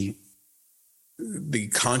the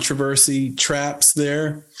controversy traps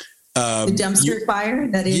there, the dumpster fire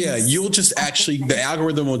that is. Yeah, you'll just the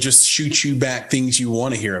algorithm will just shoot you back things you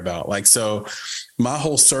want to hear about. Like, so my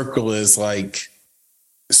whole circle is like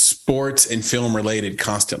sports and film related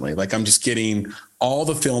constantly. Like I'm just getting all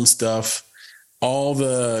the film stuff, all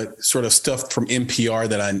the sort of stuff from NPR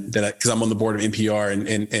that because I'm on the board of NPR and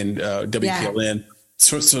WPLN.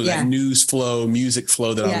 So that news flow, music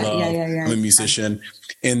flow that I love. I'm a musician.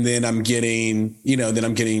 And then I'm getting,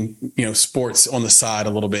 sports on the side a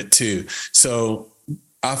little bit too. So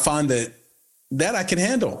I find that I can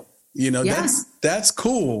handle, that's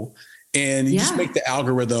cool. And you just make the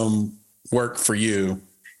algorithm work for you.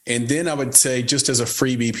 And then I would say, just as a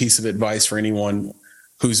freebie piece of advice for anyone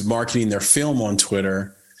who's marketing their film on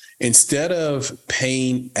Twitter, instead of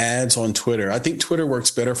paying ads on Twitter, I think Twitter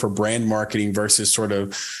works better for brand marketing versus sort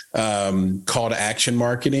of call to action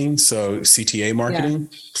marketing. So CTA marketing.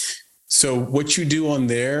 Yeah. So what you do on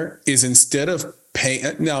there is, instead of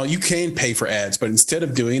now you can pay for ads, but instead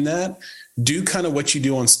of doing that, do kind of what you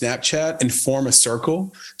do on Snapchat and form a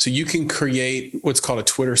circle. So you can create what's called a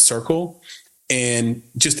Twitter circle and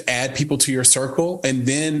just add people to your circle. And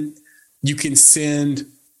then you can send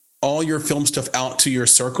all your film stuff out to your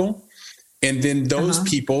circle. And then those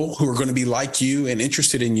people who are going to be like you and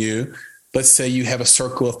interested in you, let's say you have a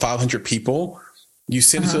circle of 500 people, you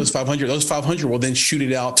send it to those 500 will then shoot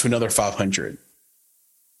it out to another 500.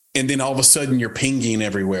 And then all of a sudden you're pinging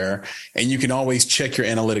everywhere, and you can always check your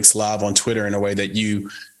analytics live on Twitter in a way that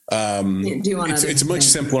it's much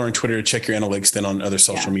simpler on Twitter to check your analytics than on other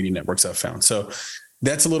social media networks I've found. So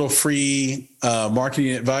that's a little free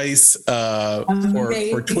marketing advice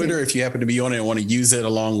for Twitter, if you happen to be on it and want to use it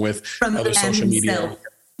along with other social media.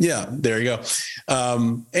 Yeah, there you go.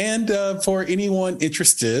 And for anyone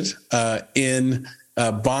interested in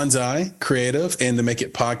Bonsai Creative and the Make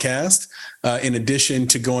It podcast, in addition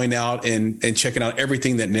to going out and checking out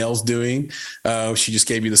everything that Nell's doing, she just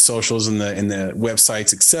gave you the socials and the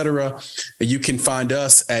websites, etc. You can find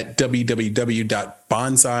us at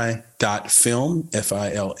www.bonsai.film,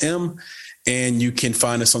 FILM, and you can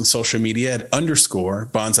find us on social media at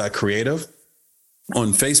 _Bonsai Creative.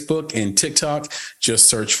 On Facebook and TikTok, just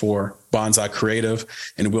search for Bonsai Creative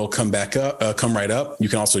and we'll come right up. You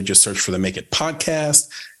can also just search for the Make It podcast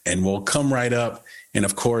and we'll come right up. And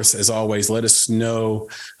of course, as always, let us know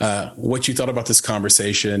what you thought about this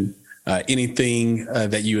conversation, anything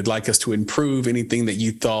that you would like us to improve, anything that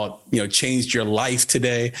you thought, changed your life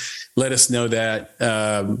today. Let us know that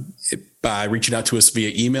by reaching out to us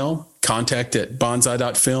via email,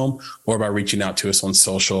 contact@bonsai.film, or by reaching out to us on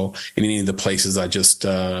social in any of the places I just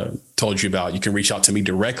told you about. You can reach out to me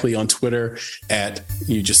directly on Twitter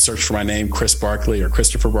you just search for my name, Chris Barkley or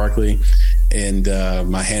Christopher Barkley. And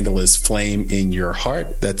my handle is Flame in Your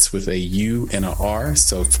Heart. That's with a U and a R.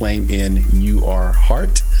 So Flame in UR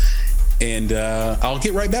Heart. And I'll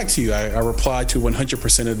get right back to you. I reply to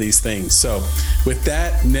 100% of these things. So with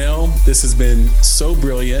that, Nell, this has been so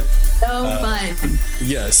brilliant. So fun.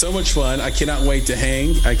 Yeah, so much fun. I cannot wait to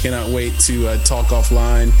hang. I cannot wait to talk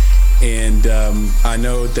offline. And I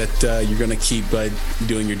know that you're going to keep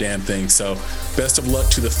doing your damn thing. So best of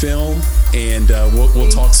luck to the film. And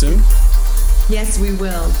we'll talk soon. Yes, we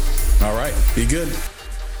will. All right. Be good.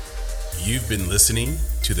 You've been listening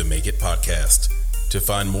to the Make It podcast. To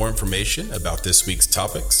find more information about this week's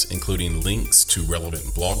topics, including links to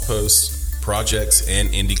relevant blog posts, projects, and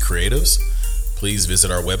indie creatives, please visit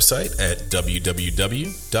our website at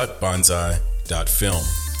www.bonsai.film.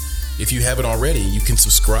 If you haven't already, you can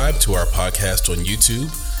subscribe to our podcast on YouTube,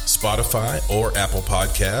 Spotify, or Apple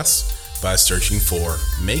Podcasts by searching for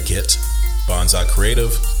Make It Bonsai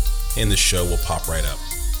Creative, and the show will pop right up.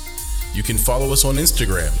 You can follow us on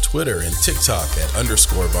Instagram, Twitter, and TikTok at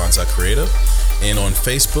 _Bonsai Creative, and on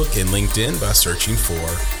Facebook and LinkedIn by searching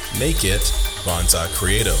for Make It Bonsai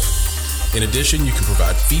Creative. In addition, you can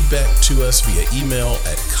provide feedback to us via email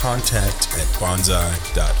at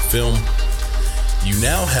contact@bonsai.film. You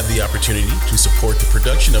now have the opportunity to support the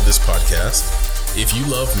production of this podcast. If you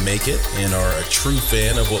love Make It and are a true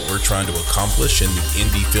fan of what we're trying to accomplish in the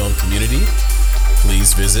indie film community,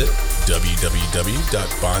 please visit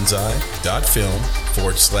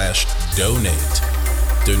www.bonsai.film/donate.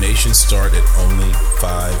 Donations start at only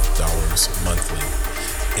 $5 monthly.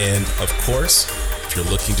 And of course, if you're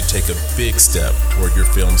looking to take a big step toward your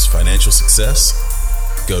film's financial success,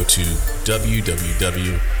 go to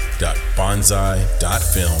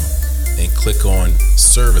www.bonsai.film and click on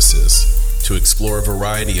Services to explore a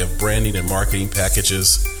variety of branding and marketing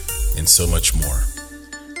packages and so much more.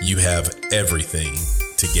 You have everything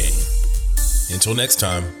to gain. Until next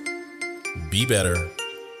time, be better,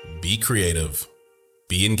 be creative,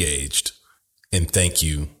 be engaged, and thank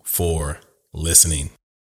you for listening.